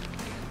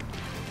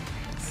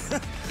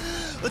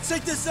 Let's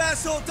take this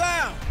asshole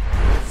down!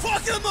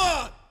 Fuck him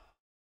up!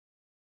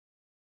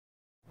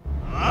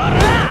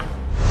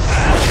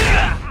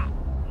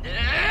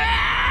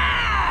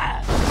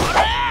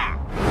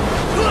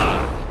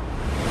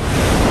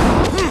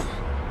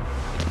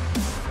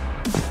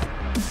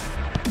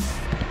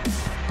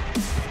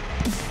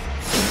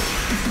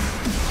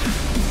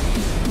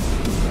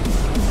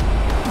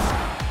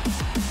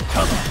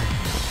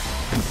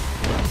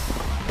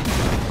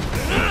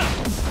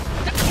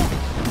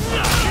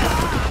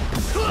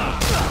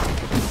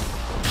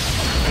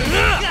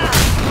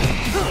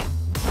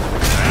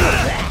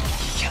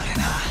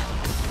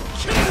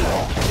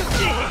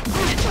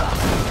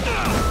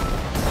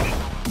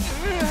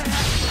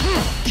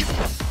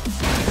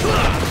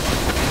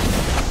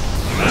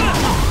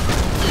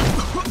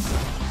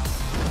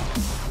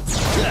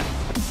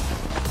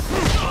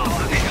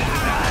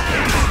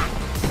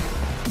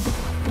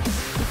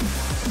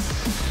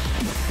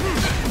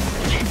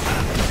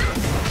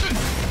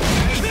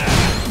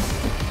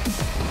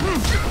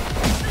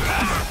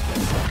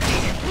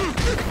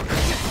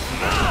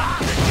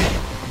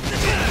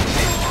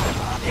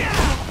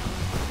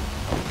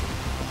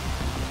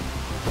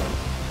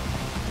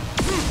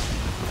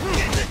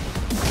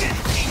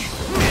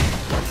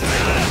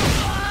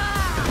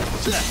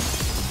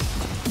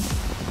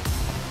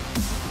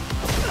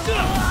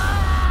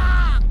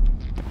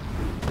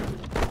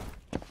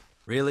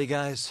 Really,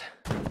 guys?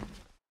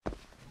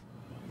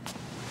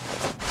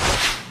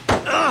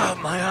 Ah,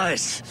 my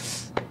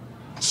eyes!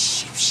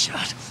 Cheap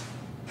shot.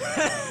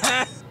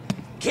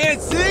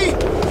 Can't see?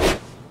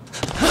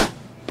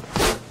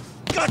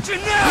 Got you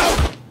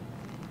now!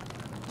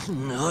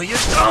 No, you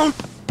don't!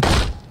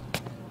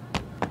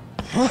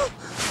 Huh?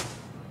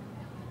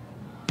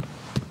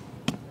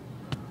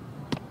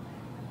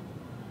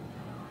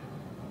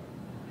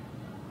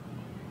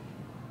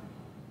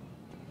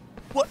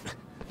 What?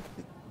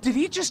 Did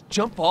he just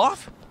jump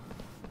off?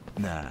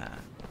 Nah.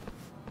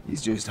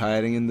 He's just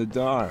hiding in the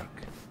dark.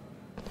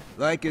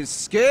 Like a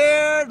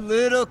scared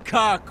little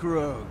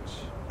cockroach.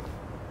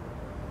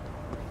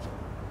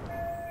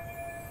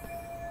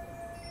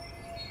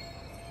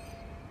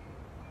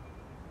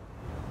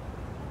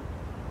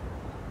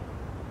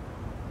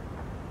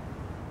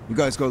 You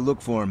guys go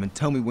look for him and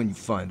tell me when you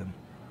find him.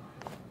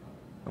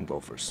 I'm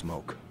going for a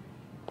smoke.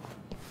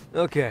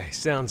 Okay,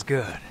 sounds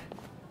good.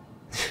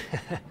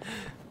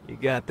 You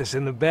got this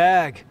in the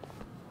bag.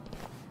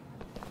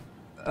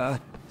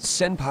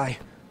 Senpai,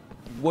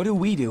 what do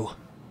we do?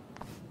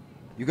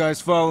 You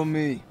guys follow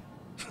me.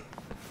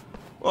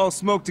 We'll all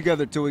smoke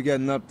together till we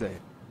get an update.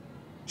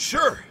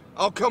 Sure,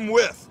 I'll come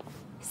with.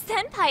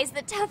 Senpai's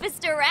the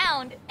toughest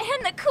around,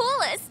 and the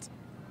coolest.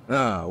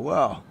 Ah,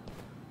 well.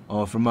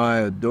 All for my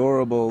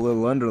adorable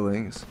little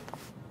underlings.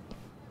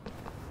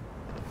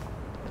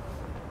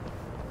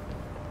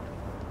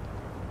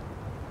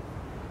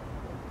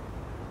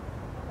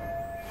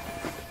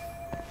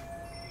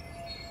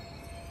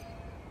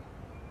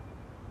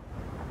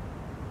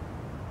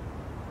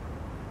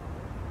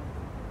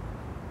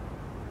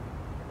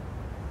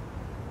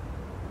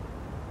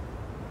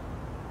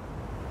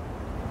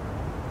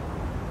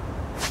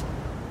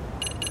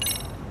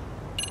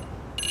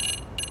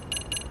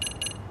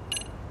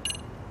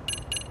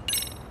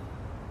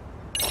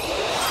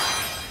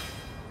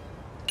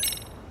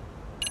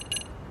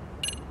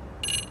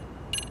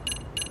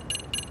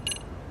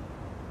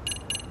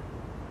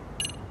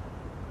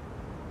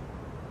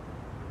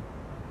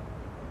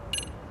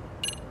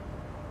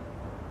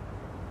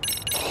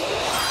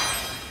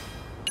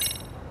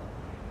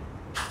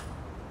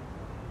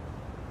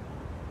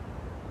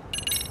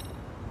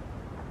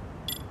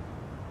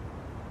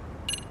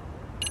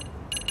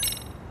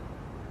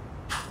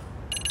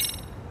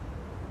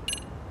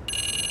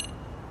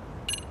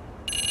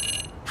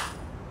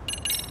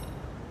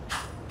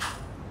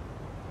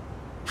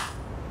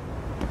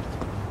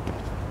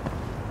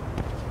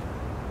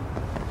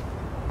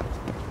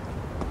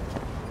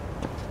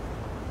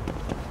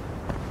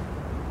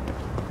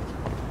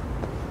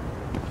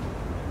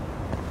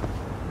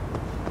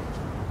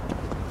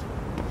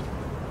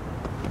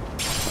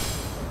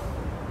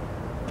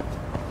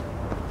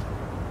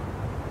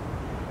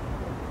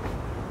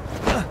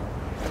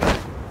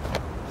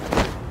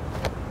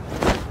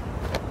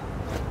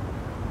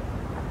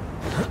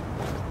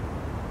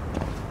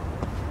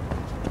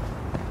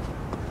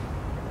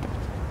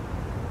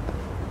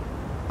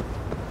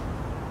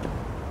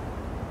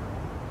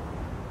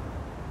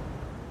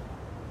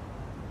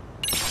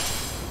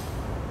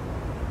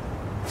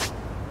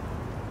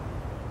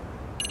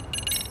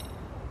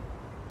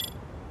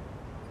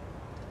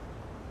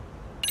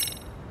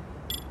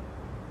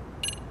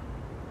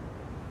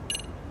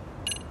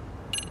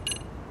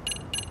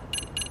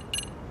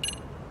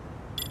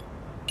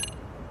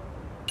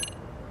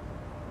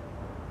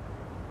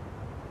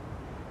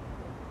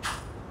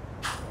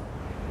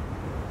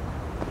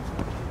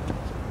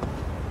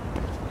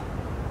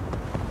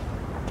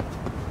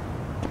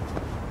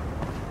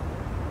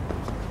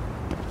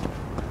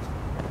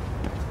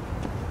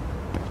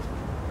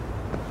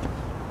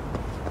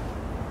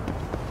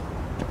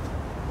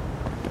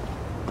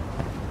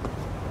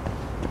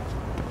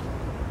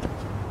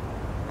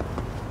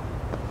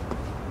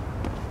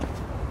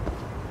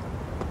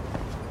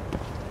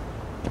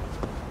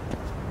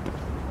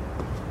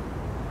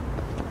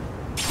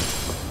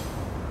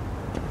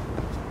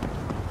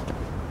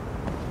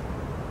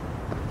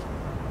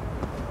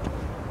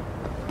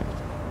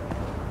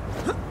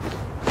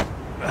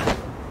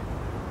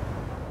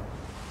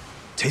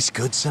 place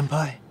good,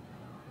 Senpai?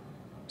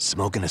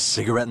 Smoking a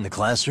cigarette in the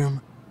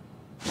classroom?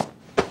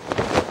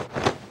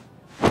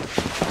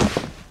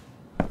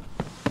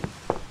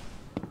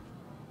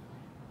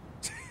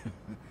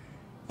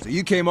 So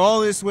you came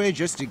all this way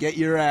just to get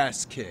your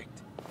ass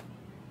kicked?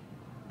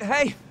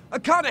 Hey,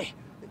 Akane!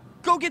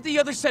 Go get the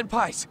other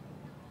senpais!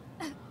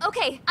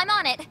 Okay, I'm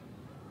on it.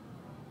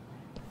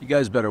 You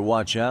guys better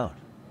watch out.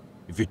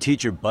 If your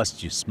teacher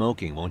busts you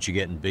smoking, won't you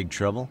get in big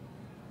trouble?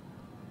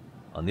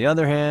 On the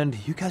other hand,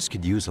 you guys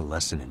could use a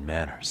lesson in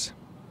manners,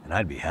 and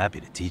I'd be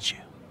happy to teach you.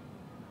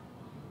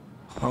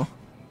 Huh?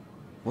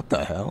 What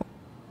the hell?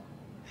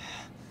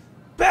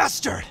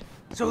 Bastard!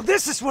 So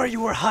this is where you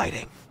were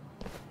hiding.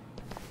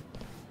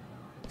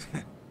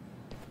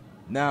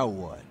 Now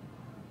what?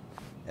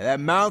 That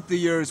mouth of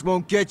yours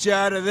won't get you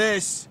out of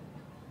this.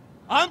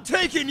 I'm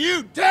taking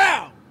you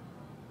down!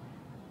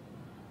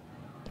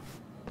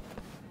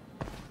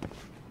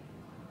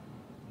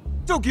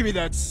 Don't give me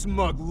that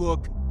smug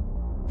look.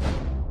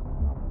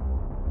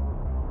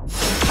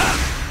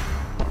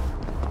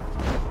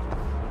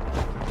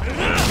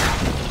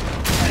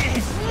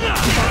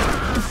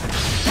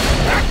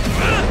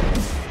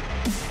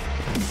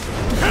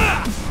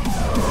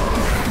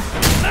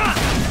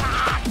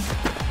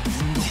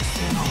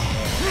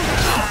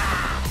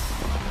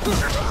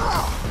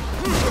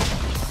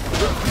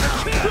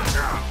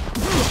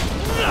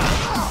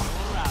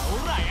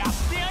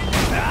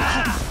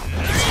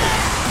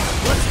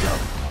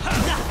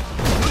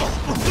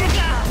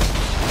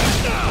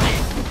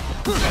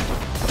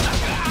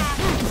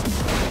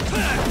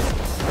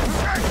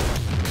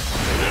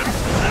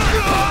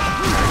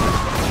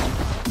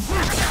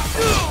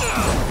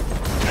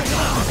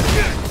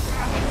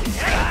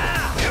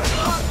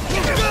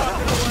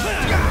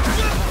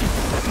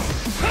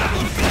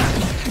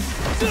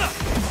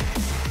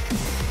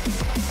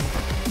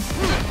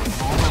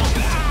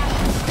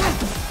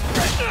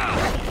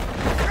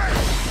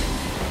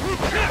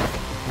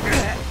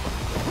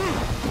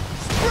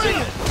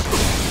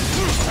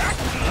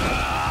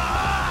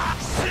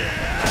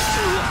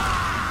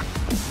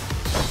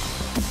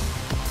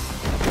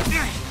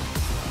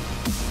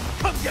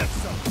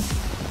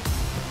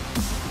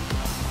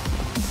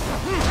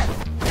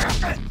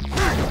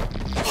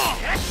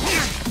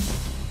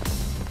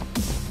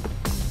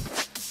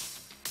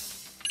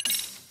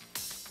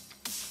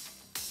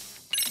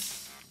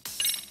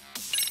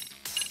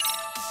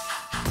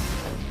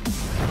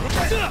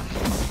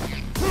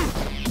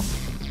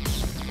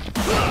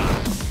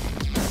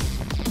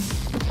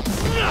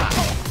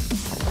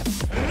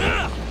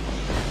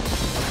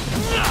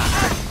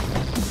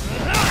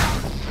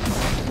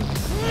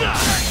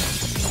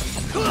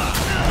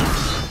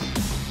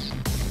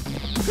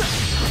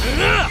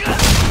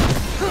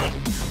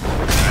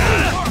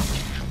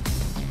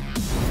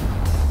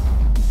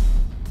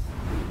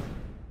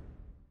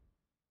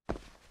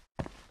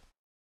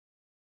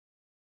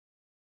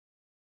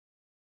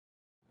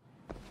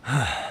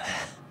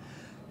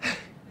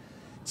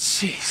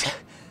 Jeez.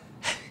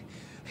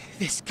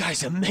 This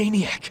guy's a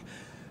maniac.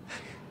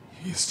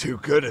 He's too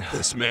good at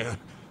this, man.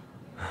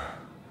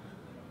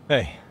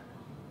 Hey,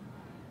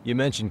 you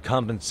mentioned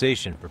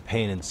compensation for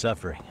pain and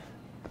suffering.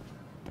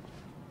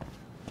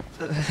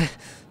 That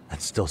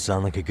still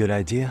sound like a good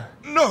idea?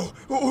 No,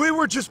 we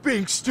were just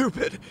being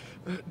stupid.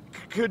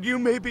 Could you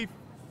maybe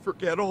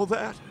forget all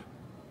that?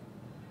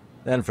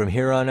 Then from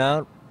here on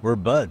out, we're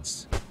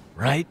buds,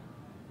 right?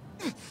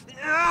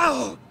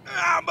 Ow!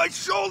 Ah, my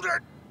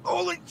shoulder!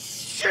 Holy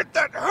shit,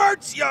 that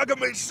hurts,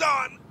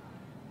 Yagami-san!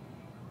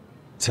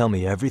 Tell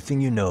me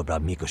everything you know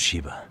about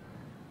Mikoshiba.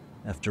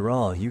 After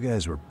all, you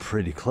guys were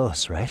pretty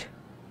close, right?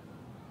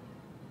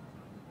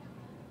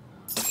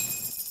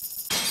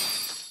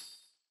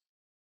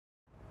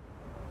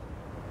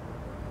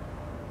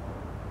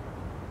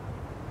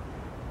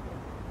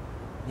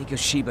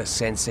 Mikoshiba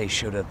Sensei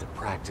showed up to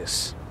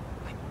practice,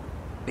 like,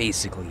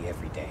 basically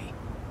every day.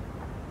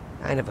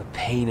 Kind of a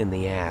pain in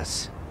the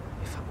ass,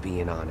 if I'm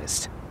being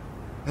honest.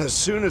 As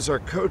soon as our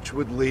coach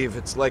would leave,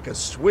 it's like a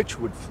switch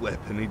would flip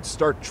and he'd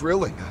start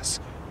drilling us.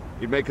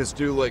 He'd make us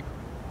do like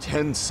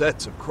 10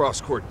 sets of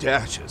cross-court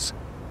dashes.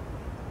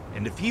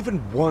 And if even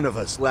one of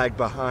us lagged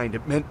behind,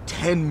 it meant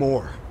 10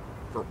 more.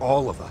 For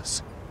all of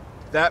us.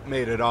 That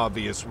made it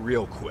obvious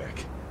real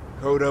quick.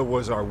 Koda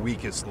was our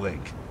weakest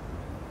link.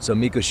 So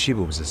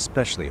Mikoshiba was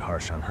especially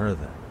harsh on her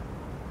then?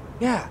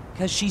 Yeah,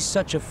 because she's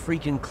such a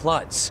freaking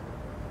klutz.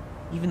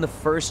 Even the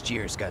first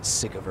years got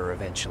sick of her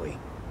eventually.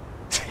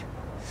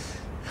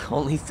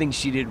 Only thing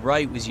she did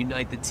right was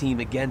unite the team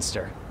against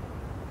her.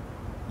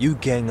 You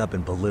gang up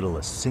and belittle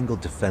a single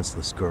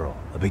defenseless girl,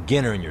 a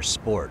beginner in your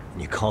sport,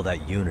 and you call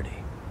that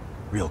unity.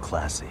 Real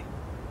classy.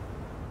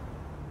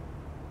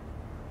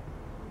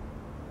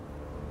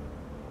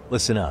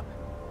 Listen up.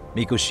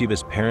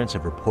 Mikoshiba's parents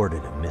have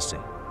reported him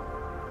missing.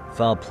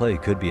 Foul play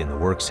could be in the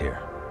works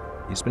here.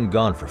 He's been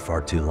gone for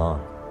far too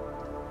long.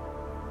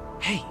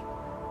 Hey,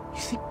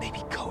 you think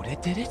maybe Koda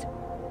did it?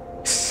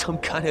 Some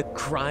kind of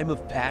crime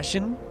of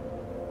passion?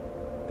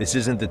 This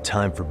isn't the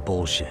time for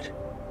bullshit.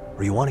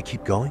 Or you want to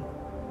keep going?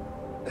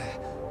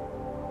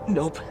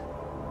 Nope.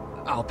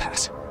 I'll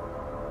pass.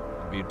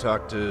 Have you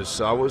talked to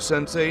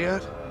Sawa-sensei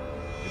yet?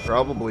 He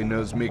probably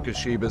knows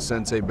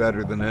Mikoshiba-sensei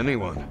better than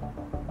anyone.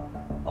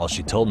 All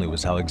she told me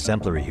was how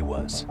exemplary he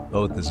was,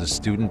 both as a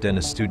student and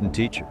a student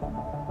teacher.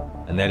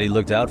 And that he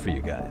looked out for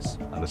you guys,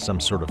 out of some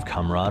sort of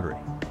camaraderie.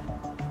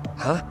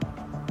 Huh?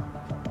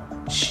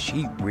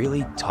 She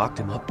really talked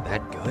him up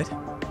that good?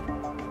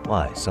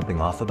 Why,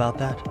 something off about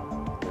that?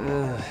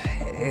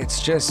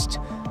 It's just...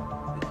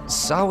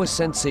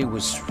 Sawa-sensei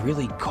was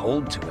really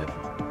cold to him,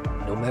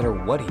 no matter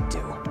what he'd do.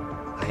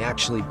 I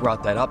actually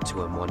brought that up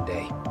to him one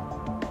day.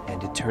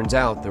 And it turns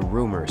out the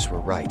rumors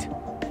were right.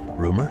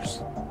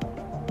 Rumors?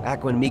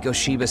 Back when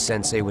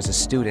Mikoshiba-sensei was a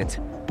student,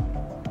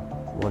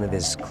 one of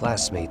his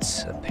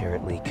classmates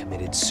apparently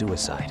committed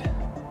suicide.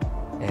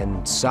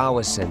 And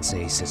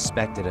Sawa-sensei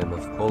suspected him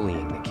of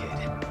bullying the kid.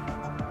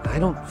 I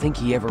don't think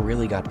he ever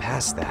really got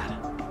past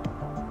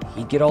that.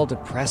 He'd get all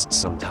depressed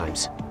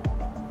sometimes.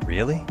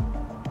 Really?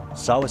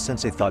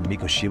 Sawa-sensei thought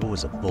Mikoshiba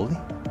was a bully?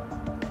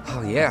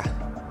 Oh yeah.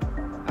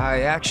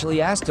 I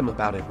actually asked him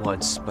about it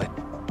once, but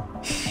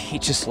he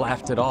just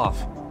laughed it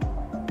off.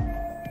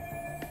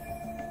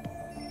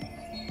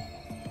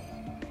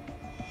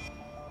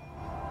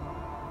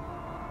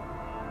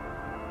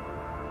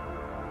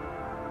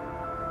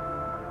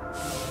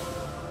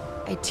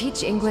 I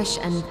teach English,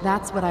 and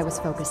that's what I was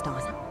focused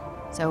on.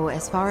 So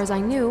as far as I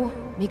knew,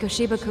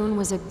 Mikoshiba-kun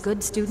was a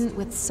good student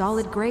with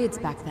solid grades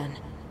back then.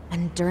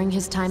 And during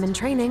his time in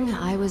training,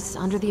 I was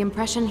under the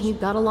impression he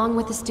got along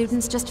with the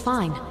students just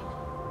fine.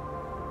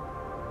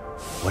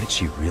 What did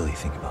she really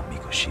think about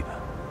Mikoshiba?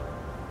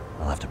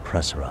 I'll have to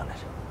press her on it.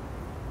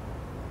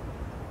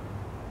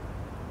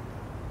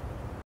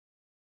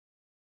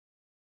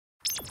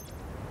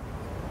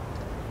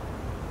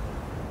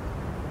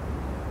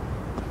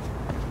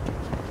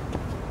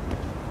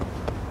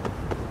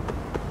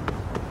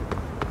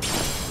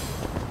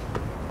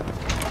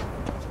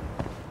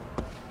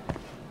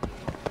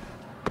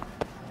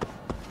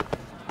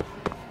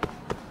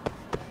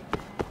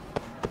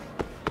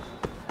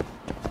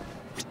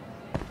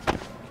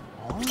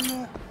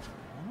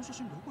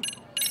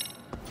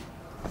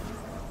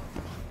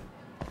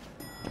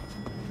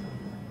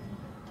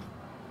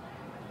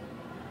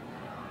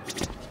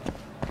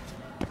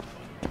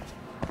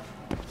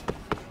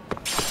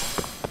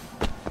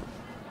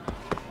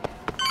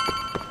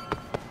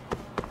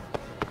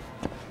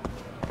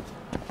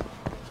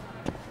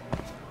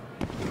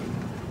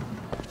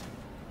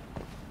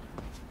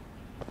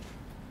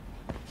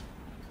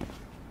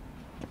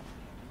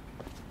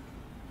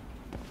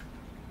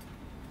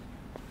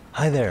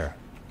 Hi there.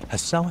 Has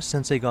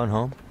Sawa-sensei gone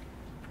home?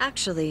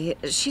 Actually,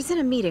 she's in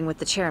a meeting with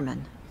the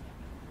chairman.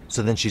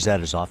 So then she's at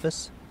his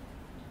office?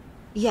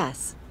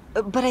 Yes,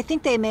 but I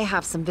think they may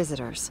have some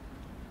visitors.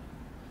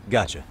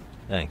 Gotcha.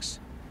 Thanks.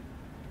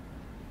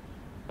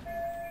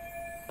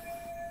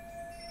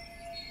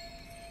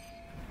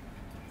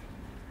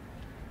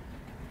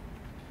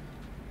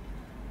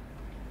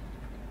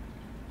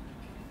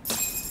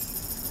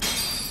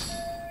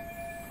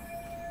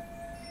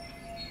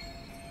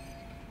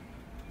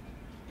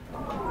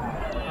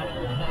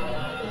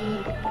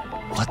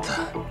 What the?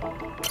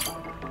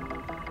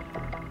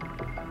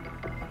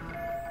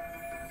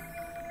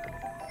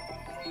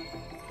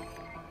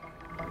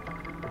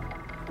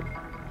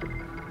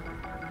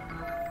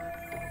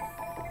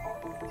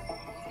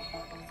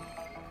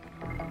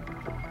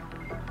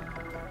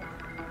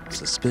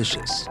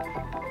 Suspicious.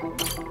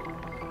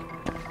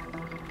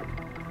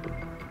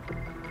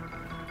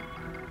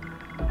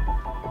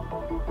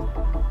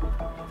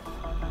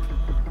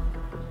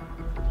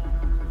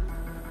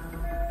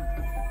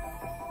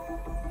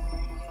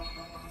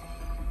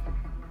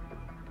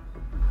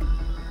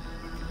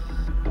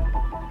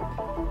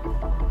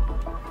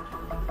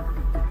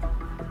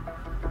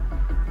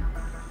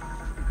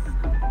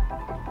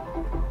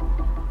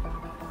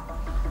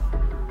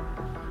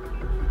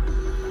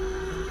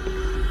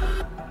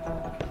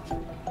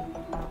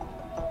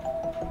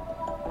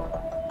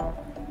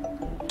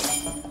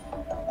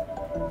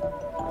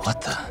 What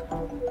the?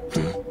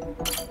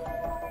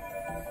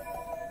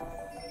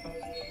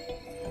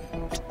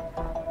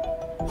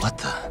 What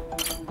the?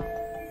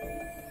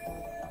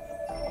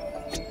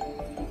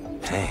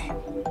 Hey,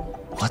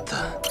 what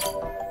the?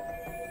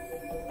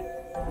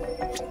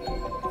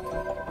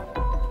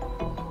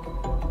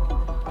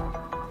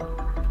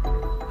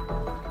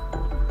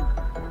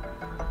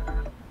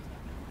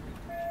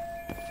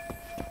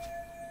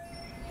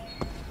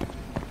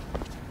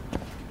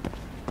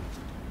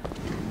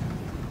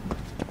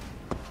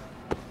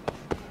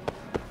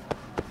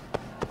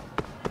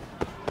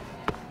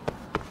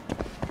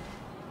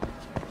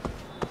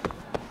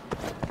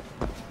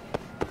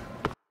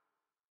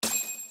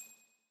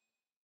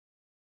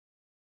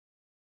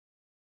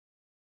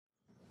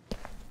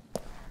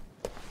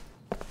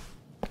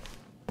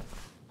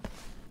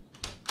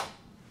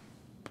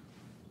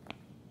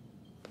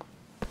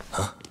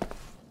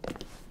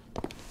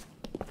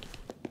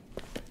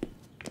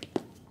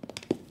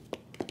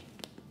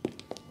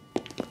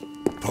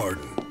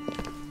 Pardon.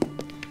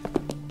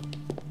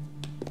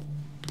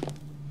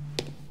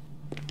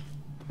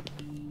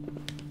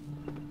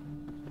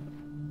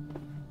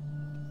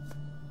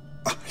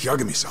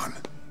 Yagami-san.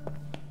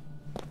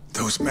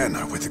 Those men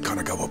are with the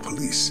Kanagawa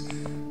police.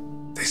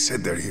 They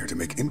said they're here to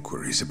make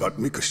inquiries about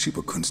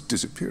Mikoshiba-kun's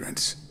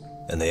disappearance.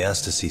 And they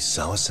asked to see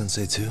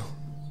Sawa-sensei too?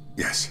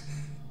 Yes.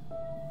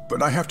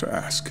 But I have to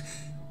ask,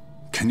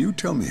 can you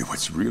tell me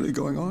what's really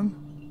going on?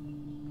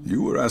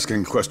 You were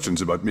asking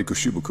questions about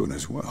Mikoshiba-kun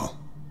as well.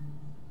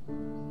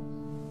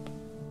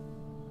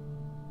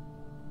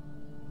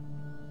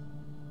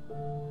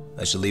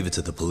 I should leave it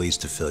to the police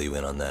to fill you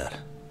in on that.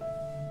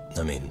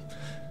 I mean,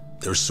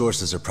 their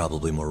sources are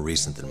probably more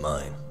recent than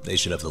mine. They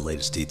should have the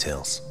latest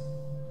details.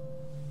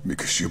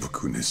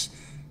 Mikoshiba-kun is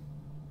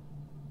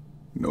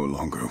no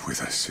longer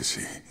with us, is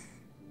he?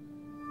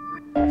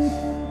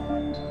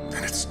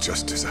 Then it's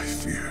just as I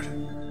feared.